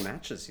wrestle more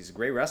matches. He's a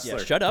great wrestler.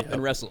 Yeah, shut up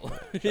and wrestle.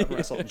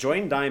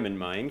 Join Diamond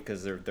Mine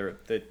because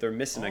they're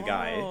missing a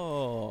guy.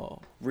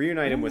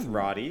 Reunite him with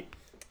Roddy.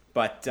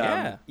 But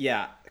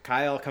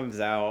Kyle comes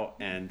out,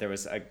 and there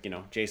was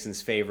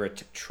Jason's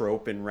favorite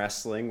trope in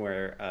wrestling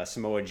where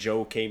Samoa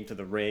Joe came to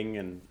the ring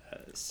and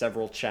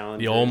several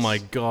challenges. Oh my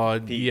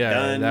God! Pete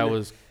Dunne, that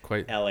was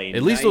quite. LA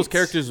At least those Knights.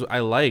 characters I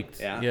liked.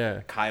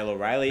 Yeah. Kyle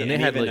O'Reilly, and they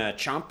had, even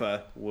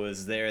Ciampa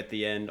was there at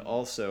the end.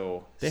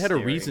 Also, they had a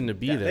reason to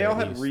be there. They all at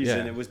had least.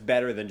 reason. Yeah. It was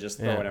better than just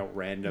throwing out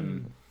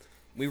random.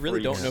 We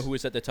really don't freaks. know who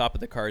was at the top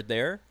of the card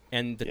there,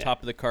 and the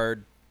top of the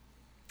card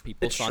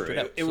people It's sauntered true.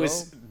 out. It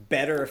was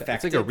better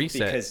effective like a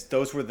reset. because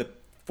those were the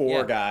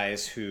four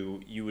guys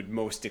who you would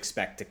most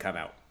expect to come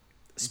out.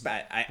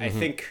 I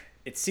think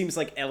it seems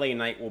like LA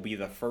Knight will be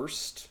the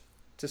first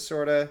to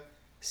sort of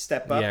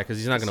step up. Yeah, because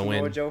he's not going to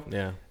win. Joe.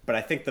 Yeah. But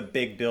I think the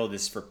big build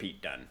is for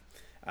Pete Dunne,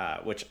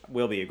 which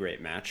will be a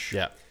great match.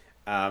 Yeah.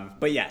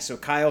 So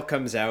Kyle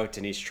comes out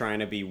and he's trying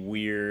to be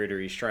weird or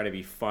he's trying to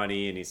be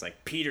funny and he's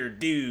like Peter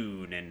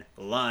Dune and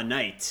La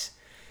Knight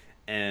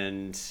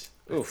and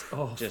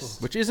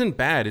which isn't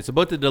bad. It's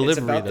about the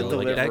delivery about the though.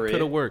 Like, that delivery.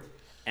 could have worked.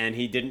 And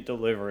he didn't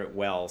deliver it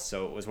well,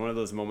 so it was one of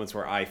those moments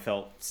where I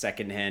felt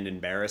secondhand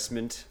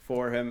embarrassment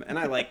for him. And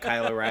I like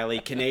Kyle O'Reilly,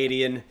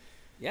 Canadian,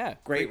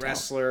 great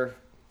wrestler,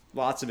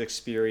 lots of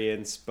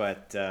experience,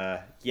 but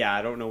I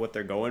don't know what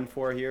they're going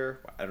for here.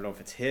 I don't know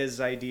if it's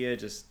his idea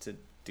just to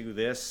do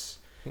this.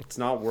 It's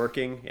not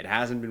working. It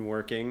hasn't been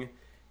working.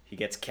 He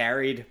gets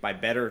carried by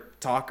better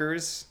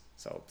talkers,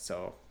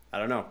 so I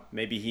don't know.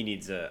 Maybe he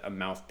needs a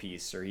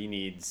mouthpiece or he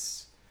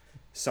needs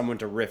someone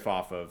to riff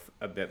off of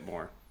a bit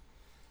more.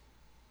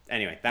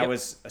 Anyway, that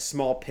was a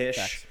small pish.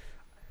 Facts.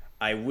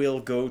 I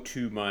will go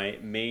to my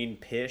main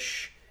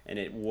pish, and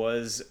it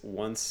was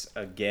once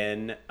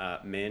again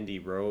Mandy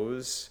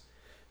Rose.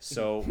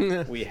 So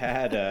we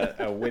had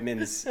a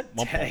women's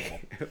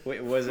tag. We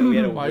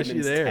had a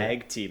women's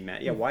tag team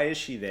match. Yeah, why is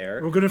she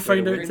there? We're gonna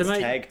find out tonight.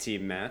 Tag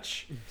team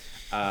match.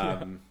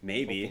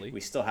 Maybe Hopefully.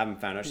 We still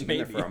haven't found out. She's been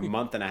there for a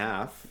month and a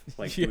half,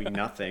 doing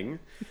nothing.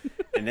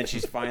 And then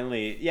she's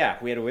finally,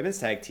 we had a women's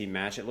tag team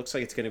match. It looks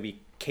like it's going to be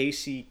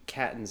Casey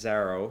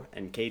Catanzaro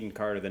and Caden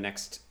Carter, the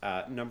next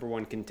number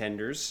one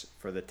contenders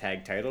for the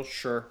tag title.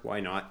 Sure,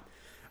 why not?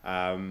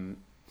 And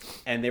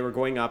they were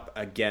going up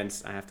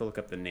against, I have to look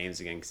up the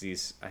names again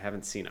because I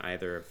haven't seen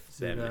either of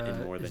them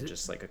in more than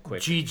just like a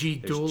quick. Gigi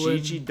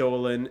Gigi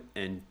Dolan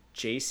and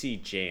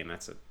JC Jane.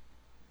 That's a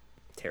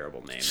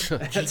terrible name.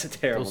 That's a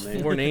terrible Those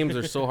name. four names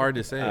are so hard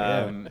to say.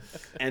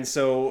 And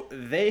so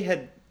they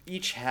had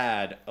each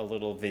had a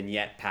little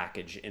vignette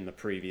package in the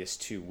previous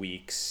 2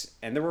 weeks,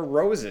 and there were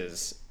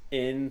roses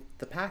in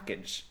the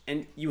package.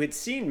 And you had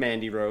seen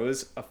Mandy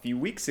Rose a few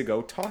weeks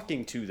ago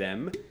talking to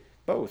them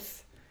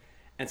both.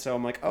 And so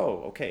I'm like,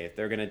 oh, okay, if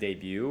they're going to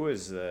debut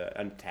as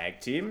a tag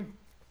team,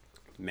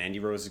 Mandy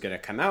Rose is going to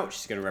come out.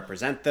 She's going to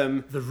represent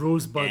them. The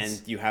Rosebuds.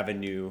 And you have a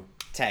new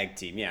tag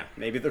team. Yeah,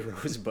 maybe the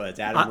Rosebuds.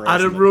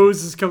 Adam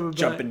Rose is coming back.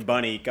 Jumping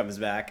Bunny comes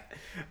back.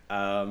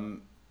 But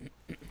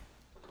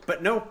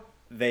no,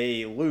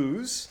 they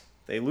lose.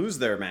 They lose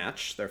their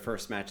match, their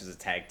first match as a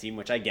tag team,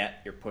 which I get.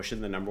 You're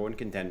pushing the number one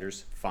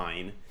contenders.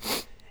 Fine.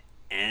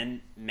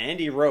 And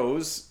Mandy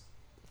Rose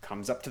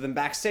comes up to them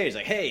backstage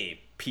like,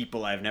 hey,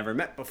 people I've never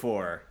met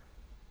before,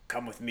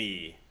 come with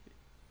me.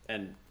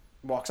 And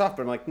walks off.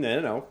 But I'm like,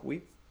 no.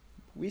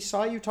 We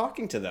saw you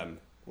talking to them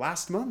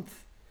last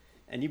month.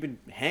 And you've been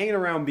hanging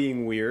around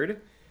being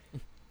weird.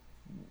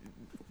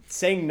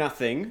 saying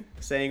nothing,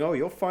 saying, "Oh,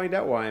 you'll find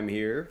out why I'm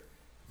here."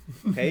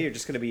 Okay, you're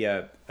just going to be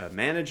a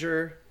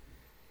manager.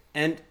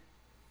 And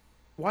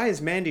why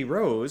is Mandy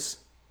Rose,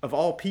 of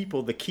all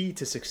people, the key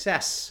to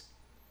success?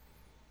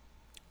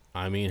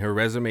 I mean, her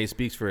resume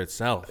speaks for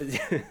itself.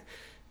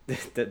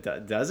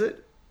 Does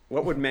it?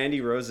 What would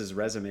Mandy Rose's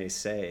resume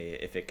say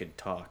if it could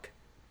talk?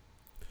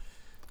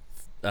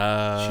 She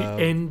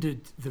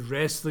ended the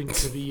wrestling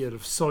career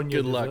of Sonya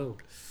Good luck.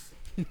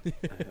 Deville.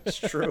 That's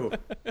true.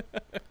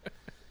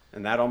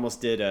 And that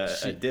almost did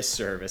a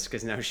disservice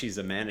because now she's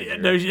a manager.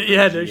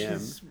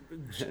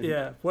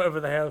 Yeah, whatever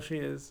the hell she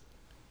is.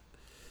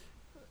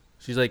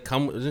 She's like,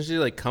 isn't she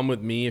like, come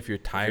with me if you're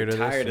tired of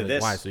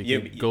this? Like, why? So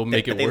you can go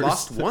make it they worse? They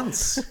lost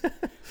once.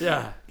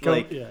 Yeah.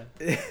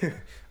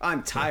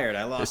 I'm tired.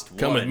 I lost Just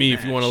come with me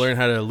if you want to learn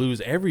how to lose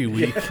every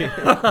week.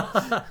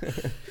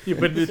 You've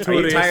been Are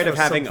you tired of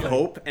having something.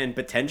 hope and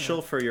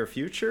potential for your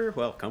future?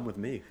 Well, come with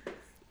me.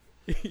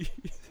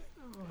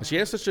 She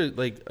has such a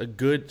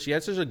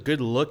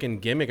good look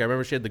and gimmick. I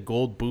remember she had the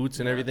gold boots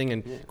and everything,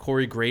 and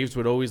Corey Graves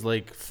would always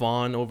like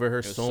fawn over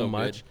her so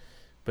much. Good.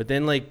 But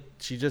then like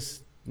she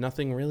just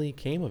nothing really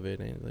came of it.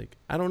 And like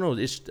I don't know.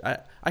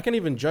 I can't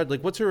even judge.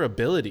 Like, what's her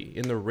ability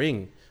in the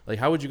ring? Like,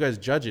 how would you guys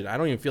judge it? I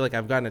don't even feel like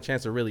I've gotten a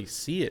chance to really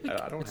see it.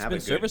 I don't It's have been a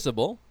good.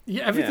 serviceable.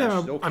 Yeah, everything. Yeah,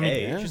 she's okay. I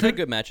mean, Yeah. She's had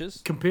good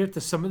matches. compared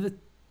to some of the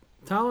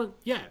talent,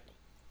 yeah,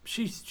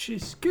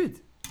 she's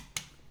good.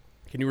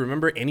 Can you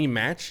remember any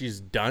match she's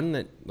done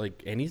that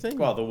like anything?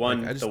 Well, the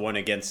one Like, the one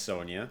against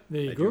Sonya.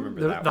 There you I do go.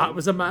 remember That one.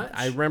 was a match.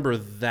 I remember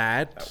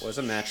that. That was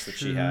a match that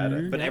she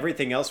had, but Yeah.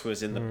 everything else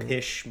was in the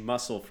Pish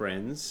Muscle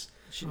Friends.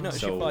 She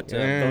So fought.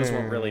 those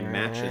weren't really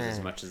matches as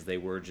much as they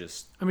were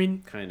just I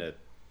mean, kind of.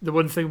 the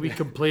one thing we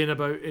complain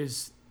about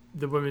is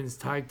the women's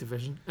tag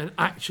division. And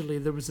actually,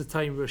 there was a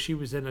time where she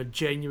was in a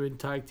genuine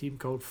tag team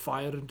called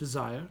Fire and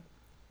Desire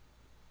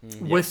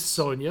with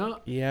Sonya.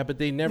 Yeah, but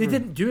they never. They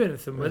didn't do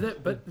anything with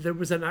it, but there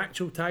was an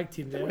actual tag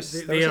team there. There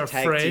was They a are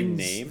tag team friends.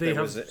 name. They There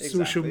have was a- social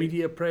exactly.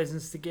 media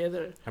presence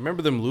together. I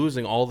remember them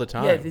losing all the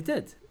time. Yeah, they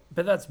did.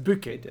 But that's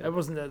booking. did. It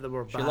wasn't that they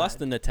were She bad. lost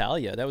to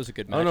Natalia. That was a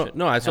good match. Oh no, at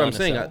no, that's Hell what I'm in a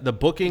saying. Cell. The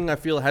booking, I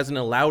feel, hasn't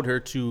allowed her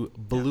to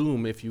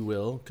bloom, if you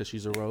will, because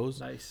she's a rose.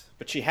 Nice.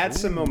 But she had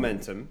some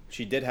momentum.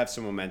 She did have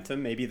some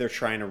momentum. Maybe they're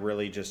trying to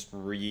really just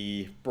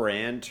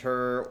rebrand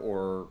her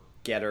or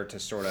get her to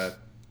sort of,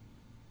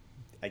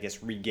 I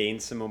guess, regain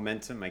some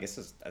momentum. I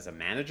guess as a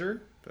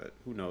manager, but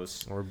who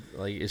knows? Or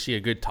like, is she a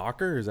good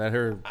talker? Is that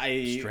her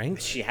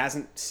strength? She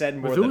hasn't said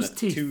more With than a those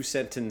teeth.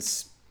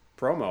 2-sentence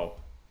promo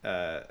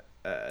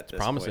at this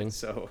promising. point.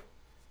 So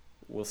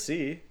we'll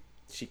see.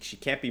 She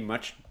can't be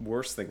much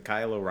worse than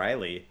Kyle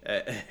O'Reilly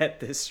at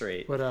this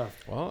rate. What a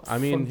Well, I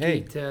mean, funky, hey,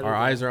 terrible- our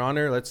eyes are on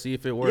her. Let's see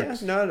if it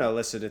works. Yeah, no.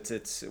 Listen,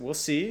 it's we'll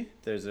see.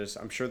 There's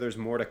I'm sure there's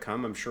more to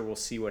come. I'm sure we'll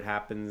see what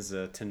happens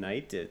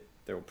tonight.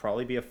 There will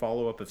probably be a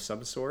follow up of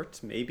some sort,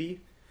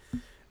 maybe.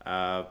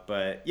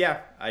 But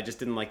yeah, I just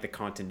didn't like the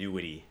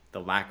continuity,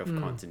 the lack of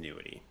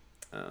continuity.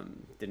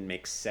 Didn't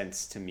make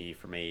sense to me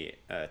from a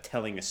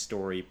telling a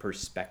story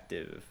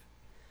perspective.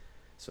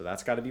 So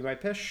that's got to be my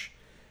pish.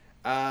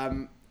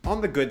 On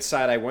the good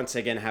side, I once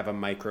again have a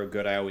micro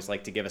good. I always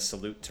like to give a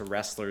salute to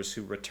wrestlers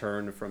who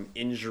return from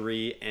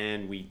injury,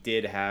 and we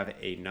did have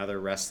another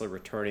wrestler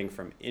returning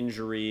from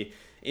injury,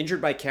 injured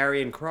by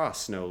Karrion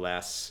Kross, no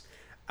less.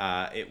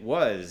 It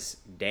was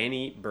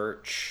Danny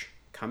Burch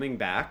coming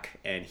back,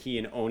 and he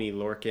and Oni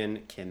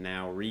Lorcan can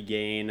now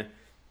regain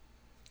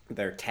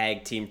their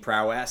tag team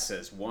prowess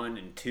as 1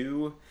 and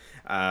 2,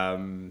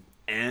 and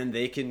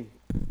they can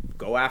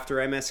go after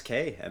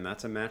MSK, and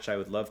that's a match I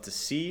would love to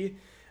see.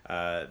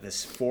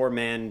 This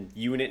 4-man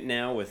unit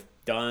now with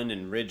Dunn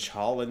and Ridge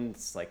Holland.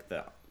 It's like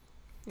the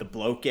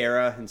bloke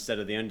era instead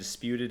of the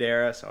undisputed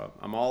era. So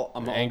I'm all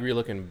Angry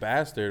looking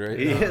bastard, right?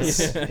 He now.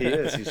 is. He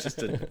is. He's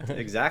just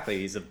exactly.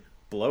 He's a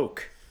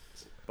bloke.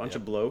 Bunch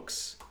of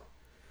blokes.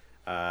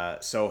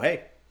 So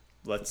hey,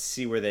 let's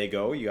see where they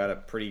go. You got a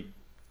pretty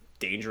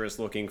dangerous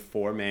looking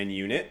 4-man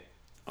unit.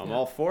 I'm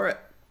all for it.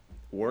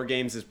 War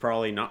Games is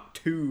probably not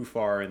too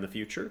far in the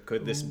future.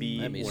 Could this be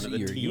let me one of see the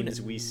your teams unit.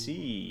 we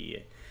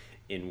see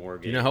in War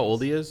Games? You know how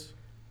old he is?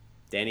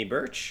 Danny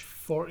Burch?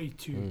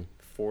 42.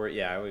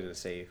 I was gonna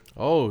say.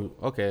 Oh,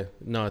 okay.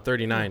 No,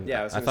 39.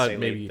 Yeah, I was gonna thought say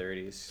maybe.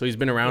 late 30s. So he's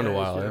been around a Yeah,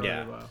 while. he's eh? been Yeah.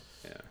 around a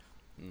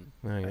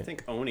while. Okay. I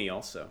think Oni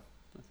also.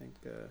 I think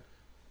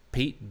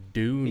Pete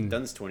Dune.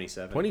 Dunn's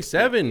 27.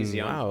 27. He's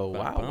young.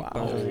 Wow.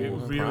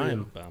 Really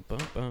Prime. Bum, bum,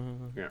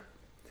 bum.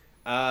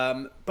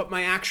 Yeah. But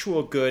my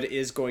actual good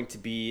is going to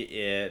be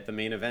the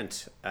main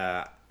event.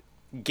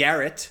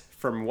 Garrett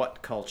from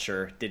What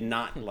Culture did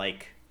not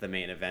like the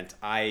main event.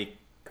 I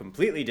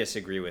completely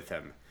disagree with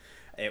him.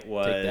 It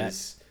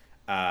was,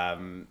 I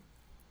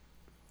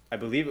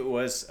believe it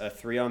was a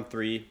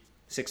 3-on-3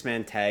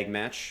 6-man tag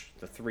match.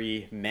 The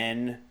 3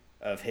 men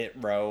of Hit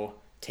Row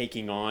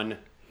taking on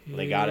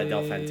Legado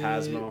del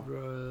Fantasma.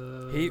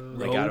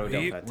 Legado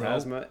del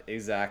Fantasma,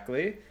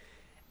 exactly.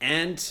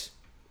 And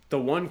the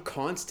one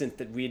constant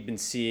that we had been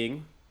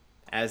seeing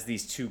as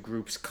these two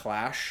groups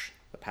clash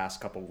the past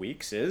couple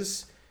weeks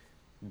is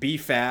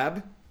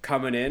B-Fab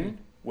coming in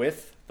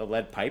with the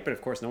lead pipe, but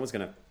of course no one's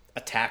going to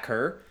attack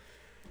her.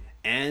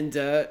 And,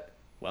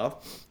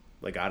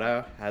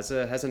 Legado has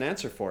an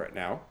answer for it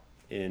now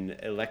in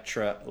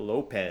Elektra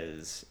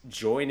Lopez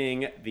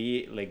joining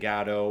the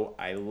Legado.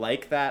 I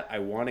like that. I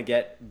want to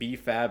get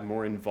BFAB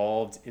more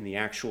involved in the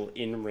actual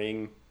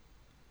in-ring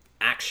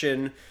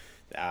action.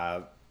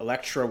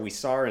 Elektra, we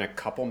saw her in a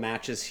couple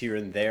matches here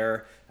and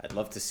there. I'd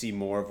love to see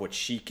more of what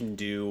she can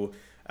do.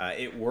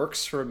 It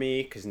works for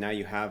me because now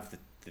you have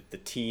the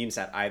teams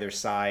at either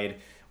side.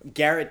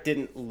 Garrett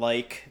didn't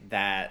like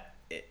that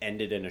it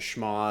ended in a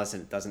schmoz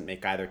and it doesn't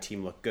make either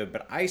team look good.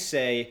 But I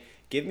say,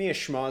 give me a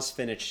schmoz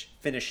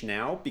finish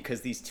now,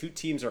 because these two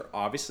teams are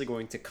obviously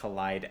going to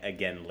collide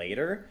again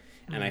later.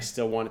 And I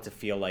still want it to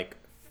feel like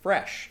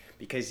fresh,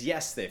 because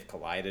yes, they've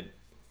collided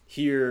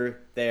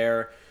here,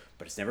 there,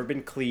 but it's never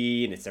been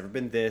clean. It's never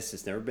been this.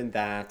 It's never been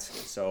that.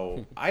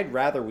 So I'd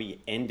rather we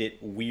end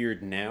it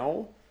weird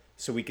now,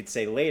 so we could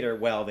say later,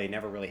 well, they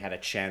never really had a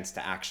chance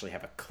to actually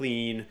have a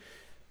clean,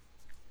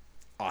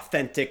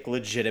 authentic,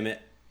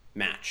 legitimate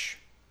match.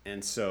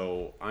 And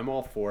so I'm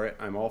all for it.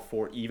 I'm all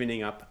for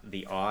evening up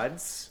the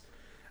odds.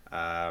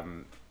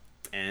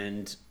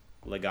 And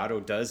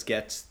Legado does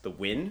get the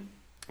win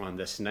on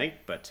this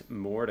night, but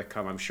more to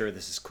come. I'm sure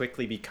this is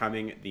quickly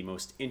becoming the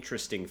most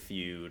interesting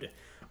feud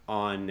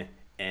on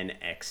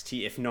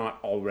NXT, if not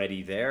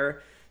already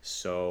there.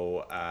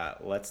 So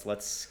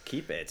let's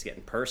keep it. It's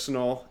getting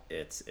personal.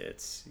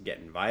 It's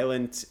getting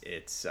violent.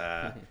 It's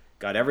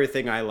got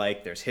everything I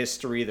like. There's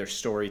history. There's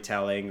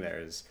storytelling.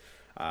 There's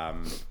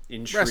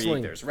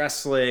intrigue. There's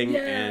wrestling.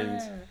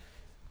 And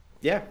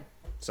yeah.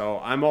 So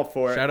I'm all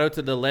for it. Shout out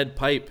to the lead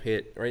pipe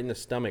hit right in the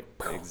stomach.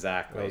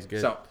 Exactly. That was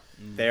good. So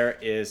there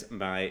is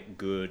my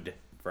good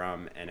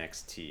from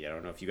NXT. I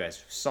don't know if you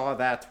guys saw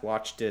that,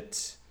 watched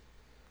it.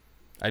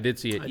 I did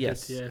see it.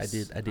 Yes,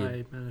 yes. I did.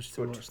 I managed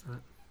to watch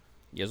that.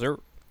 Yes, sir.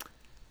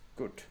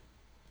 Good.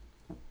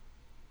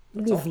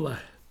 Lovely.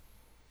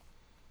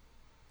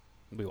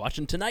 We'll be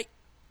watching tonight.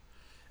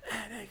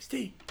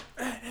 NXT.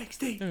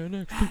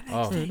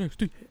 Oh,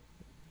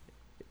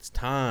 it's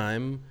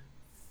time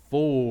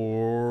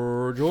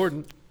for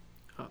Jordan.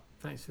 Oh,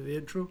 thanks for the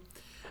intro.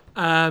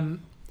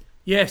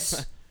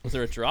 Yes. Was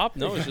there a drop?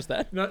 No, it's just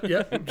that. Not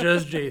yet.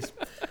 Just Jace.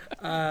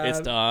 It's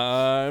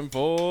time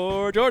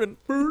for Jordan.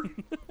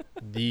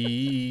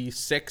 The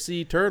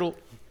sexy turtle.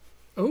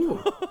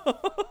 Oh,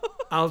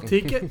 I'll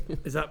take it.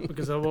 Is that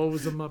because I'm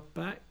always on my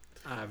back?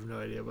 I have no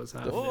idea what's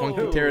happening.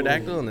 Funky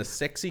pterodactyl and the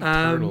sexy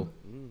turtle.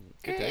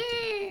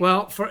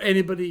 Well, for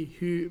anybody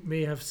who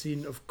may have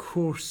seen, of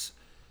course,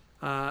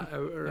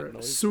 our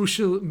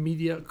social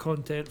media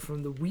content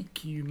from the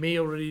week, you may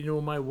already know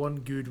my one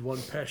good,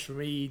 one pish from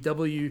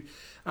AEW.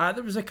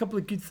 There was a couple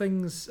of good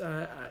things,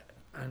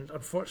 and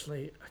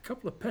unfortunately, a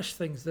couple of pish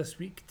things this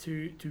week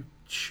to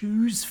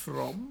choose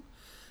from.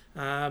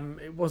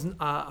 It wasn't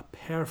a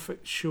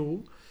perfect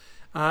show,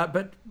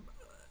 but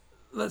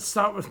let's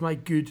start with my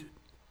good.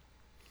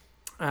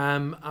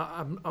 I'm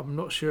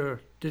not sure.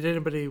 Did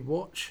anybody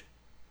watch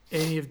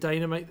any of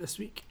Dynamite this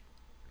week?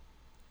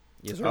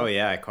 Yes, sir. Oh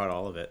yeah, I caught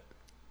all of it.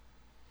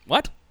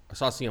 What? I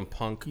saw CM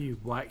Punk. You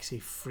waxy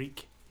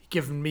freak. You're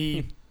giving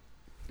me...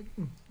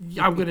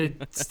 I'm going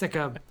to stick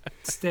a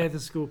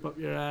stethoscope up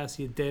your ass,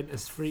 you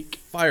dentist freak.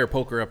 Fire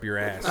poker up your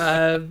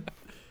ass.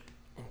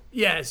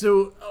 Yeah,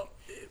 so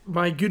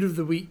my good of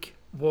the week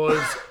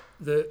was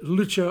the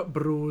Lucha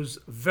Bros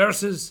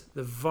versus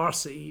the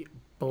Varsity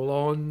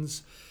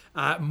Blondes.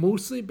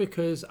 Mostly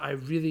because I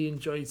really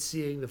enjoyed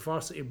seeing the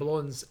Varsity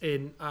Blondes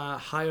in a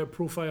higher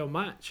profile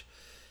match.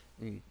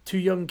 Two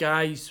young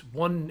guys.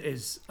 One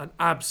is an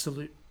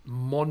absolute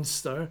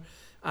monster,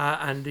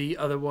 and the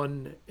other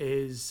one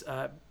is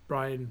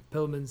Brian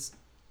Pillman's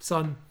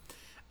son,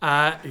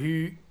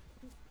 who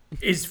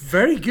is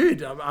very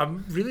good.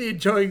 I'm really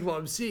enjoying what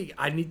I'm seeing.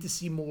 I need to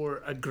see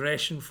more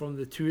aggression from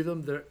the two of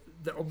them.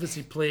 They're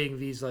obviously playing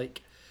these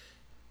like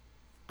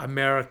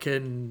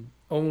American,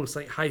 almost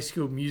like High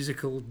School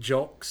Musical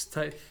jocks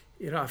type.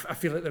 You know, I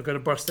feel like they're going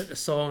to burst into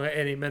song at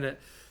any minute.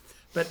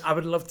 But I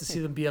would love to see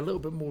them be a little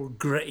bit more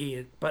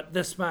gritty. But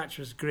this match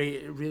was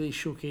great. It really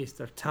showcased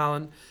their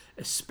talent,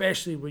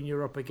 especially when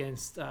you're up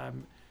against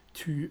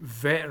two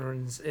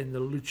veterans in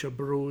the Lucha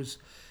Bros.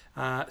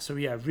 So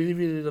yeah, really,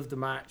 really loved the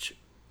match.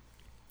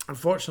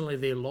 Unfortunately,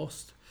 they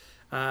lost.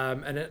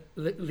 And it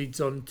leads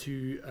on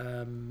to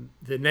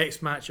the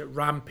next match at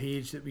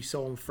Rampage that we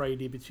saw on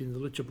Friday between the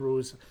Lucha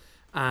Bros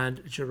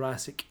and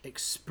Jurassic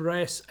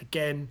Express.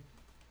 Again,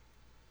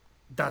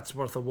 that's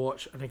worth a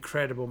watch. An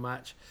incredible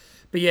match.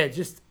 But yeah,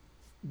 just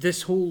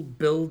this whole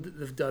build that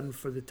they've done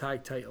for the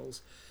tag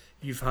titles.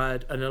 You've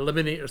had an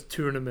Eliminators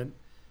tournament,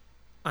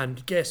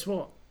 and guess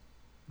what?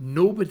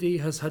 Nobody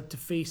has had to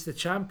face the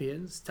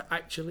champions to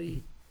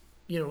actually,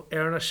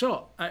 earn a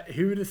shot.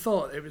 Who would have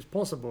thought it was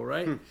possible,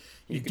 right?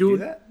 You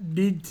don't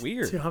need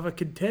to have a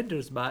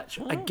contenders match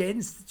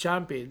against the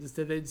champions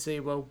to then say,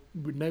 well,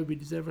 now we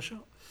deserve a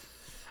shot.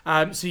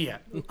 So yeah,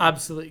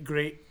 absolutely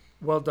great.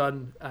 Well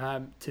done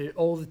to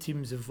all the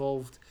teams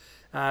involved.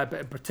 But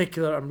in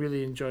particular, I'm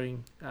really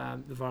enjoying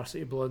the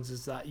Varsity Blondes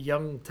as that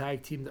young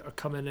tag team that are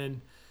coming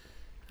in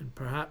and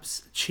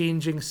perhaps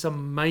changing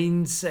some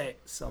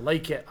mindsets. I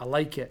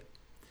like it.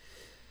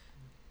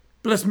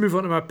 But let's move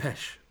on to my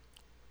pish.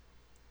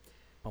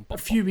 A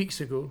few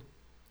weeks ago,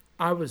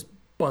 I was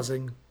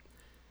buzzing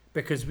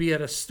because we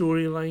had a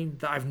storyline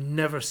that I've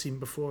never seen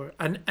before.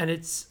 And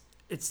it's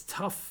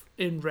tough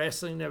in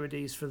wrestling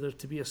nowadays for there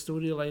to be a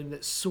storyline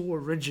that's so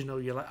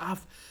original. You're like,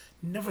 I've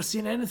never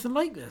seen anything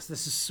like this.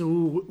 This is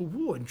so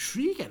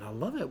intriguing. I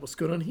love it. What's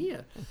going on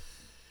here?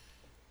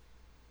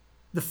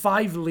 The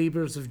 5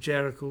 Labors of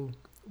Jericho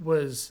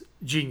was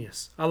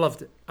genius. I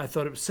loved it. I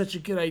thought it was such a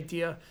good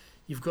idea.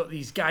 You've got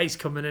these guys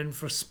coming in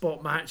for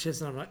spot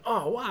matches, and I'm like,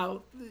 oh,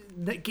 wow,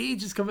 Nick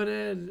Gage is coming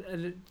in,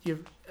 and you're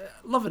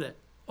loving it.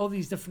 All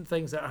these different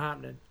things that are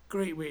happening.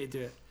 Great way to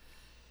do it.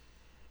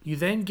 You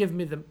then give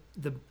me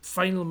the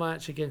final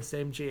match against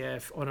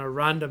MJF on a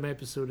random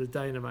episode of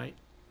Dynamite.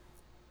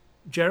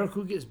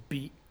 Jericho gets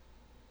beat,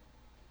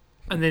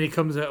 and then he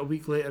comes out a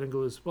week later and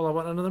goes, well, I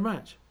want another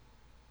match.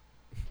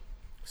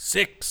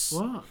 6.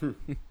 What?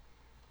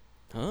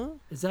 Huh?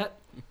 Is that...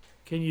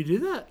 Can you do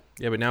that?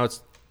 Yeah, but now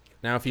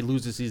if he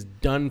loses, he's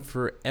done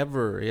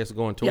forever. He has to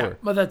go on tour. Yeah,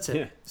 well, that's it.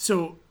 Yeah.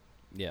 So,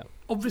 Yeah.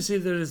 obviously,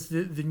 there is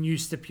the new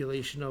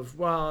stipulation of,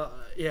 well,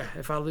 yeah,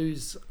 if I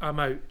lose, I'm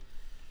out.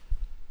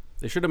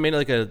 They should have made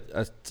like a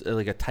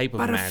type of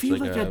But I match, feel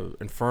like like a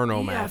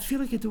Inferno I match. feel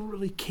like I don't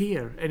really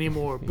care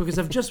anymore because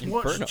I've just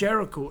watched Inferno.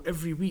 Jericho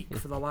every week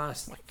for the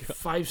last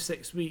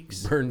 5-6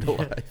 weeks. Burned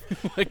alive.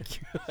 Oh my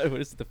God,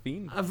 what is the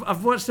Fiend?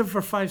 I've watched him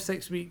for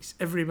 5-6 weeks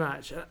every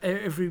match,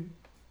 every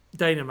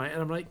Dynamite,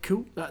 and I'm like,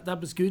 cool,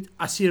 that was good.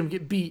 I see him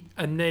get beat,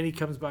 and then he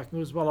comes back and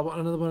goes, well, I want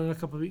another one in a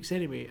couple of weeks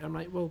anyway. I'm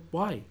like, well,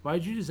 why? Why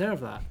do you deserve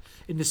that?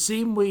 In the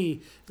same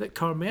way that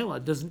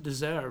Carmella doesn't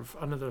deserve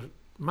another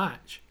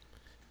match.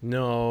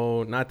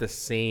 No, not the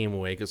same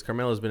way, because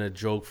Carmelo's been a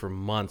joke for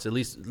months. At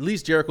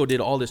least Jericho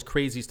did all this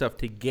crazy stuff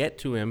to get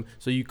to him,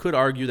 so you could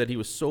argue that he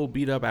was so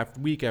beat up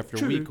after week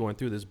week going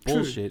through this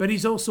bullshit. True, but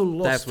he's also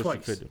lost That's what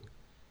twice. you could do.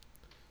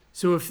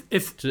 So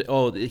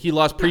he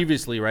lost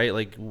previously, right?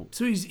 Like,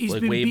 so he's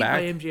like been way beat back?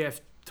 by MJF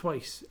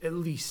twice at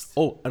least.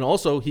 Oh, and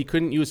also he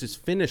couldn't use his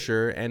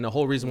finisher, and the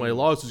whole reason why he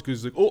lost is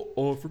because he's like,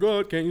 oh, I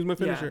forgot, can't use my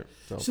finisher.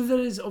 Yeah. So there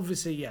is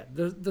obviously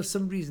there's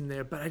some reason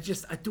there, but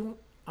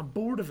I'm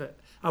bored of it.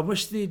 I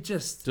wish they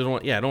just. I don't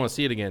want to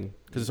see it again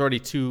because it's already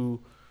two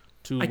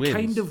I wins.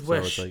 kind of so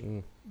wish it's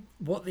like,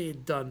 what they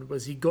had done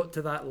was he got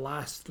to that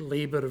last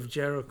Labor of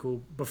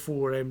Jericho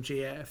before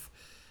MJF,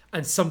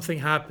 and something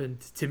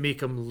happened to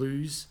make him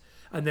lose,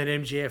 and then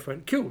MJF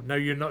went, cool, now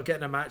you're not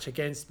getting a match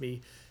against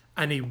me,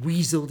 and he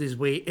weaseled his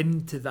way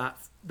into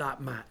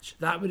that match.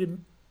 I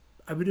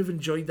would have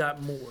enjoyed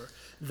that more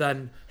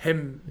than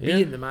him be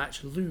in the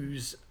match,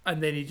 lose,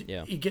 and then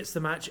he gets the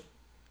match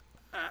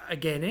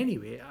again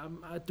anyway.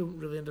 I don't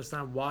really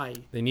understand why.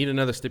 they need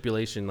another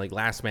stipulation, like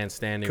last man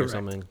standing Correct. or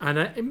something.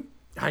 And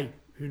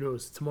who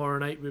knows? Tomorrow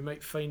night we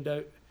might find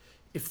out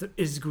if there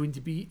is going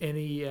to be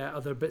any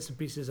other bits and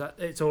pieces.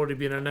 It's already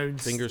been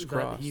announced Fingers that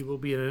crossed. he will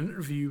be in an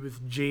interview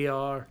with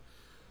JR.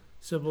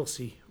 So we'll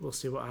see. We'll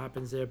see what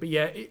happens there. But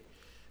yeah,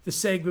 the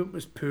segment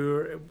was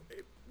poor.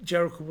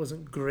 Jericho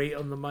wasn't great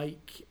on the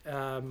mic,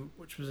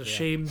 which was a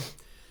shame.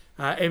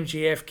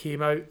 MJF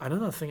came out.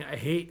 Another thing I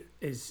hate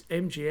is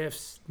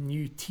MJF's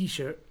new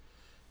T-shirt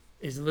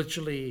is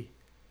literally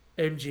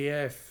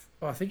MJF.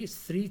 Oh, I think it's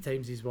 3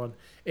 times he's won.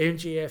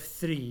 MJF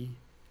 3,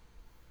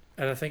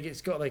 and I think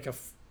it's got like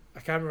I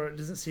can't remember. It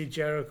doesn't say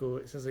Jericho.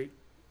 It says like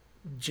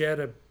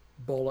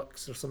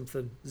Bollocks or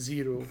something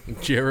 0.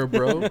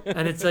 Bro.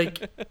 And it's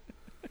like,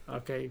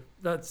 okay,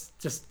 that's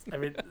just. I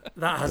mean,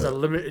 that has a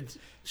limited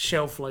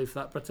shelf life.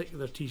 That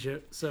particular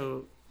T-shirt.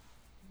 So,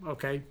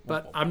 okay,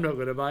 but I'm not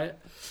going to buy it.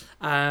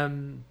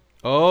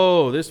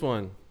 Oh, this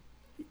one.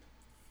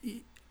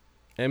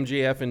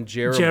 MJF and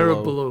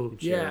Below.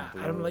 Yeah,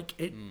 and I'm like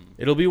it.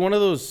 It'll be one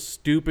of those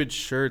stupid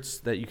shirts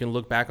that you can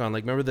look back on.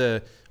 Like, remember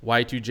the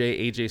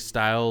Y2J AJ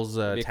Styles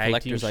tag team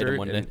collector's item shirt?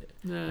 one day.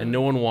 And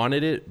no one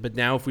wanted it, but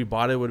now if we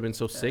bought it, it would have been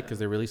so sick because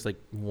they released like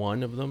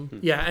one of them.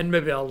 Yeah, and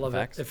maybe I'll love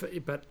Facts.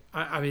 it. But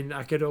I mean,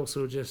 I could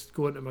also just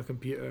go into my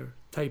computer,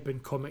 type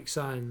in Comic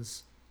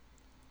Sans,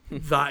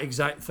 that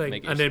exact thing,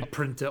 Make it and then yourself.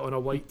 print it on a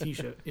white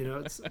T-shirt. You know,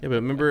 it's Yeah, but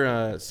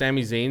remember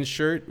Sami Zayn's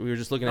shirt? We were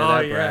just looking at Oh,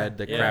 that, yeah, Brad.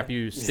 The yeah.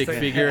 crappy stick Stick.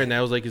 figure, and that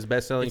was like his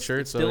best-selling It's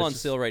shirt. So still it's on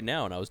just- sale right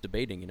now, and I was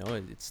debating.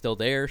 It's still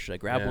there. Should I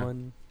grab Yeah.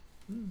 one?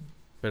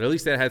 But at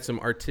least that had some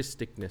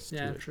artisticness to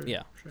yeah, it. true.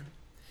 Yeah. True.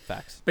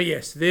 Facts. But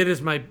yes, there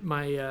is my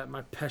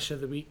pish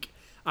of the week.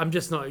 I'm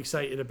just not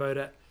excited about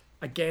it.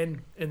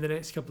 Again, in the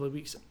next couple of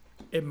weeks,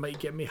 it might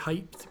get me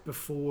hyped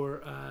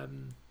before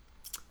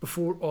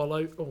All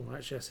Out. Oh,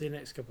 actually, I say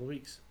next couple of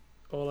weeks.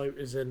 All Out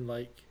is in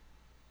like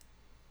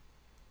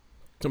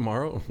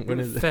Tomorrow? When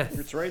is it? 5th.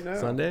 It's right now.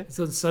 Sunday? It's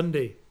on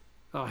Sunday.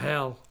 Oh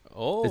hell!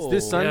 Oh, It's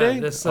this Sunday?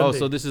 this Oh, Sunday.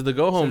 so this is the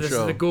go-home so this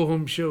show. is the go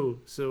home show.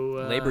 So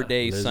Labor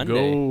Day Let's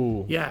Sunday.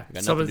 go. Yeah, Got nothing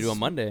to someone's- do on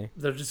Monday.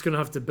 they're just gonna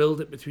have to build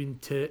it between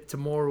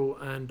tomorrow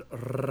and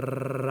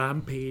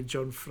Rampage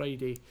on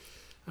Friday.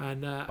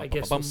 And I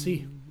guess we'll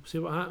see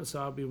what happens.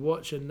 So I'll be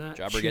watching that.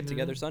 Jobber get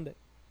together Sunday.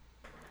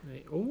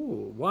 Right.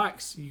 Oh,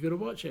 Wax, you gotta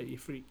watch it, you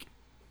freak.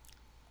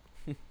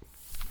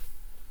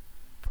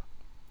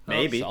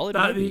 Maybe. Solid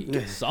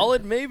maybe.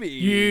 Solid maybe.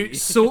 You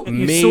sold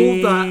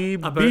that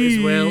about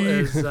as well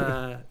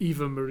as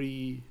Eva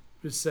Marie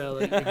was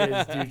selling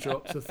against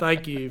Dewdrop. So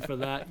thank you for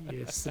that,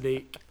 you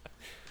snake.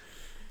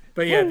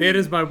 But yeah, there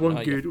is my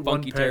one good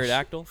one pish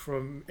pterodactyl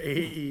from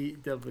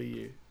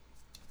AEW.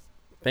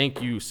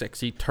 Thank you,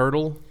 sexy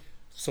turtle.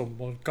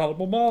 Someone call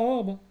my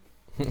mama.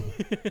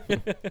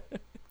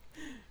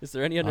 Is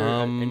there any other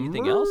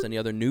anything else? Any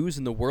other news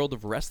in the world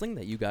of wrestling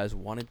that you guys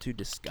wanted to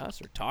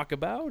discuss or talk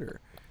about?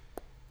 Or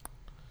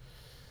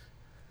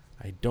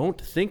I don't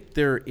think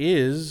there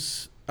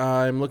is.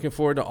 I'm looking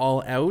forward to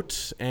All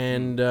Out,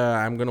 and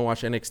I'm going to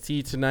watch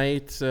NXT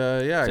tonight.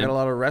 I got a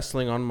lot of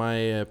wrestling on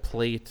my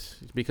plate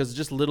because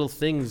just little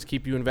things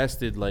keep you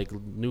invested, like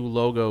new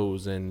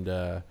logos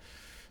and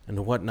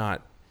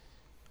whatnot.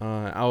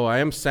 I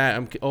am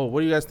sad. What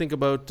do you guys think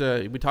about?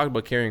 We talked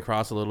about Karrion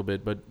Kross a little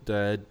bit, but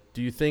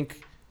do you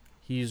think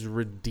he's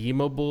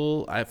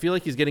redeemable? I feel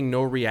like he's getting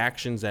no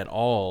reactions at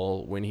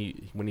all when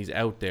he's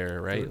out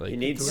there, right? Like he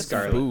needs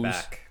Scarlett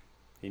back.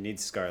 He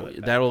needs Scarlett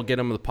back. That'll get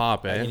him the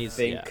pop, eh? he needs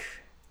the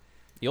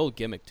old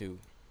gimmick too.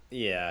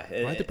 Yeah.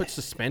 Why'd they put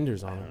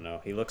suspenders on him? I don't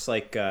know. He looks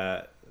like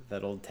that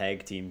old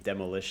tag team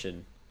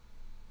Demolition,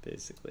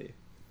 basically.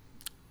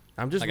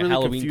 I'm just like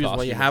really confused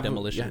why you have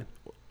Demolition. him.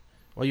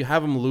 Well, you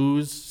have him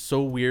lose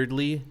so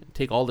weirdly,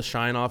 take all the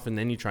shine off, and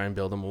then you try and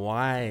build him.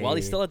 Why? While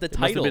he's still at the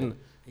title,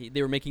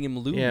 they were making him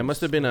lose. Yeah, it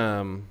must have been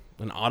an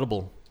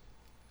audible.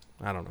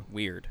 I don't know.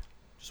 Weird.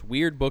 Just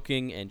weird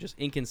booking and just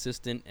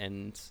inconsistent.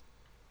 And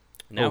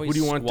now who he's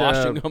do you want,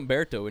 squashing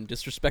Humberto in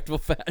disrespectful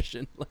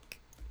fashion. Like,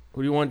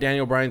 who do you want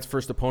Daniel Bryan's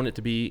first opponent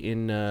to be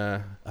in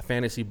a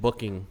fantasy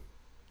booking?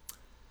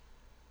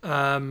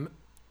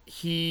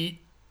 He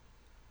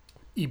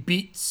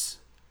beats.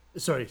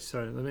 Sorry.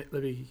 Let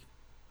me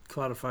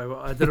clarify what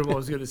I don't know what I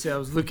was going to say. I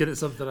was looking at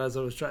something as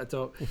I was trying to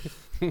talk.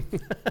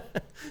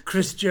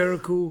 Chris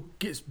Jericho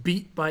gets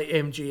beat by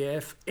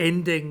MJF,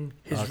 ending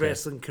his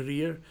wrestling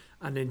career,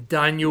 and then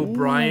Daniel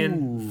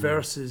Bryan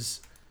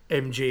versus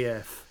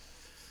MJF.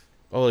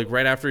 Oh, like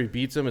right after he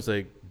beats him, it's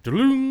like.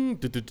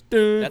 That's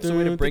the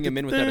way to bring him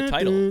in without a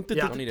title. You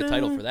don't need a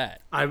title for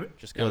that.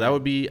 That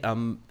would be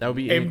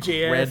MJF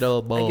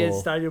incredible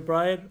against Daniel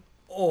Bryan.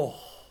 Oh,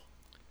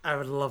 I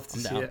would love to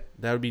see it.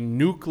 That would be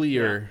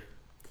nuclear. Yeah.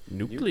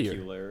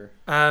 Nuclear.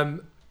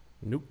 I'm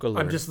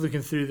just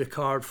looking through the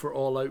card for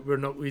All Out.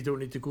 We don't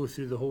need to go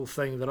through the whole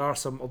thing. There are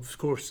some, of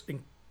course,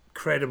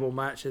 incredible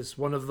matches.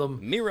 One of them,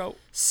 Miro,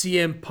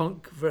 CM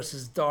Punk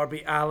versus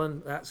Darby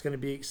Allin. That's going to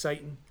be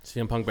exciting.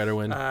 CM Punk better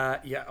win.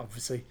 Yeah,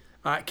 obviously.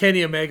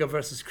 Kenny Omega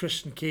versus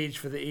Christian Cage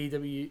for the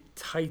AEW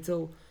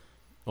title.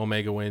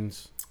 Omega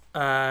wins.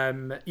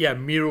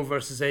 Miro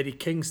versus Eddie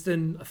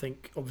Kingston. I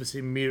think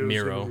obviously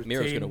Miro's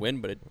going to win,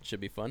 but it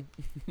should be fun.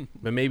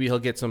 But maybe he'll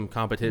get some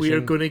competition. We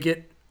are going to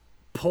get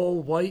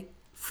Paul White,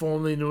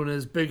 formerly known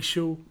as Big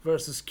Show,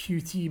 versus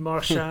QT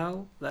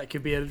Marshall. That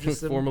could be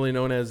interesting. Formerly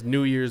known as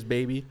New Year's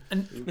Baby.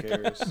 And who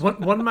cares?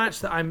 One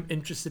match that I'm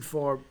interested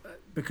for,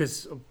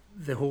 because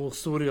the whole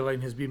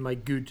storyline has been my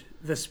good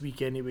this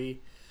week anyway.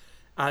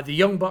 The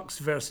Young Bucks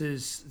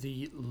versus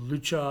the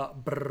Lucha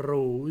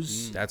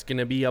Bros. That's going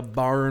to be a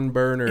barn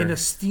burner. In a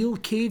steel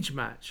cage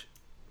match.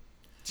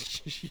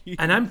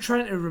 And I'm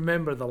trying to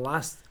remember the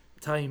last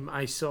time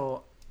I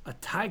saw a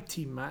tag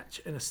team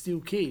match in a steel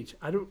cage.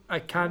 I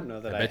can't know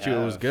that I bet you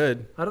it was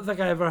good. I don't think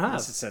I ever have.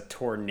 Unless it's a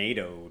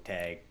tornado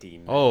tag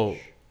team match. Oh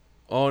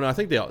no, I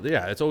think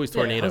it's always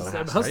tornado.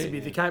 It has to be.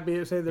 They can't be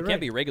outside the ring. It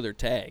can't be a regular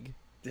tag.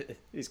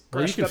 He's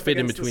well, you can fit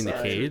in against between the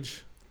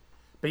cage.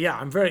 But yeah,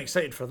 I'm very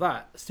excited for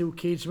that steel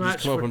cage match.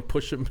 Just come up and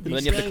push him. And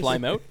then you have to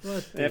climb out.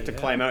 You have to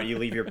climb out. You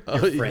leave your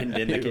friend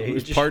in the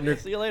cage. His partner.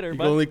 See you later. You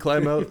can only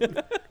climb out.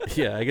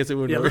 Yeah, I guess it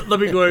wouldn't work.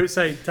 Let me go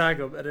outside, tag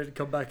him, and then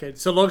come back in.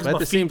 So long as but my at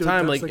the feet same don't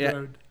time, touch like the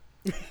ground.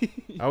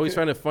 I always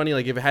find it funny.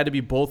 Like if it had to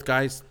be both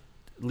guys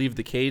leave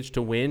the cage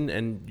to win,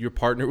 and your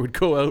partner would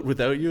go out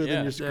without you, and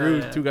then you're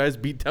screwed. Yeah. Two guys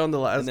beat down the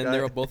last and then guy.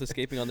 they're both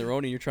escaping on their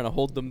own, and you're trying to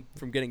hold them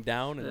from getting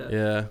down. And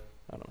Yeah.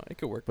 I don't know. It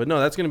could work. But no,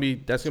 that's gonna be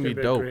dope.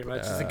 A great match.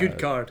 It's a good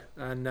card,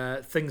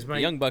 and things might.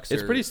 The Young Bucks.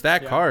 It's pretty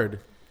stacked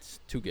card. It's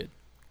too good.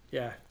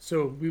 Yeah,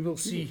 so we will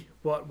see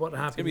what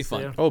happens. It's gonna be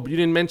fun. There. Oh, but you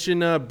didn't mention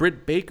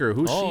Britt Baker.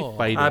 Who's she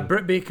fighting?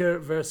 Britt Baker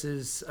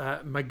versus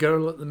my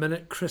girl at the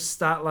minute, Chris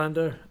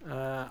Statlander.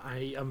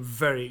 I am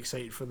very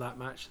excited for that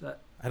match.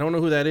 I don't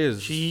know who that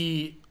is.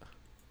 She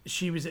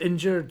was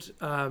injured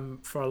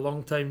for a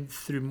long time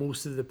through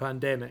most of the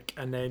pandemic,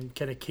 and then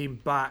kind of came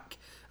back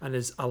and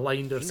has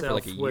aligned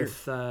herself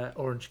with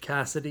Orange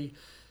Cassidy.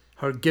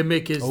 Her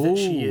gimmick is that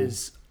she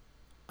is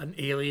an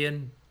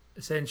alien,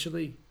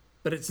 essentially,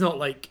 but it's not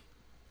like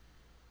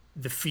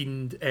the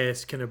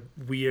Fiend-esque kind of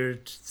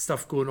weird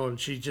stuff going on.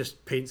 She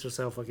just paints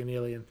herself like an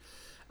alien.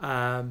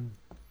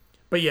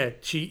 But yeah,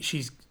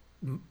 she's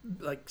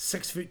like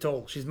 6 foot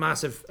tall. She's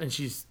massive, and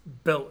she's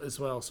built as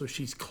well, so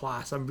she's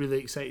class. I'm really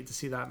excited to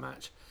see that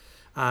match.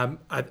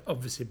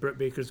 Obviously, Britt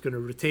Baker's going to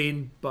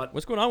retain, but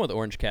What's going on with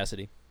Orange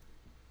Cassidy?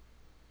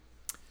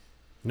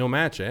 No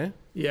match, eh?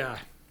 yeah,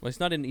 Well, he's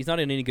not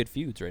in any good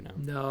feuds right now.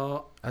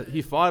 no.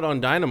 He fought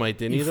on Dynamite,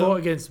 didn't he? He though? fought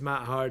against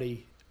Matt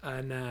Hardy,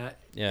 and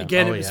Yeah.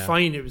 again, Oh, it was yeah.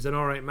 fine. It was an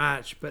all right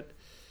match, but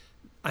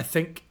I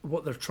think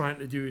what they're trying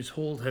to do is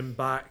hold him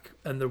back,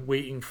 and they're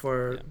waiting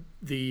for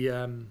the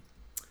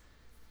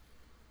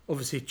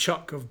obviously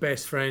Chuck of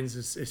Best Friends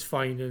is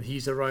fine and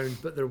he's around,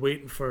 but they're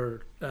waiting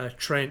for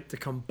Trent to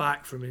come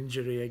back from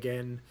injury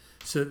again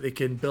so that they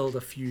can build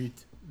a feud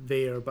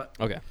there. But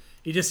Okay.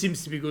 he just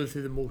seems to be going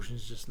through the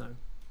motions just now.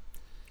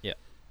 Yeah.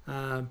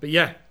 But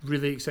yeah,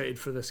 really excited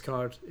for this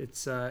card.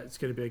 It's going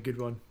to be a good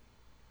one.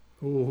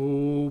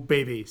 Oh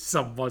baby,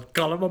 someone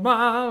call him a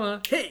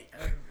mama. Hey.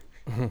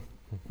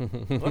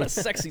 What a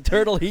sexy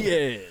turtle he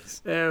is.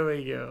 There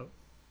we go.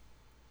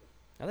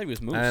 I think he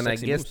was moved. And I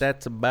Sexy guess moves.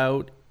 that's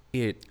about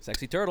it.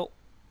 Sexy turtle.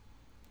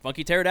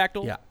 Funky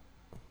pterodactyl. Yeah.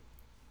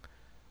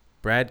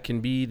 Brad can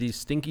be the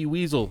stinky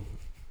weasel.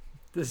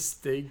 The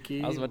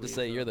stinky. I was about to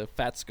say you're the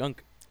fat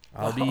skunk.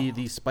 I'll be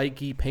the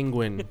spiky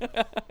penguin.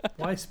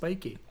 Why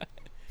spiky?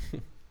 You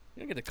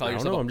don't get to call I don't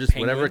yourself know. a I'm just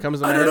penguin. whatever comes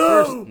to my I head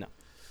don't first. know. No.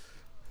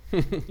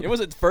 It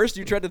wasn't first.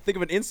 You tried to think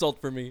of an insult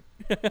for me.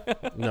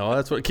 No,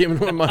 that's what came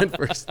into my mind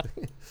first.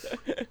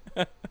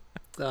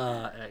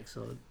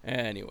 Excellent.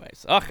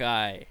 Anyways,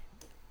 okay.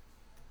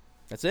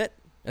 That's it.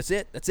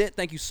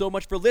 Thank you so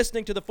much for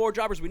listening to the Four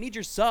Jobbers. We need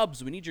your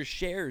subs. We need your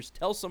shares.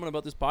 Tell someone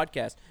about this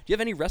podcast. Do you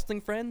have any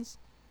wrestling friends?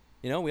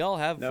 You know, we all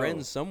have No.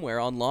 friends somewhere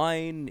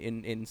online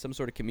in some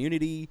sort of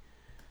community.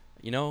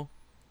 You know,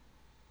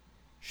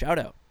 shout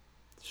out.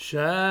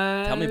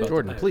 Tell me about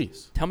Jordan,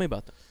 please. Tell me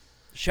about them.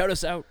 Shout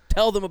us out.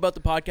 Tell them about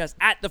the podcast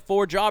at the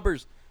Four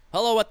Jobbers.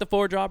 Hello at the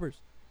Four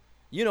Jobbers.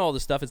 You know all the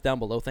stuff is down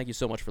below. Thank you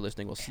so much for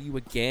listening. We'll see you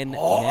again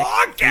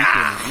next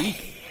freaking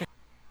week.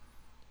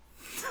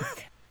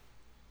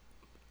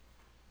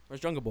 Where's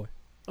Jungle Boy?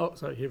 Oh,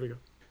 sorry. Here we go.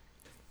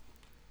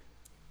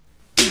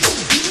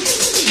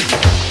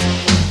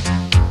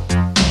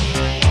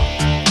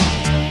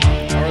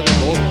 How are they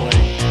both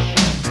playing?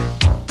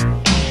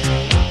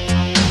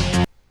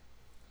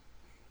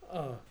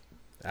 Oh,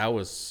 That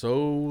was so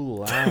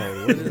loud.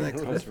 Where did that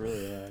come That's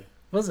really loud.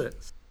 was it?